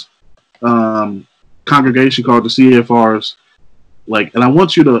religious congregation called the CFRs, and I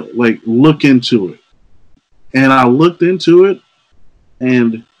want you to look into it. And I looked into it,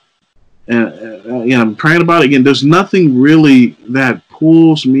 and I'm praying about it again. There's nothing really that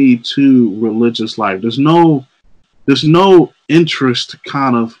pulls me to religious life. There's no interest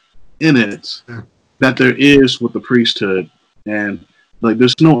kind of in it that there is with the priesthood. And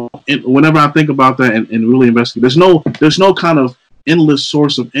there's no, whenever I think about that and really investigate, there's no kind of endless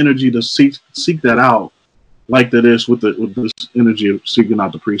source of energy to seek that out like that is with this energy of seeking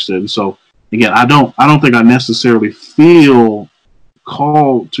out the priesthood. And so again, I don't think I necessarily feel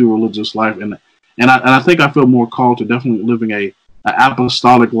called to religious life, and I think I feel more called to definitely living a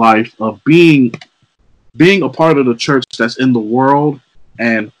apostolic life of being a part of the church that's in the world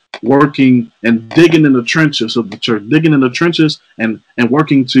and working and digging in the trenches of the church, and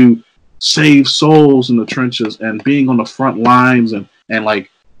working to save souls in the trenches, and being on the front lines and and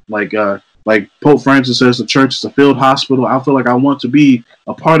like Pope Francis says, the church is a field hospital. I feel like I want to be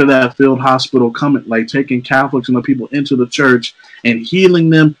a part of that field hospital, coming like taking Catholics and the people into the church and healing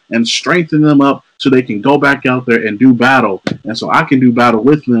them and strengthening them up so they can go back out there and do battle. And so I can do battle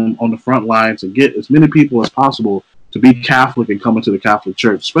with them on the front lines and get as many people as possible to be Catholic and come into the Catholic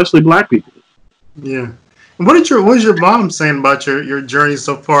Church, especially Black people. Yeah. What is your mom saying about your journey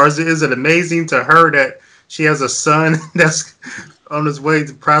so far? Is it amazing to her that she has a son that's on his way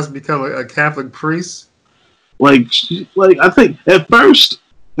to possibly become a Catholic priest? Like I think at first,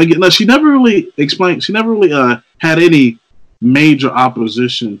 she never really explained. She never really had any major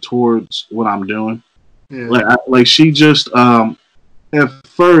opposition towards what I'm doing. Yeah. Like she just at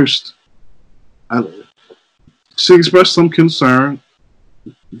first, she expressed some concern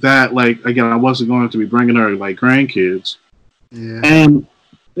that like again I wasn't going to be bringing her like grandkids. Yeah. And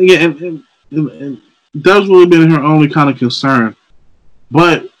that's really been her only kind of concern.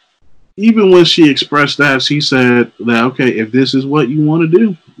 But even when she expressed that, she said that, okay, if this is what you want to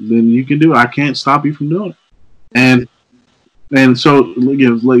do, then you can do it. I can't stop you from doing it. And so,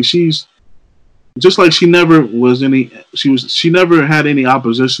 again, like she's just like she never had any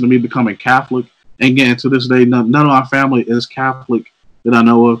opposition to me becoming Catholic. And again, to this day, none of our family is Catholic that I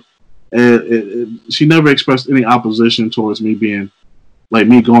know of. And she never expressed any opposition towards me being like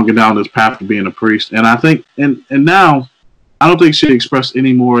me going down this path of being a priest. And I think, and now, I don't think she expressed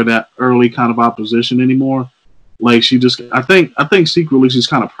any more of that early kind of opposition anymore. Like she just, I think secretly she's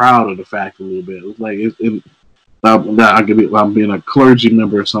kind of proud of the fact a little bit. Like that I'm being a clergy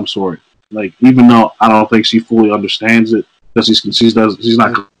member of some sort. Like even though I don't think she fully understands it, because she's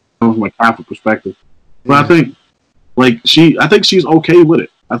not coming from a Catholic perspective. But I think I think she's okay with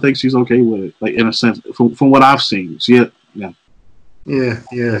it. I think she's okay with it, like in a sense, from what I've seen. Yeah.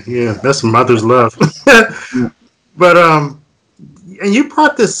 That's mother's love. But and you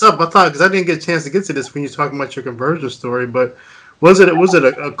brought this up, I thought, because I didn't get a chance to get to this when you were talking about your conversion story. But was it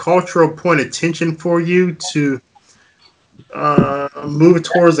a cultural point of tension for you to move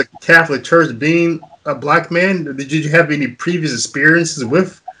towards the Catholic Church, being a Black man? Did you have any previous experiences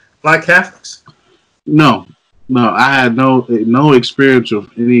with Black Catholics? No, I had no experience with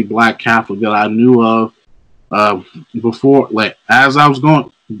any Black Catholic that I knew of before. Like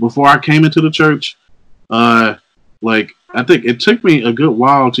before I came into the church, I think it took me a good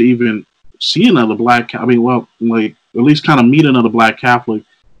while to even see another Black. At least kind of meet another Black Catholic.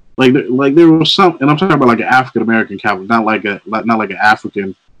 Like there was some, and I'm talking about like an African American Catholic, not like an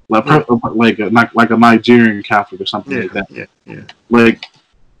African, not like a Nigerian Catholic or something like that. Yeah. Like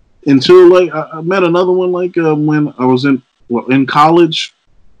until I met another one when I was in college.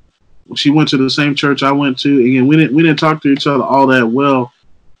 She went to the same church I went to. Again, we didn't talk to each other all that well,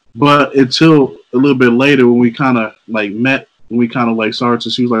 but until a little bit later when we kind of like met, and we kind of like started to.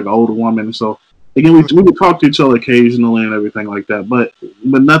 She was like an older woman, and so again we would talk to each other occasionally and everything like that, but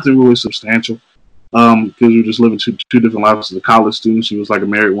nothing really substantial. Because we were just living two different lives as a college student. She was like a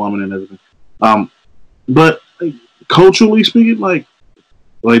married woman and everything. But culturally speaking, like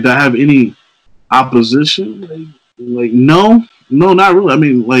did I have any opposition? Like no, not really. I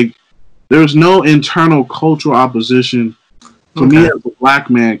mean, like there's no internal cultural opposition to me as a Black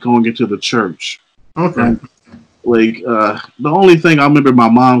man going into the church. Okay. The only thing I remember my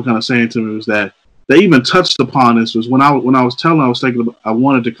mom kind of saying to me was that they even touched upon this was when I was thinking about, I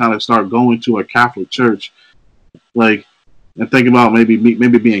wanted to kind of start going to a Catholic church, and thinking about maybe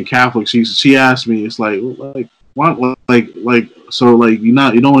being Catholic. She asked me, it's like why, so you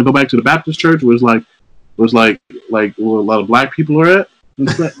don't want to go back to the Baptist church where where a lot of Black people are at,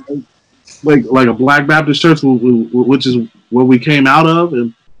 like a Black Baptist church, which is where we came out of,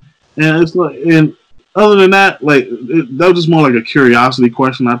 and it's like, and other than that, that was just more like a curiosity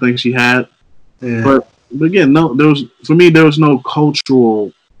question I think she had. Yeah. But again, there was no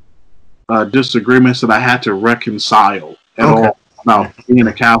cultural disagreements that I had to reconcile at all about being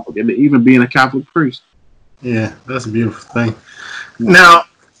a Catholic and even being a Catholic priest. Yeah, that's a beautiful thing. Now,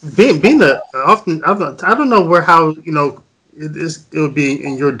 being often, I don't know how it would be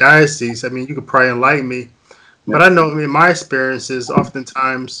in your diocese. I mean, you could probably enlighten me, but I know in my experiences,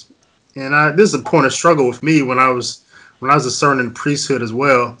 oftentimes, and this is a point of struggle with me when I was discerning the priesthood as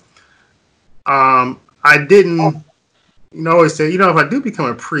well. I didn't, always say, if I do become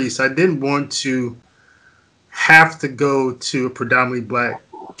a priest, I didn't want to have to go to a predominantly Black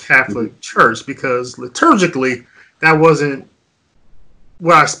Catholic church, because liturgically, that wasn't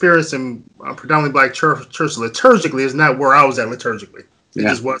what I experienced in a predominantly Black church. Liturgically is not where I was at liturgically. It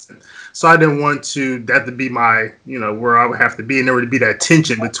just wasn't. So I didn't want that to be my, where I would have to be, and there would be that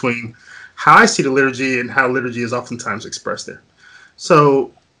tension between how I see the liturgy and how liturgy is oftentimes expressed there.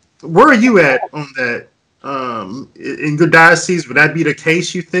 So, where are you at on that? In your diocese, would that be the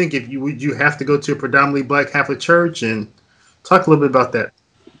case? You think if you would you have to go to a predominantly Black Catholic church and talk a little bit about that?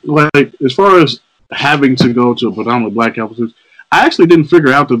 Like as far as having to go to a predominantly black Catholic church, I actually didn't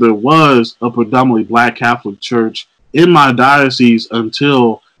figure out that there was a predominantly black Catholic church in my diocese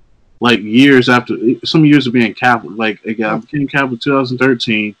until like years after some years of being Catholic. Like again, I became Catholic in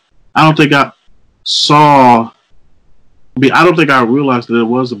 2013. I don't think I saw. I don't think I realized that it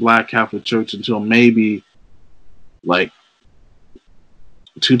was a black Catholic church until maybe like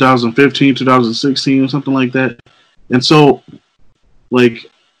 2015, 2016, or something like that. And so, like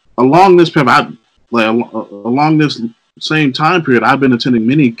along this path, along this same time period, I've been attending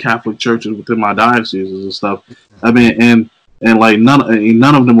many Catholic churches within my dioceses and stuff. I mean, and like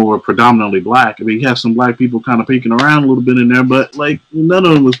none of them were predominantly black. I mean, you have some black people kind of peeking around a little bit in there, but like none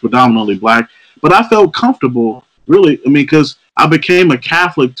of them was predominantly black. But I felt comfortable, really. I mean, because I became a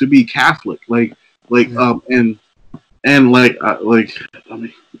Catholic to be Catholic, and I mean, like,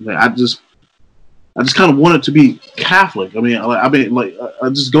 I just kind of wanted to be Catholic. I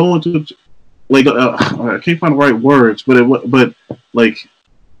just go into I can't find the right words, but like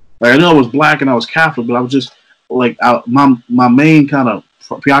I know I was black and I was Catholic, but I was just my main kind of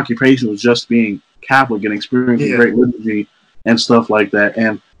preoccupation was just being Catholic and experiencing great liturgy and stuff like that,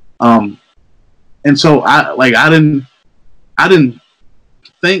 and so I didn't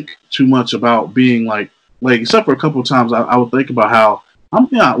think too much about being like except for a couple of times I would think about how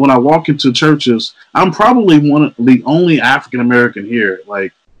when I walk into churches, I'm probably one of the only African American here.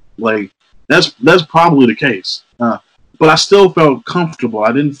 Like that's probably the case. But I still felt comfortable.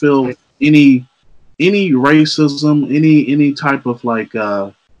 I didn't feel any racism, any type of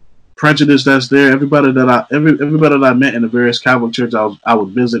prejudice that's there. Everybody that I met in the various Catholic churches I would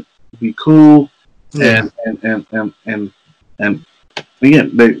visit be cool, and again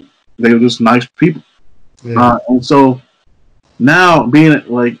they were just nice people. And so now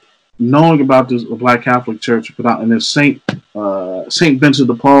being knowing about this Black Catholic church in this Saint Vincent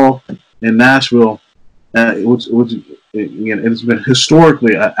de Paul in Nashville, which again it's been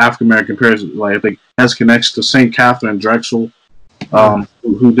historically African American parish. I think has connections to Saint Catherine Drexel,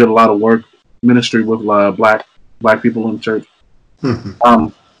 who did a lot of work ministry with black people in the church.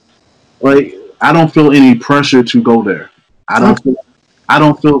 I don't feel any pressure to go there. I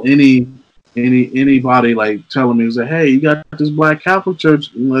don't feel anybody telling me say, "Hey, you got this Black Catholic church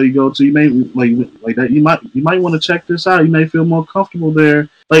you go to. You may like that. You might want to check this out. You may feel more comfortable there."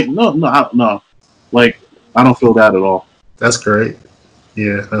 No. I don't feel that at all. That's great.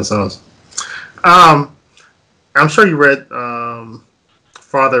 Yeah, that's awesome. I'm sure you read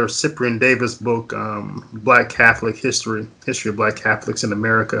Father Cyprian Davis' book, Black Catholic History of Black Catholics in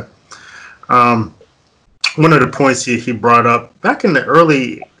America. One of the points he brought up back in the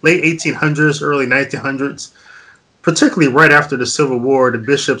late 1800s, early 1900s, particularly right after the Civil War, the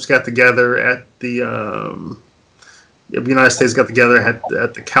bishops got together at the United States got together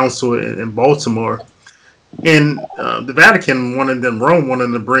at the council in Baltimore, and the Vatican wanted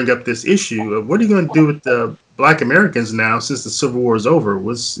to bring up this issue of what are you going to do with the Black Americans now since the Civil War is over?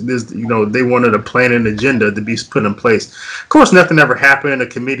 They wanted a plan and agenda to be put in place. Of course, nothing ever happened. A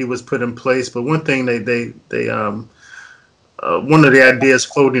committee was put in place, but one thing they one of the ideas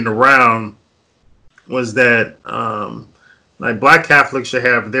floating around was that Black Catholics should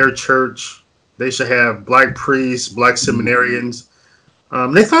have their church. They should have Black priests, Black seminarians.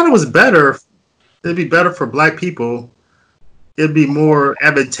 They thought it was better. It'd be better for Black people. It'd be more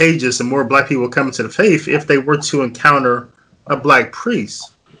advantageous and more Black people coming to the faith if they were to encounter a Black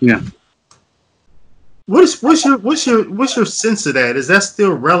priest. Yeah. What's your sense of that? Is that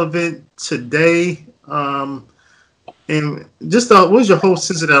still relevant today? And just what's your whole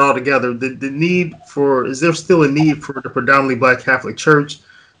sense of that altogether? Is there still a need for the predominantly Black Catholic Church?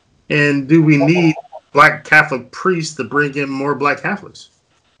 And do we need Black Catholic priests to bring in more Black Catholics?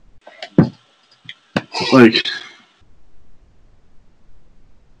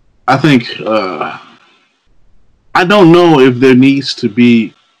 I think I don't know if there needs to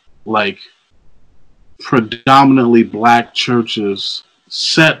be predominantly Black churches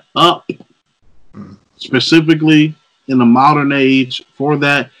set up specifically in the modern age for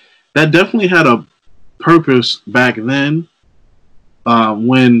that. That definitely had a purpose back then,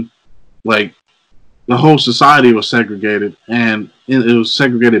 when the whole society was segregated, and it was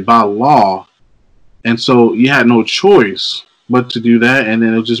segregated by law, and so you had no choice but to do that, and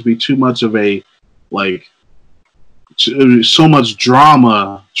then it'll just be too much of so much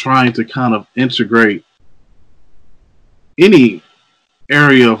drama trying to kind of integrate any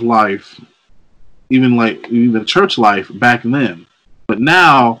area of life, even church life back then. But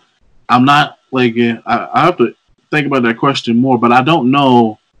now I'm not like I have to think about that question more. But I don't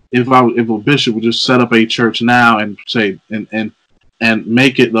know if a bishop would just set up a church now and say and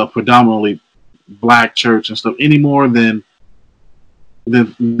make it a predominantly black church and stuff any more than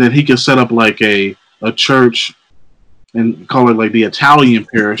he could set up like a church and call it like the Italian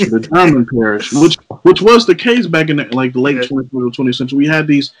parish or the German parish, which was the case back in the late 20th century. We had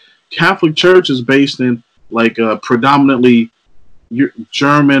these Catholic churches based in like predominantly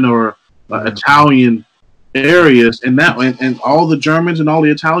German or Italian areas, and all the Germans and all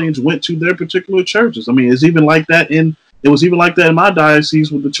the Italians went to their particular churches. I mean, it's even like that in my diocese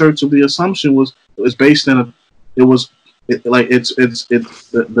with the Church of the Assumption was based in the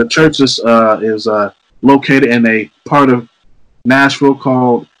church is located in a part of Nashville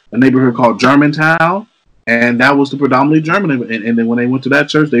called a neighborhood called Germantown, and that was the predominantly German. And then when they went to that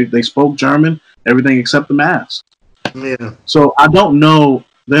church, they spoke German, everything except the mass. Yeah. So I don't know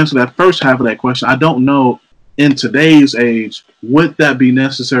the answer to that first half of that question. I don't know in today's age would that be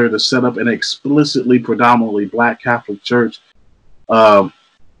necessary to set up an explicitly predominantly black Catholic church. Because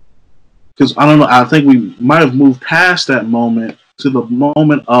I don't know. I think we might have moved past that moment to the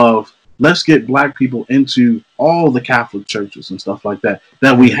moment of let's get black people into all the Catholic churches and stuff like that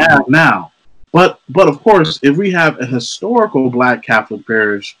we have now. But of course, if we have a historical black Catholic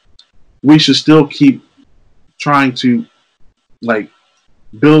parish, we should still keep trying to like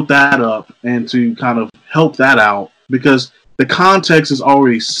build that up and to kind of help that out because the context is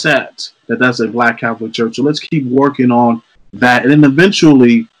already set that that's a black Catholic church. So let's keep working on that, and then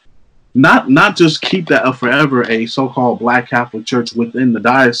eventually not just keep that up forever, a so-called black Catholic church within the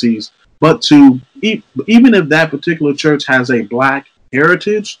diocese, but to even if that particular church has a black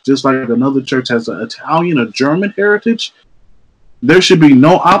heritage, just like another church has an Italian or German heritage, there should be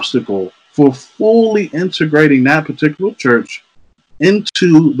no obstacle for fully integrating that particular church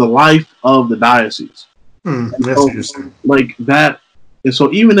into the life of the diocese. That's interesting. Like that, and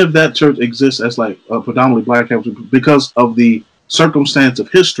so even if that church exists as like a predominantly black Catholic, because of the circumstance of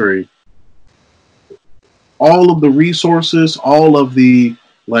history, all of the resources, all of the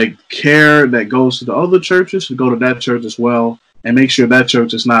like care that goes to the other churches should go to that church as well, and make sure that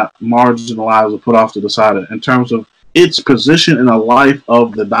church is not marginalized or put off to the side in terms of its position in the life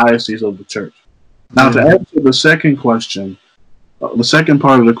of the diocese of the church. Now, to answer the second question, the second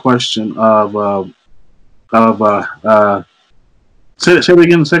part of the question say it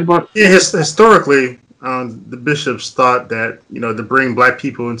again. The second part. Yeah, historically, the bishops thought that to bring black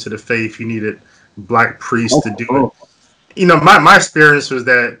people into the faith, you needed black priests to do it. My experience was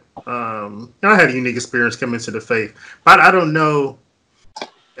that I had a unique experience coming into the faith, but I don't know.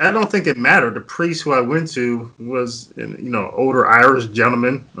 I don't think it mattered. The priest who I went to was, older Irish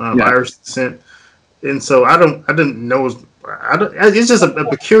gentleman, Irish descent, and so I didn't know. It's just a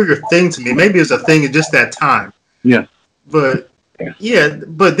peculiar thing to me. Maybe it's a thing at just that time. Yeah. But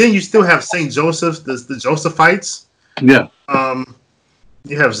but then you still have St. Joseph's, the Josephites. Yeah.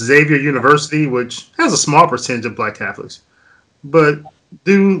 You have Xavier University, which has a small percentage of black Catholics, but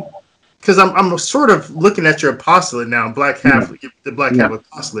because I'm sort of looking at your apostolate now, Black Catholic, the Black Catholic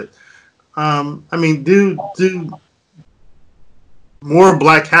apostolate. Do more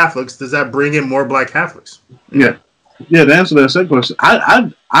black Catholics, does that bring in more black Catholics? Yeah. Yeah, to answer that second question,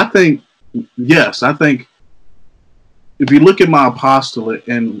 I think yes. I think if you look at my apostolate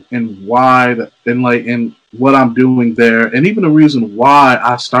and why and what I'm doing there, and even the reason why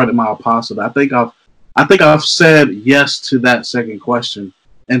I started my apostolate, I think I've said yes to that second question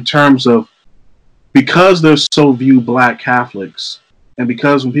in terms of because there's so few black Catholics, and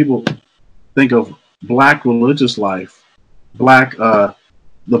because when people think of black religious life, the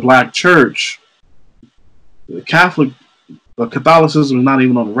black church, Catholicism is not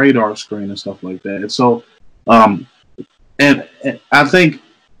even on the radar screen and stuff like that. And so, and I think,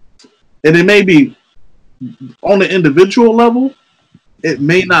 and it may be on the individual level, it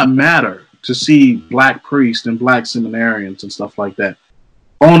may not matter to see black priests and black seminarians and stuff like that.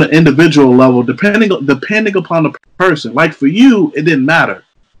 On the individual level, depending upon the person. Like for you, it didn't matter.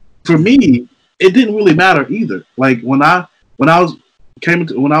 For me, it didn't really matter either. Like when I was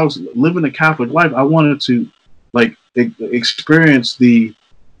living a Catholic life, I wanted to experience the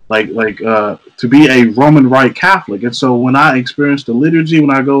to be a Roman Rite Catholic. And so when I experienced the liturgy,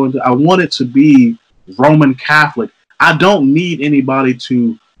 I want it to be Roman Catholic. I don't need anybody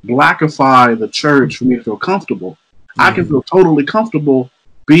to blackify the church for me to feel comfortable. Mm-hmm. I can feel totally comfortable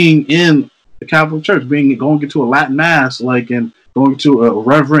being in the Catholic Church, going into a Latin Mass, and going to a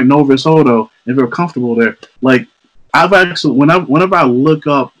Reverend Novus Ordo, and feel comfortable there. Like I've actually, whenever I've looked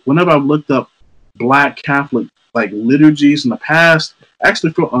up Black Catholic like liturgies in the past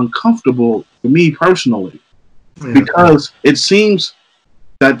actually feel uncomfortable for me personally, because it seems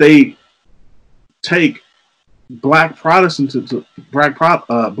that they take black Protestantism,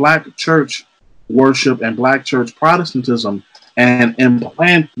 black church worship and black church Protestantism and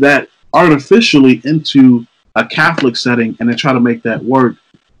implant that artificially into a Catholic setting, and then try to make that work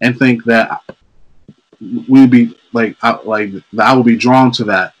and think that we'd be I would be drawn to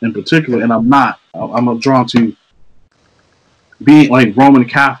that in particular, and I'm not. I'm drawn to being like Roman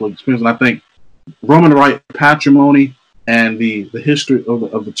Catholics, because I think Roman Rite patrimony and the history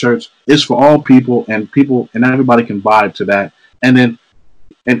of the church is for all people, and everybody can vibe to that. And then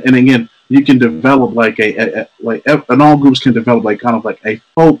and again, you can develop and all groups can develop like kind of like a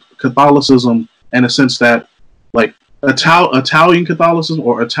folk Catholicism, in a sense that like Italian Catholicism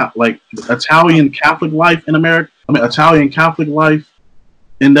or Italian Catholic life in America. I mean, Italian Catholic life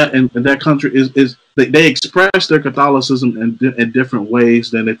in that country is they express their Catholicism in different ways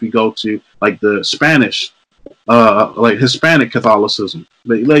than if you go to like the Spanish, like Hispanic Catholicism.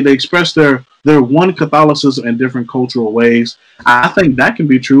 They express their one Catholicism in different cultural ways. I think that can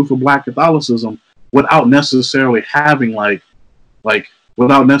be true for Black Catholicism without necessarily having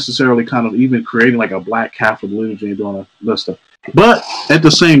without necessarily kind of even creating like a Black Catholic liturgy and doing that stuff. But at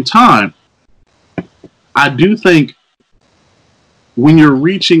the same time, I do think when you're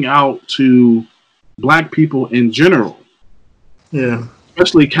reaching out to Black people in general,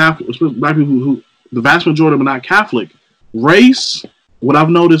 especially Catholic, especially Black people who the vast majority of them are not Catholic, race. What I've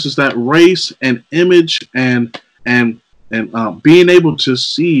noticed is that race and image and being able to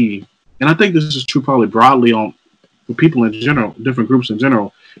see, and I think this is true probably broadly on for people in general, different groups in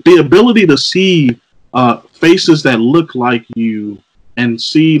general, the ability to see faces that look like you and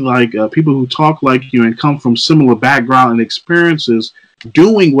see like people who talk like you and come from similar background and experiences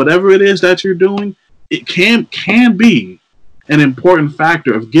doing whatever it is that you're doing, it can be an important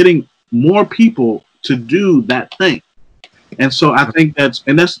factor of getting more people to do that thing. And so I think that's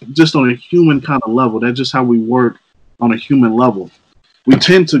just on a human kind of level. That's just how we work on a human level. We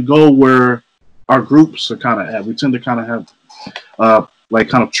tend to go where our groups are kind of at. We tend to kind of have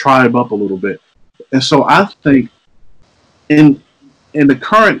kind of tribe up a little bit. And so I think in the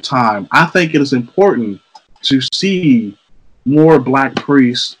current time, I think it is important to see more Black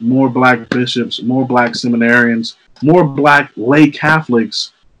priests, more Black bishops, more Black seminarians, more Black lay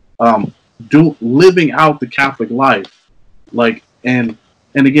Catholics living out the Catholic life. And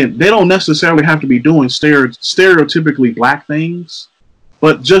again, they don't necessarily have to be doing stereotypically Black things,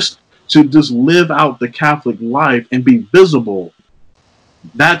 but just to live out the Catholic life and be visible.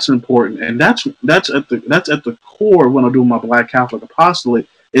 That's important, and that's at the core when I do my Black Catholic apostolate,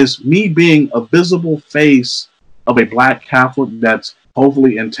 is me being a visible face of a Black Catholic that's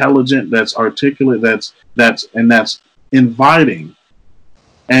hopefully intelligent, that's articulate, that's inviting,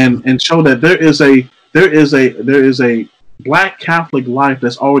 and show that there is a Black Catholic life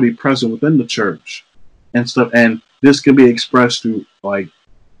that's already present within the church and stuff, and this can be expressed through like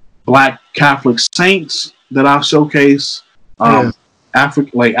Black Catholic saints that I showcase.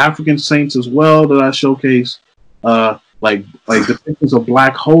 African saints as well that I showcase, like depictions of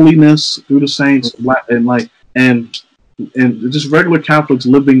Black holiness through the saints, and just regular Catholics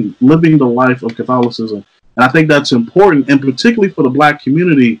living the life of Catholicism. And I think that's important, and particularly for the Black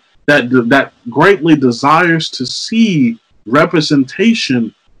community that greatly desires to see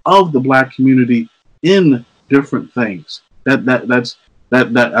representation of the Black community in different things. That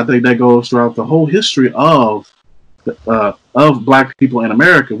I think that goes throughout the whole history of Black people in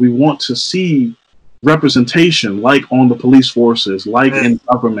America. We want to see representation, like on the police forces, like in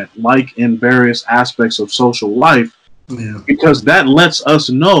government, like in various aspects of social life, because that lets us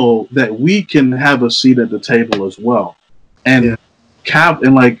know that we can have a seat at the table as well. And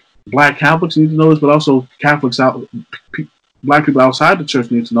Black Catholics need to know this, but also Black people outside the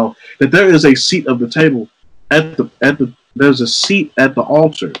church need to know that there is a seat of the table there's a seat at the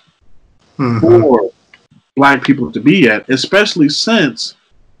altar for Black people to be at, especially since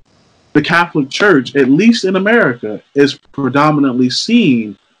the Catholic Church, at least in America, is predominantly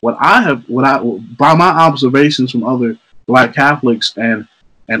seen. By my observations from other Black Catholics and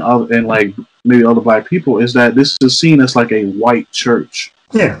like maybe other Black people, is that this is seen as like a white church.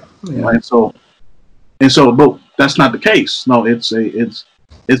 And so, but that's not the case. No, it's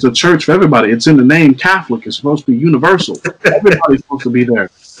a church for everybody. It's in the name Catholic. It's supposed to be universal. Everybody's supposed to be there.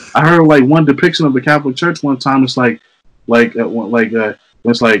 I heard like one depiction of the Catholic Church one time. It's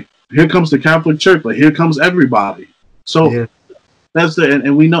it's like, here comes the Catholic Church. Like, here comes everybody. So that's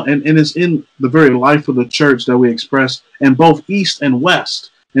and we know, and it's in the very life of the church that we express in both East and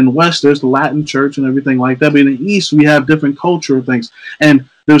West. in the West, there's the Latin church and everything like that. But in the East, we have different cultural things. And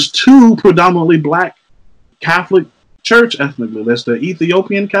there's two predominantly black Catholic church ethnically. There's the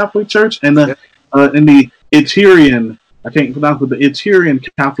Ethiopian Catholic Church and the Eritrean, I can't pronounce, but the Eritrean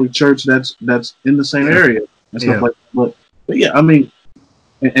Catholic Church that's in the same area and stuff like that. But yeah, I mean,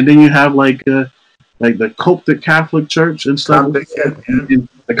 and then you have like the Coptic Catholic Church and stuff, and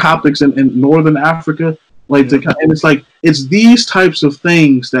the Coptics in Northern Africa. And it's like, it's these types of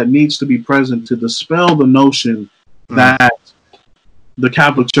things that needs to be present to dispel the notion that the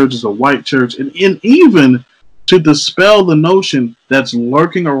Catholic Church is a white church, and even to dispel the notion that's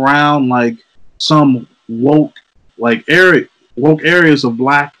lurking around like some woke areas of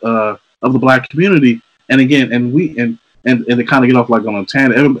the black community. And again, and to kind of get off like on a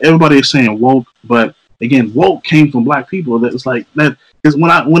tangent, everybody is saying woke, but again, woke came from black people. That's like that, because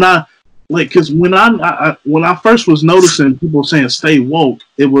when I first was noticing people saying stay woke,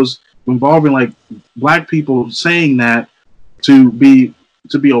 it was involving like black people saying that to be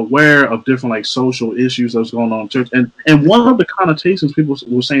aware of different like social issues that's going on in church. And one of the connotations people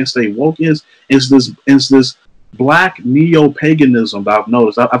were saying stay woke is this black neo-paganism that I've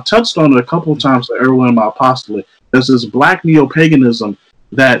noticed. I've touched on it a couple of times earlier in my apostolate. There's this black neo-paganism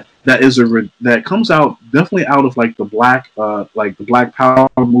that comes out definitely out of like the black power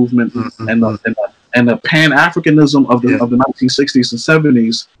movement and the Pan-Africanism of the 1960s and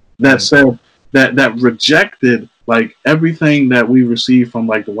 70s that said that rejected like everything that we received from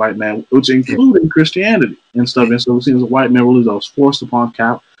like the white man, which included Christianity and stuff. And so we see as a white man religion that was forced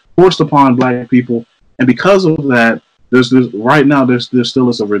upon black people. And because of that, there's still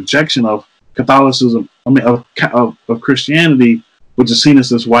a rejection of Catholicism. Of Christianity, which is seen as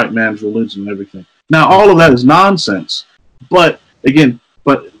this white man's religion and everything. Now, all of that is nonsense. But again,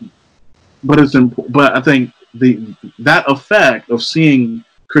 but I think that effect of seeing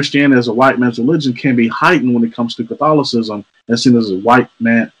Christianity as a white man's religion can be heightened when it comes to Catholicism and seen as a white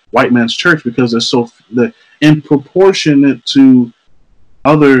man's church, because it's in proportionate to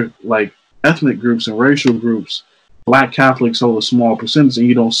other like ethnic groups and racial groups. Black Catholics hold a small percentage, and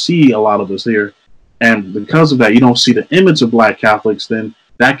you don't see a lot of us here. And because of that, you don't see the image of Black Catholics. Then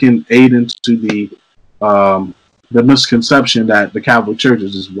that can aid into the misconception that the Catholic Church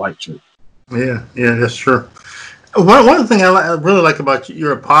is this white church. Yeah, that's true. One thing I really like about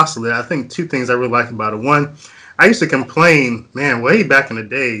your apostolate, I think two things I really like about it. One, I used to complain, man, way back in the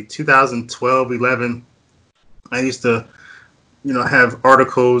day, 2012, 11. I used to, have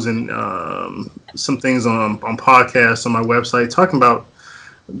articles and some things on podcasts on my website talking about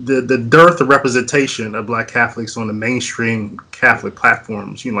the dearth of representation of Black Catholics on the mainstream Catholic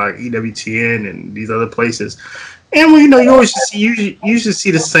platforms, like EWTN and these other places. And you always usually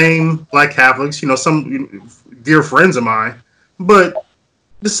see the same Black Catholics, some dear friends of mine, but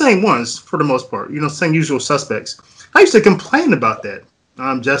the same ones for the most part, same usual suspects. I used to complain about that,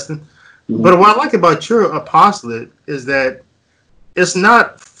 Justin. Mm-hmm. But what I like about your apostolate is that it's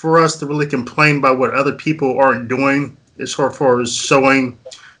not for us to really complain about what other people aren't doing as far as showing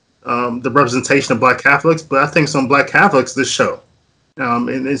the representation of Black Catholics, but I think some Black Catholics this show,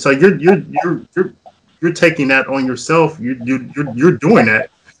 and so you're taking that on yourself. You're doing that,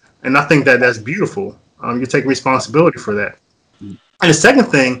 and I think that's beautiful. You're taking responsibility for that. And the second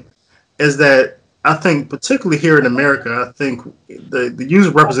thing is that I think, particularly here in America, I think the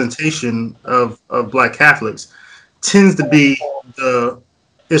user representation of Black Catholics tends to be the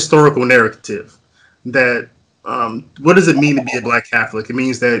historical narrative. That what does it mean to be a Black Catholic? It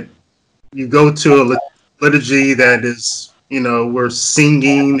means that you go to a liturgy that is, we're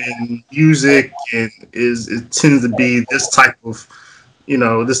singing and music, and it tends to be this type of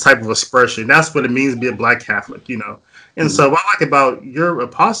expression. That's what it means to be a Black Catholic, And so what I like about your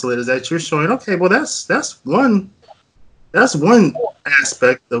apostolate is that you're showing, okay, well that's one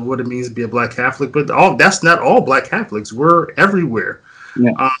aspect of what it means to be a Black Catholic, but that's not all Black Catholics. We're everywhere.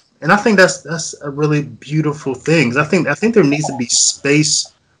 Yeah. And I think that's a really beautiful thing. I think there needs to be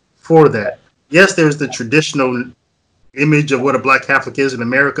space for that. Yes, there's the traditional image of what a Black Catholic is in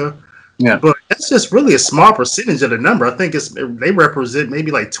America. Yeah. But that's just really a small percentage of the number. I think they represent maybe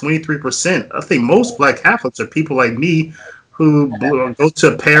like 23%. I think most Black Catholics are people like me who go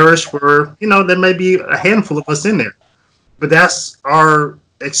to a parish where, there may be a handful of us in there. But that's our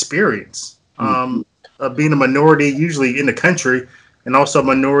experience of being a minority, usually in the country, and also a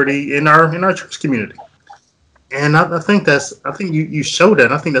minority in our church community. And I think you show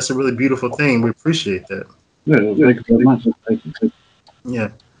that. I think that's a really beautiful thing. We appreciate that. Yeah, thank you very much. Thank you. Yeah.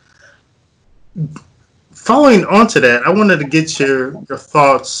 Following on to that, I wanted to get your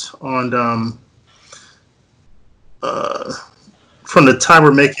thoughts on from the time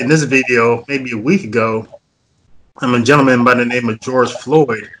we're making this video, maybe a week ago, I'm a gentleman by the name of George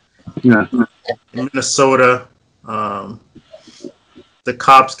Floyd Yeah. in Minnesota. The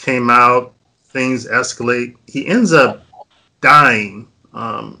cops came out, things escalate. He ends up dying,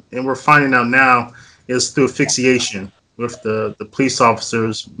 and we're finding out now is through asphyxiation with the police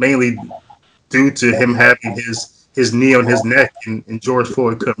officers, mainly due to him having his knee on his neck, and George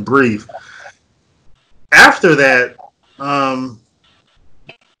Floyd couldn't breathe. After that,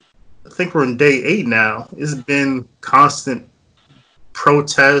 I think we're in day 8 now. It's been constant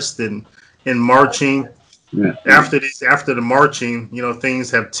protest and marching. Yeah. After the marching,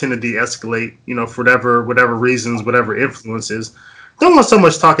 things have tended to de-escalate, for whatever reasons, whatever influences. Don't want so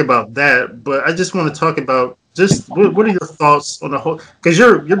much talk about that, but I just want to talk about just what are your thoughts on the whole? Because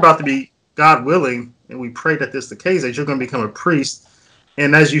you're about to be, God willing, and we pray that this is the case, that you're going to become a priest,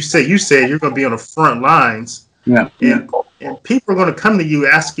 and as you said you're going to be on the front lines. Yeah. And people are going to come to you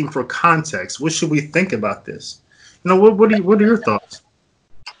asking for context. What should we think about this? What are your thoughts?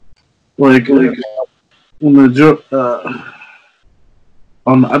 Like on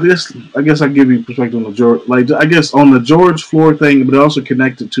the I guess I give you perspective on the George, like I guess on the George Floyd thing, but also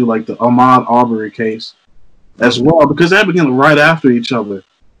connected to like the Ahmaud Arbery case as well, because that began right after each other.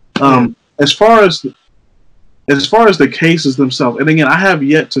 As far as the cases themselves, and again, I have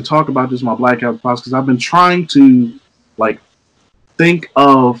yet to talk about this in my Black Hat podcast because I've been trying to like think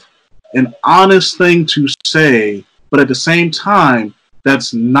of an honest thing to say, but at the same time,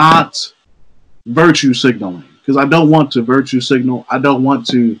 that's not virtue signaling, because I don't want to virtue signal. I don't want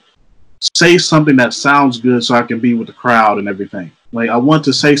to say something that sounds good so I can be with the crowd and everything. Like I want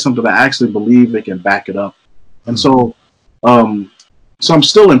to say something that I actually believe they can back it up. And so I'm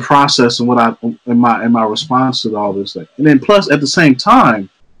still in process in my response to all this thing. And then plus at the same time,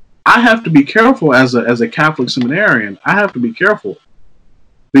 I have to be careful as a Catholic seminarian. I have to be careful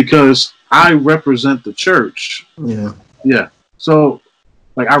because I represent the church. Yeah. Yeah. So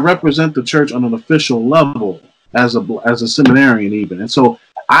like I represent the church on an official level as a seminarian even. And so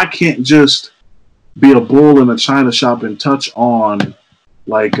I can't just be a bull in a china shop and touch on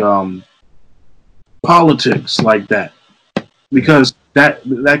like politics like that, because that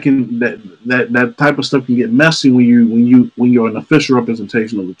type of stuff can get messy when you're an official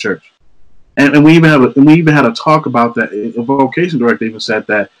representation of the church. And we even had a talk about that. A vocation director even said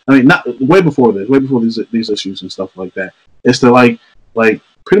that. I mean, not way before these issues and stuff like that. It's to like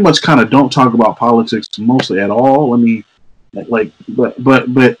pretty much kind of don't talk about politics mostly at all. I mean, but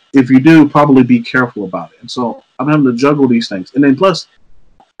if you do, probably be careful about it. And so I'm having to juggle these things. And then plus,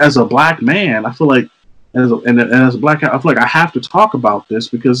 as a black man, I feel like as a black, I feel like I have to talk about this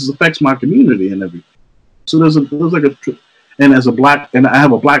because this affects my community and everything. So there's and as a black, and I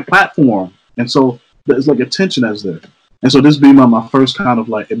have a black platform, and so there's like a tension as there. And so this be my first kind of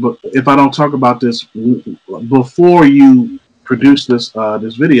like, but if I don't talk about this before you produce this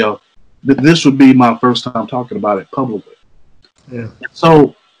video, this would be my first time talking about it publicly. Yeah.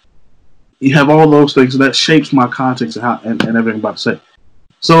 So you have all those things that shapes my context and everything I'm about to say.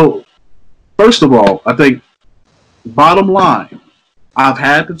 So first of all, I think bottom line, I've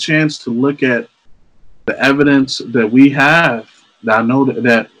had the chance to look at the evidence that we have, that I know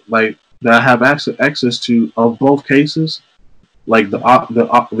that I have access to of both cases, like the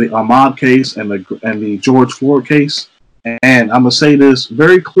Ahmaud case and the George Floyd case. And I'm gonna say this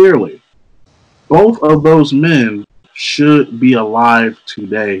very clearly: both of those men should be alive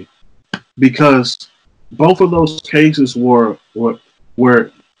today, because both of those cases were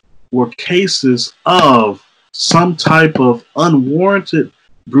cases of some type of unwarranted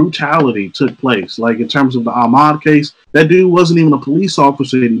brutality took place. Like in terms of the Ahmaud case, that dude wasn't even a police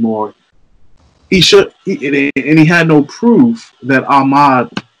officer anymore. He had no proof that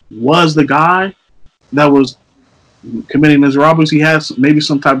Ahmaud was the guy that was committing his robberies. He had maybe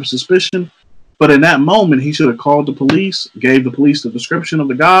some type of suspicion, but in that moment, he should have called the police, gave the police the description of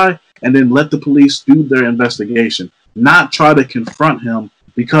the guy, and then let the police do their investigation, not try to confront him,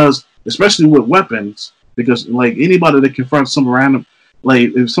 because, especially with weapons, because like anybody that confronts some random,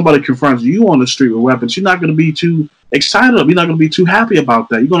 like if somebody confronts you on the street with weapons, you're not going to be too excited. You're not going to be too happy about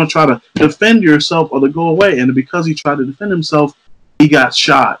that. You're going to try to defend yourself or to go away. And because he tried to defend himself, he got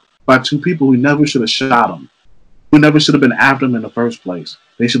shot by two people who never should have shot him, who never should have been after him in the first place.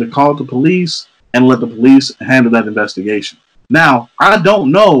 They should have called the police and let the police handle that investigation. Now, I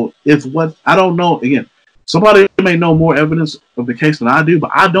don't know, again, somebody may know more evidence of the case than I do,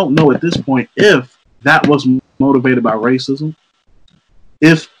 but I don't know at this point if that was motivated by racism.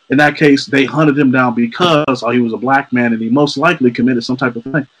 If, in that case, they hunted him down because he was a black man and he most likely committed some type of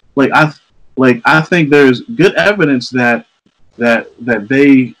thing. I think there's good evidence that I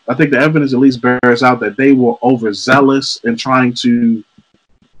think the evidence at least bears out that they were overzealous in trying to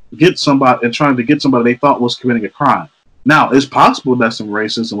get somebody they thought was committing a crime. Now, it's possible that some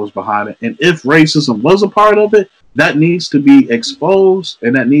racism was behind it, and if racism was a part of it, that needs to be exposed,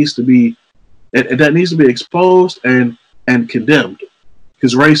 and that needs to be exposed and condemned.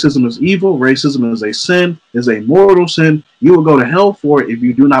 Because racism is evil, racism is a sin, is a mortal sin. You will go to hell for it if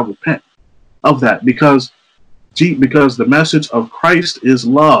you do not repent of that, because the message of Christ is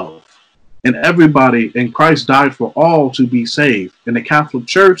love, and Christ died for all to be saved. And the Catholic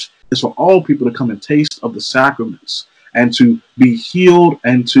Church is for all people to come and taste of the sacraments and to be healed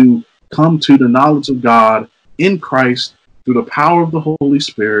and to come to the knowledge of God in Christ through the power of the Holy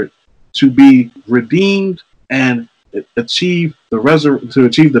Spirit, to be redeemed and achieve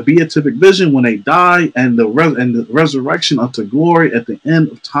the beatific vision when they die, and the resurrection unto glory at the end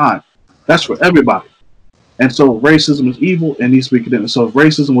of time. That's for everybody. And so racism is evil and needs to be condemned. So if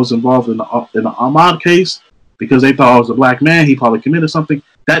racism was involved in the Ahmaud case, because they thought it was a black man, he probably committed something,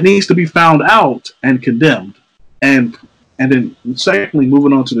 that needs to be found out and condemned. And then secondly,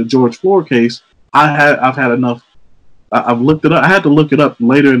 moving on to the George Floyd case, I've had enough. I've looked it up. I had to look it up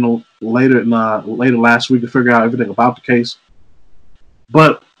later last week to figure out everything about the case.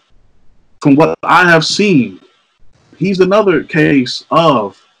 But from what I have seen, he's another case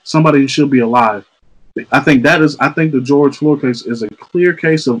of somebody who should be alive. I think the George Floyd case is a clear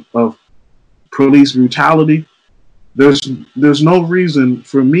case of police brutality. There's no reason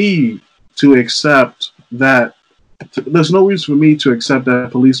for me to accept that. There's no reason for me to accept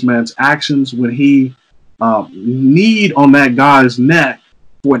that policeman's actions when he kneed on that guy's neck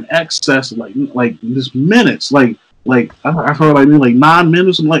for an excess like just minutes, like I've heard like 9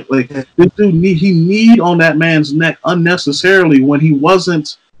 minutes, and like this dude he kneed on that man's neck unnecessarily when he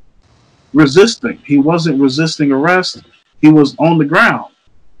wasn't resisting. He wasn't resisting arrest. He was on the ground,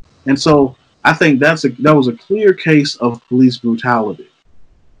 and so I think that was a clear case of police brutality,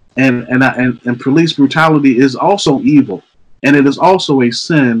 and police brutality is also evil, and it is also a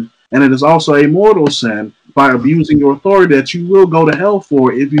sin. And it is also a mortal sin by abusing your authority that you will go to hell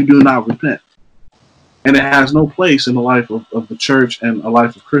for if you do not repent. And it has no place in the life of the church and a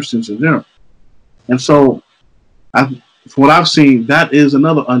life of Christians in general. And so, from what I've seen, that is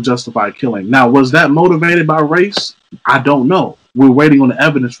another unjustified killing. Now, was that motivated by race? I don't know. We're waiting on the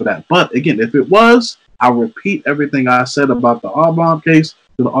evidence for that. But again, if it was, I'll repeat everything I said about the Auburn case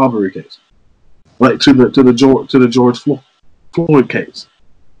to the Arbery case, like to the George Floyd case.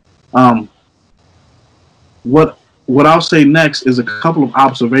 What I'll say next is a couple of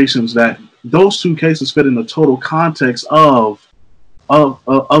observations that those two cases fit in the total context of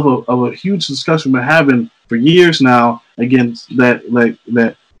a huge discussion we're having for years now. Again,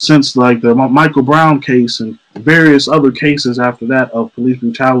 that since like the Michael Brown case and various other cases after that of police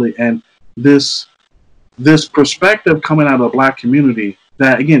brutality, and this perspective coming out of the black community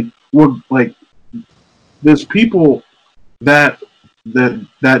that again we're like there's people that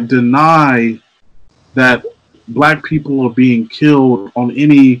deny that black people are being killed on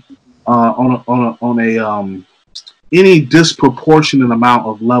any any disproportionate amount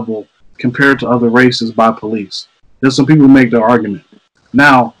of level compared to other races by police. There's some people who make the argument.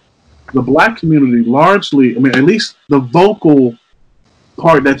 Now, the black community largely, I mean, at least the vocal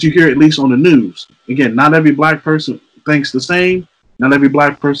part that you hear, at least on the news. Again, not every black person thinks the same. Not every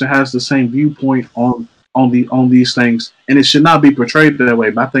black person has the same viewpoint on these things, and it should not be portrayed that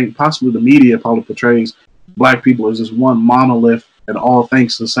way. But I think possibly the media probably portrays black people as this one monolith that all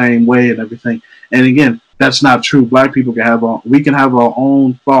thinks the same way and everything. And again, that's not true. Black people can have our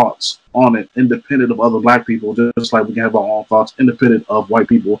own thoughts on it, independent of other black people, just like we can have our own thoughts independent of white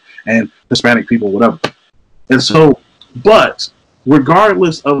people and Hispanic people, whatever. And so, but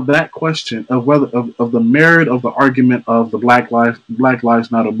regardless of that question of whether of the merit of the argument of the Black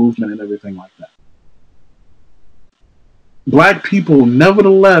Lives Matter movement and everything like that, black people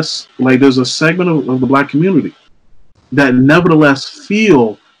nevertheless, like there's a segment of the black community that nevertheless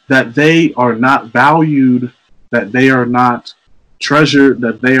feel that they are not valued, that they are not treasured,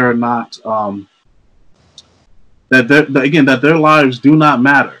 that they are not that their lives do not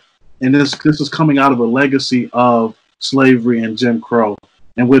matter. And this is coming out of a legacy of slavery and Jim Crow,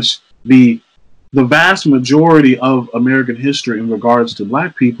 in which the vast majority of American history in regards to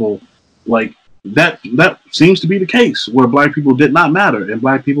black people, like that seems to be the case, where black people did not matter, and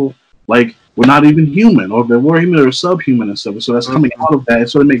black people like were not even human, or if they were human, they were subhuman and stuff. So that's coming out of that.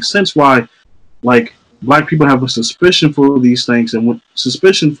 So it makes sense why like black people have a suspicion for these things and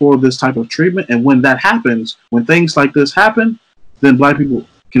suspicion for this type of treatment. And when that happens, when things like this happen, then black people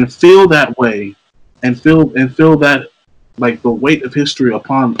can feel that way and feel that like the weight of history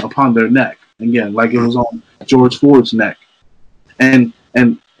upon their neck. Again, like it was on George Floyd's neck, and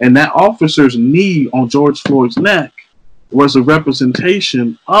that officer's knee on George Floyd's neck was a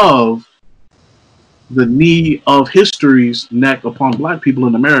representation of the knee of history's neck upon Black people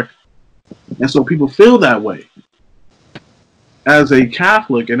in America. And so people feel that way. As a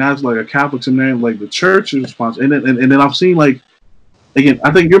Catholic and as like a Catholic seminary, like the church's response, and then I've seen like, again,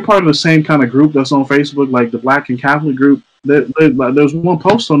 I think you're part of the same kind of group that's on Facebook, like the Black and Catholic group. There's one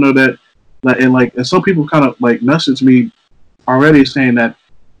post on there and some people kind of like message me already saying that,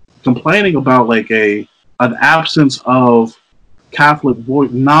 complaining about like an absence of Catholic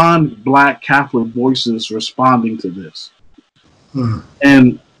non-Black Catholic voices responding to this,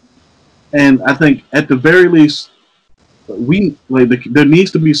 and I think at the very least, there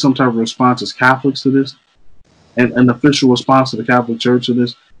needs to be some type of response as Catholics to this, and an official response to the Catholic Church to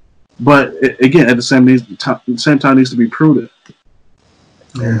this. But again, at the same time, needs to be prudent.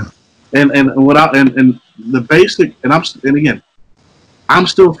 Yeah. And the basic, and again, I'm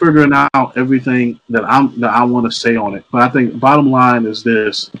still figuring out everything that I want to say on it. But I think the bottom line is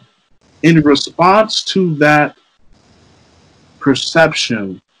this: in response to that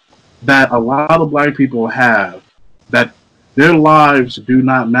perception that a lot of Black people have, that their lives do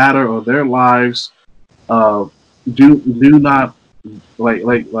not matter, or their lives do not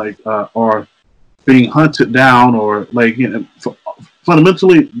are being hunted down, or like, you know,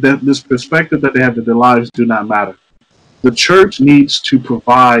 fundamentally this perspective that they have that their lives do not matter. The church needs to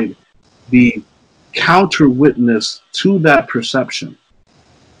provide the counter witness to that perception,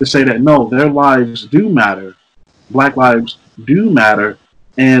 to say that no, their lives do matter, Black lives do matter,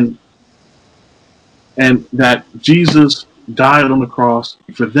 and that Jesus died on the cross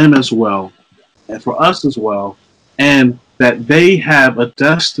for them as well, and for us as well, and that they have a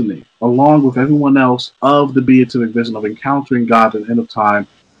destiny along with everyone else of the beatific vision of encountering God at the end of time,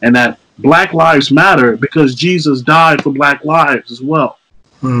 and that Black lives matter because Jesus died for Black lives as well.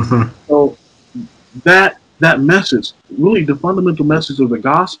 Mm-hmm. So that message, really the fundamental message of the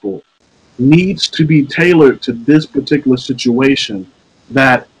gospel, needs to be tailored to this particular situation,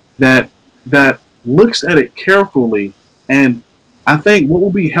 that looks at it carefully. And I think what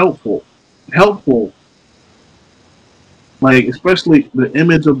will be helpful, like especially the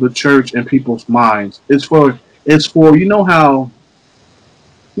image of the church in people's minds, it's for you know how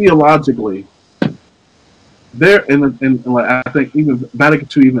theologically there, and like I think even Vatican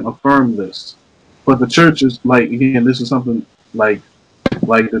II even affirmed this, but the church is like, again, this is something like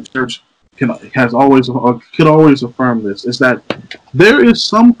the church could always affirm this, is that there is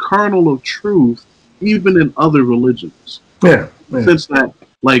some kernel of truth even in other religions. Yeah. Since that,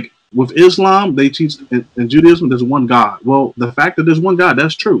 like with Islam, they teach in Judaism there's one God. Well, the fact that there's one God,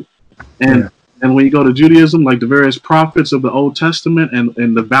 that's true. And when you go to Judaism, like the various prophets of the Old Testament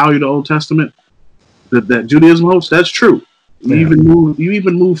and the value of the Old Testament that Judaism holds, that's true. You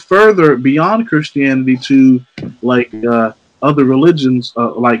even move further beyond Christianity to like other religions,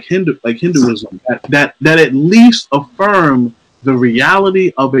 like Hinduism, that at least affirm the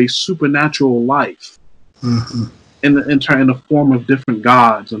reality of a supernatural life, mm-hmm. in the form of different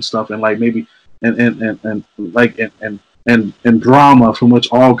gods and stuff, and like maybe and drama, from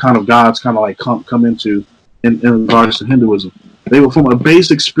which all kind of gods kind of like come into in regards to Hinduism. They were from a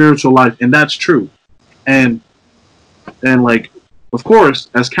basic spiritual life, and that's true. And like, of course,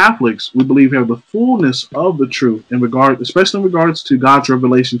 as Catholics, we believe we have the fullness of the truth especially in regards to God's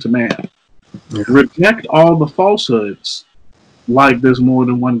revelation to man. Yeah. Reject all the falsehoods, like there's more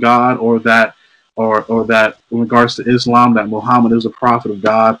than one God, or that in regards to Islam, that Muhammad is a prophet of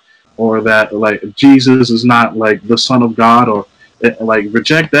God, or that like Jesus is not like the Son of God, or like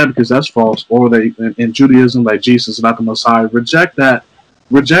reject that because that's false, or that in Judaism, like Jesus is not the Messiah. Reject that.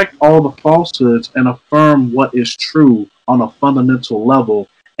 Reject all the falsehoods and affirm what is true on a fundamental level,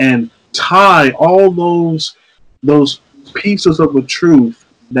 and tie all those pieces of the truth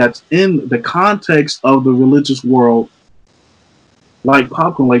that's in the context of the religious world like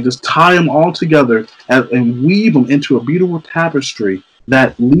popcorn, like just tie them all together and weave them into a beautiful tapestry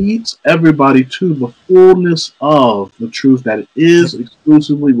that leads everybody to the fullness of the truth that is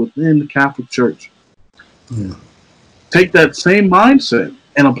exclusively within the Catholic Church. Yeah. Take that same mindset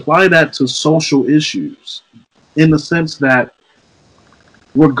and apply that to social issues, in the sense that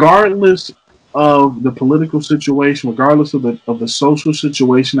regardless of the political situation, regardless of the social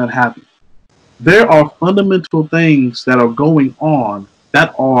situation that happens, there are fundamental things that are going on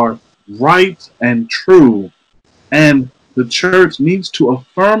that are right and true, and the church needs to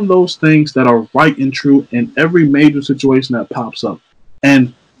affirm those things that are right and true in every major situation that pops up,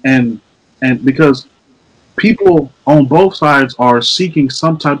 and because people on both sides are seeking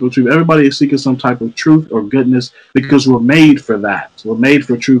some type of truth. Everybody is seeking some type of truth or goodness because we're made for that. We're made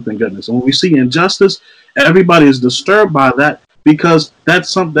for truth and goodness. And when we see injustice, everybody is disturbed by that because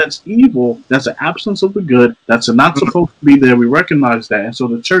that's evil. That's an absence of the good. That's not supposed to be there. We recognize that, and so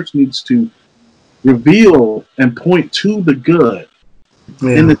the church needs to reveal and point to the good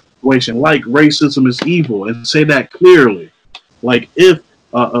in the situation, like racism is evil, and say that clearly. Like if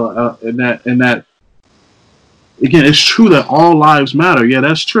in that again, it's true that all lives matter. Yeah,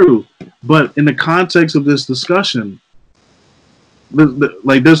 that's true. But in the context of this discussion,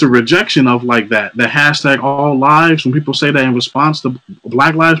 like there's a rejection of like that. The hashtag all lives, when people say that in response to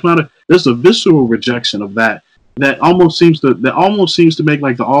Black Lives Matter, there's a visceral rejection of that. That almost seems to make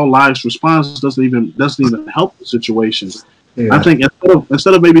like the all lives response doesn't even help the situation. Yeah. I think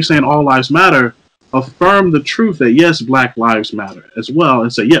instead of maybe saying all lives matter, affirm the truth that yes, Black lives matter as well,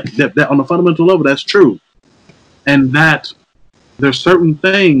 and say that on a fundamental level that's true. And that there's certain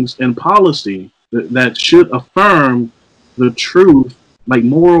things in policy that should affirm the truth, like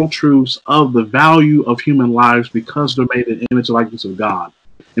moral truths of the value of human lives because they're made in the image and likeness of God.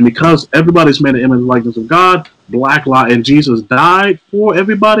 And because everybody's made in the image and likeness of God, Black lives, and Jesus died for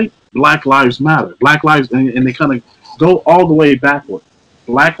everybody, Black lives matter. Black lives, and they kind of go all the way backward.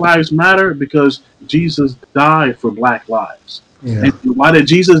 Black lives matter because Jesus died for Black lives. Yeah. And why did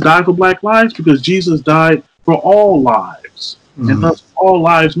Jesus die for Black lives? Because Jesus died for all lives. And thus all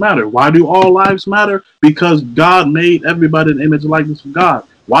lives matter. Why do all lives matter? Because God made everybody in the image and likeness of God.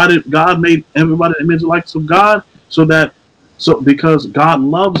 Why did God make everybody in the image and likeness of God? Because God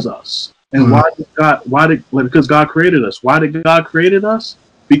loves us. And because God created us. Why did God create us?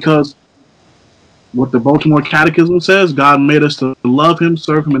 Because what the Baltimore Catechism says, God made us to love him,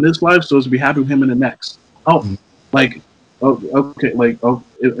 serve him in this life, so as to be happy with him in the next. And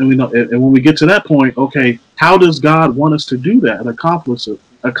we know, and when we get to that point, okay, how does God want us to do that and accomplish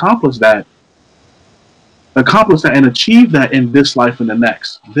that and achieve that in this life and the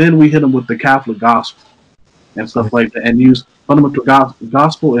next? Then we hit them with the Catholic gospel and stuff like that, and use fundamental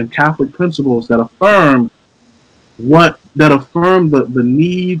gospel and Catholic principles that affirm the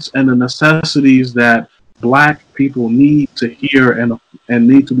needs and the necessities that Black people need to hear and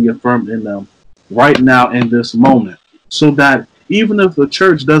need to be affirmed in them right now in this moment. So that even if the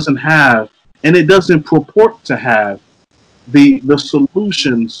church doesn't have, and it doesn't purport to have, the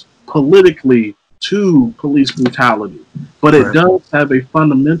solutions politically to police brutality, but it does have a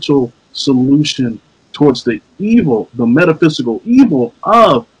fundamental solution towards the evil, the metaphysical evil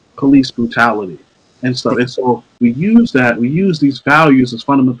of police brutality and stuff. And so we use these values as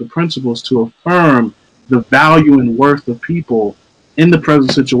fundamental principles to affirm the value and worth of people in the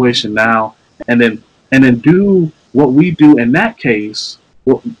present situation now, and then do what we do in that case,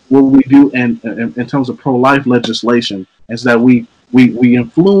 what we do in terms of pro-life legislation, is that we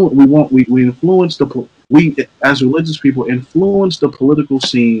as religious people influence the political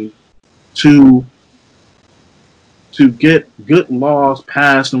scene to get good laws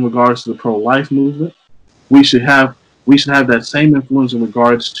passed in regards to the pro-life movement. We should have that same influence in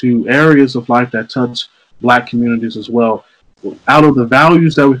regards to areas of life that touch Black communities as well. Out of the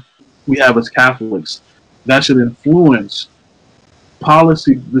values that we have as Catholics, that should influence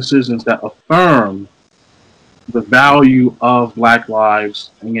policy decisions that affirm the value of Black lives,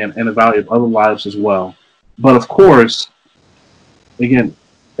 again, and the value of other lives as well. But of course, again,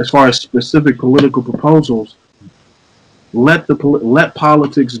 as far as specific political proposals, let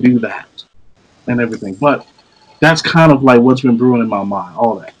politics do that and everything. But that's kind of like what's been brewing in my mind,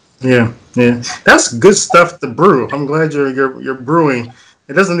 all that. Yeah. That's good stuff to brew. I'm glad you're brewing.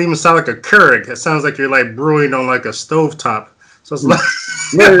 It doesn't even sound like a Keurig. It sounds like you're like brewing on like a stovetop. So it's like,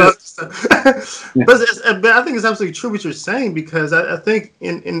 but I think it's absolutely true what you're saying, because I think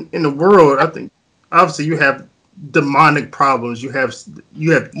in the world, I think obviously you have demonic problems. You have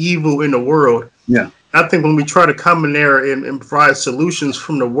evil in the world. Yeah. I think when we try to come in there and provide solutions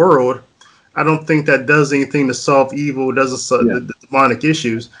from the world, I don't think that does anything to solve evil. Doesn't solve the demonic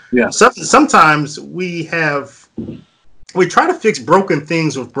issues. Yeah. Sometimes we try to fix broken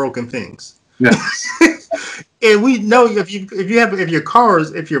things with broken things. Yeah. And we know if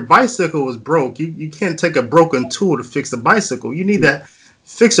your bicycle was broke, you can't take a broken tool to fix the bicycle. You need to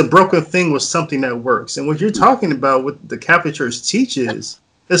fix a broken thing with something that works. And what you're talking about, what the Catholic Church teaches,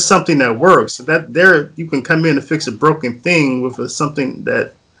 is something that works. That there you can come in and fix a broken thing with something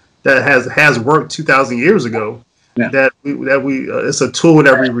that has worked 2,000 years ago. Yeah. That we it's a tool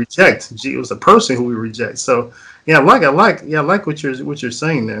that we reject. It was a person who we reject. So I like what you're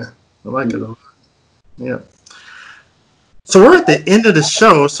saying there. I like it a lot. Yeah. So we're at the end of the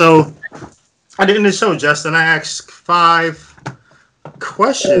show. So I did in the show, Justin. I asked 5 Oh, yeah.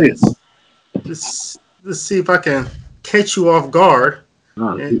 questions. Let's see if I can catch you off guard.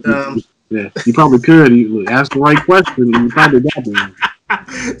 And Yeah, you probably could. You ask the right question, and you probably got them.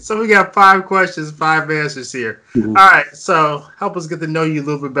 so we got 5 questions, 5 answers here. Mhm. All right, so help us get to know you a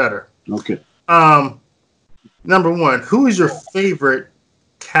little bit better. Okay. Number 1, who is your favorite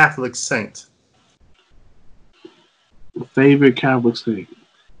Catholic saint? Favorite Catholic saint?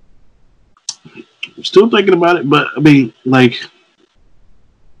 I'm still thinking about it, but I mean,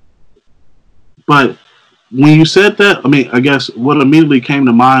 but when you said that, I mean, I guess what immediately came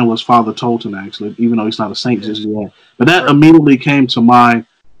to mind was Father Tolton, actually, even though he's not a saint just yet. But that immediately came to mind,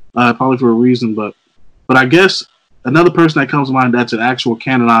 probably for a reason. But I guess another person that comes to mind that's an actual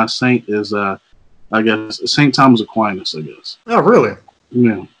canonized saint is, I guess, Saint Thomas Aquinas. I guess. Oh, really?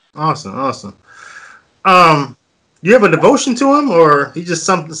 Yeah. Awesome. You have a devotion to him, or he just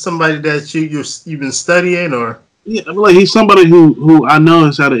somebody that you've been studying, or? Yeah, I mean, like he's somebody who I know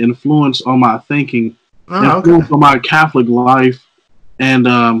has had an influence on my thinking, influence on my Catholic life, and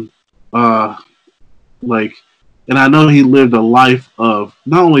like, and I know he lived a life of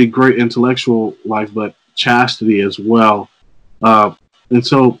not only great intellectual life but chastity as well, and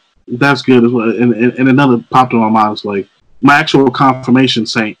so that's good as well. And another popped in my mind is like my actual confirmation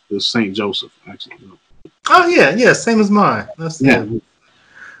saint is Saint Joseph, actually. Oh yeah, same as mine. That's good.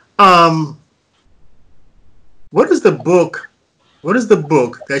 What is the book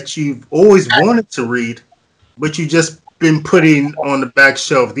that you've always wanted to read, but you just been putting on the back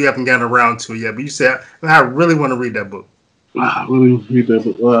shelf? You haven't gotten around to it yet, but you said, I really want to read that book. I really want to read that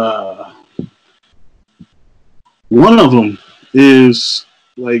book. One of them is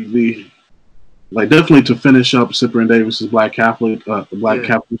definitely to finish up Cyprian Davis's Black Catholic. But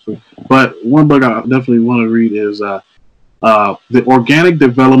one book I definitely want to read is The Organic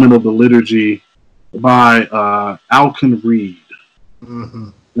Development of the Liturgy by Alkin Reed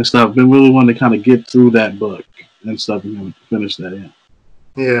and stuff. Been really wanting to kind of get through that book and stuff and finish that in.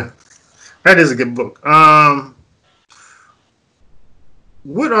 Yeah, that is a good book.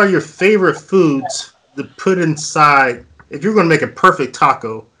 What are your favorite foods to put inside? If you're going to make a perfect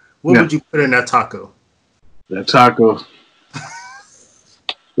taco, what would you put in that taco? That taco.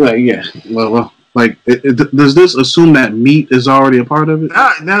 Well, like, does this assume that meat is already a part of it?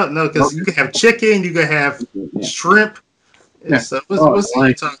 No, because you can have chicken, you can have shrimp. Yeah. So what's in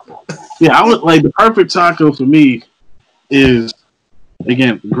your taco? Yeah, I would like the perfect taco for me is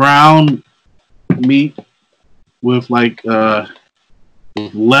again ground meat with with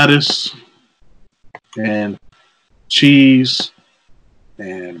lettuce and cheese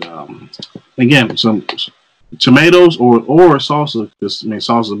and again some tomatoes or salsa, because I mean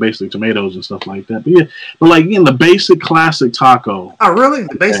salsa is basically tomatoes and stuff like that. But like again, the basic classic taco. Oh, really?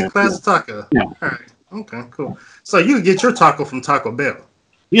 The basic classic taco. Yeah. All right. Okay. Cool. So you get your taco from Taco Bell.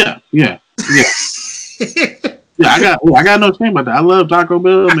 Yeah. Yeah. I got no shame about that. I love Taco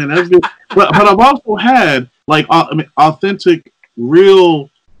Bell, man. That's good. But I've also had authentic, real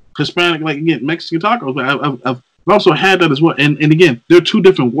Hispanic, like again Mexican tacos. I've also had that as well. And again, they're two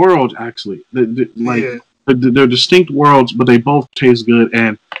different worlds actually. They're distinct worlds, but they both taste good.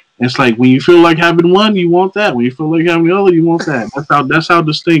 And it's like when you feel like having one, you want that. When you feel like having the other, you want that. That's how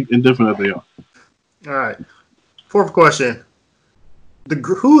distinct and different they are. All right. 4th question: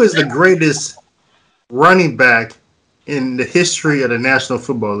 who is the greatest running back in the history of the National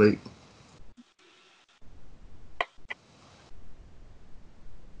Football League?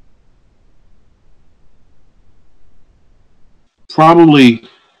 Probably.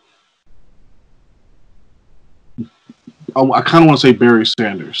 I kind of want to say Barry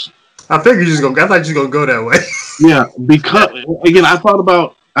Sanders. I thought you were just gonna go that way. Yeah, because again, I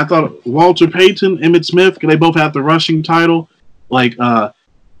thought Walter Payton, Emmitt Smith, they both have the rushing title. Like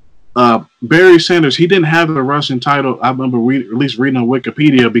Barry Sanders, he didn't have the rushing title. I remember at least reading on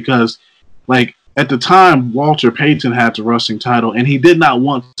Wikipedia because, like at the time, Walter Payton had the rushing title, and he did not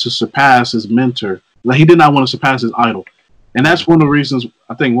want to surpass his mentor. Like he did not want to surpass his idol, and that's one of the reasons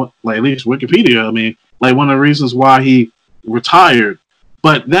I think. At least Wikipedia, I mean, like one of the reasons why he retired.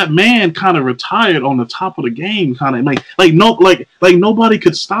 But that man kind of retired on the top of the game, kind of like nobody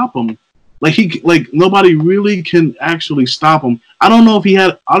could stop him. Like nobody really can actually stop him. I don't know if he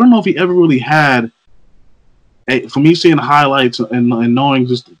ever really had. For me, seeing the highlights and knowing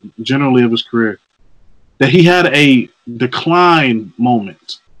just generally of his career, that he had a decline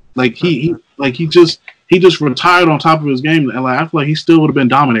moment. Like he just retired on top of his game, and like I feel like he still would have been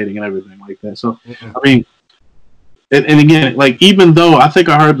dominating and everything like that. So I mean. And again, like even though I think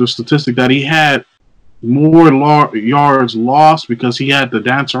I heard the statistic that he had more yards lost because he had to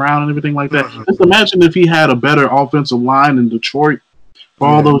dance around and everything like that. Just imagine if he had a better offensive line in Detroit for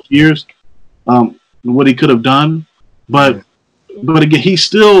all those years, what he could have done. But again, he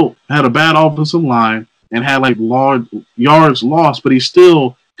still had a bad offensive line and had like large yards lost, but he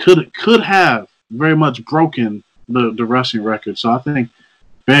still could have very much broken the rushing record. So I think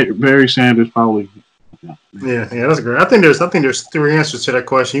Barry Sanders probably. Yeah, that's great. I think there's three answers to that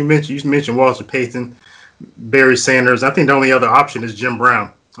question. You mentioned Walter Payton, Barry Sanders. I think the only other option is Jim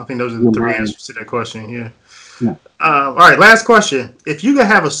Brown. I think those are the three answers to that question. Yeah. All right, last question. If you could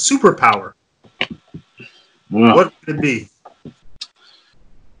have a superpower, what would it be?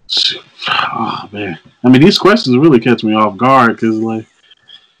 Oh man, I mean these questions really catch me off guard because like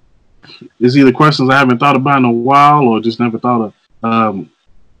it's either questions I haven't thought about in a while or just never thought of.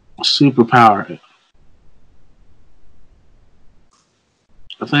 Superpower.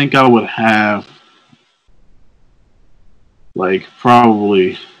 I think I would have like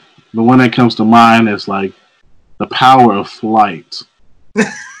probably the one that comes to mind is like the power of flight. So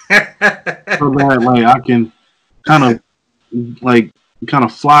that like I can kind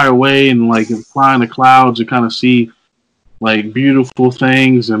of fly away and like fly in the clouds and kind of see like beautiful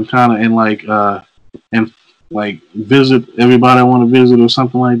things and kind of and visit everybody I want to visit or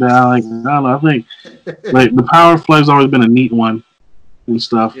something like that. Like I don't know. I think like the power of flight has always been a neat one and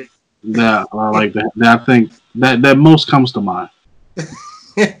stuff that like that I think that most comes to mind.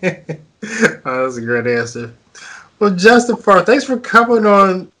 That's a great answer. Well, Justin Farr, thanks for coming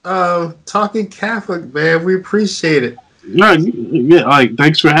on Talking Catholic, man. We appreciate it. Yeah, like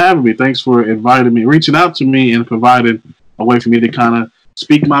thanks for having me. Thanks for inviting me, reaching out to me, and providing a way for me to kind of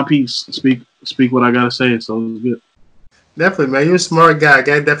speak my piece, speak what I gotta say. So it was good. Definitely, man. You're a smart guy. I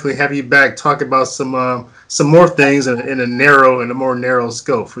gotta definitely have you back talk about some more things in a more narrow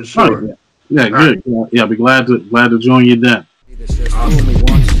scope for sure. Oh, yeah, good. Right. Yeah, I'll be glad to join you then.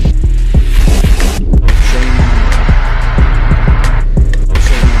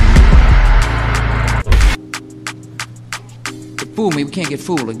 Fool me, we can't get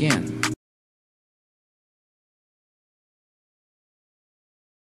fooled again.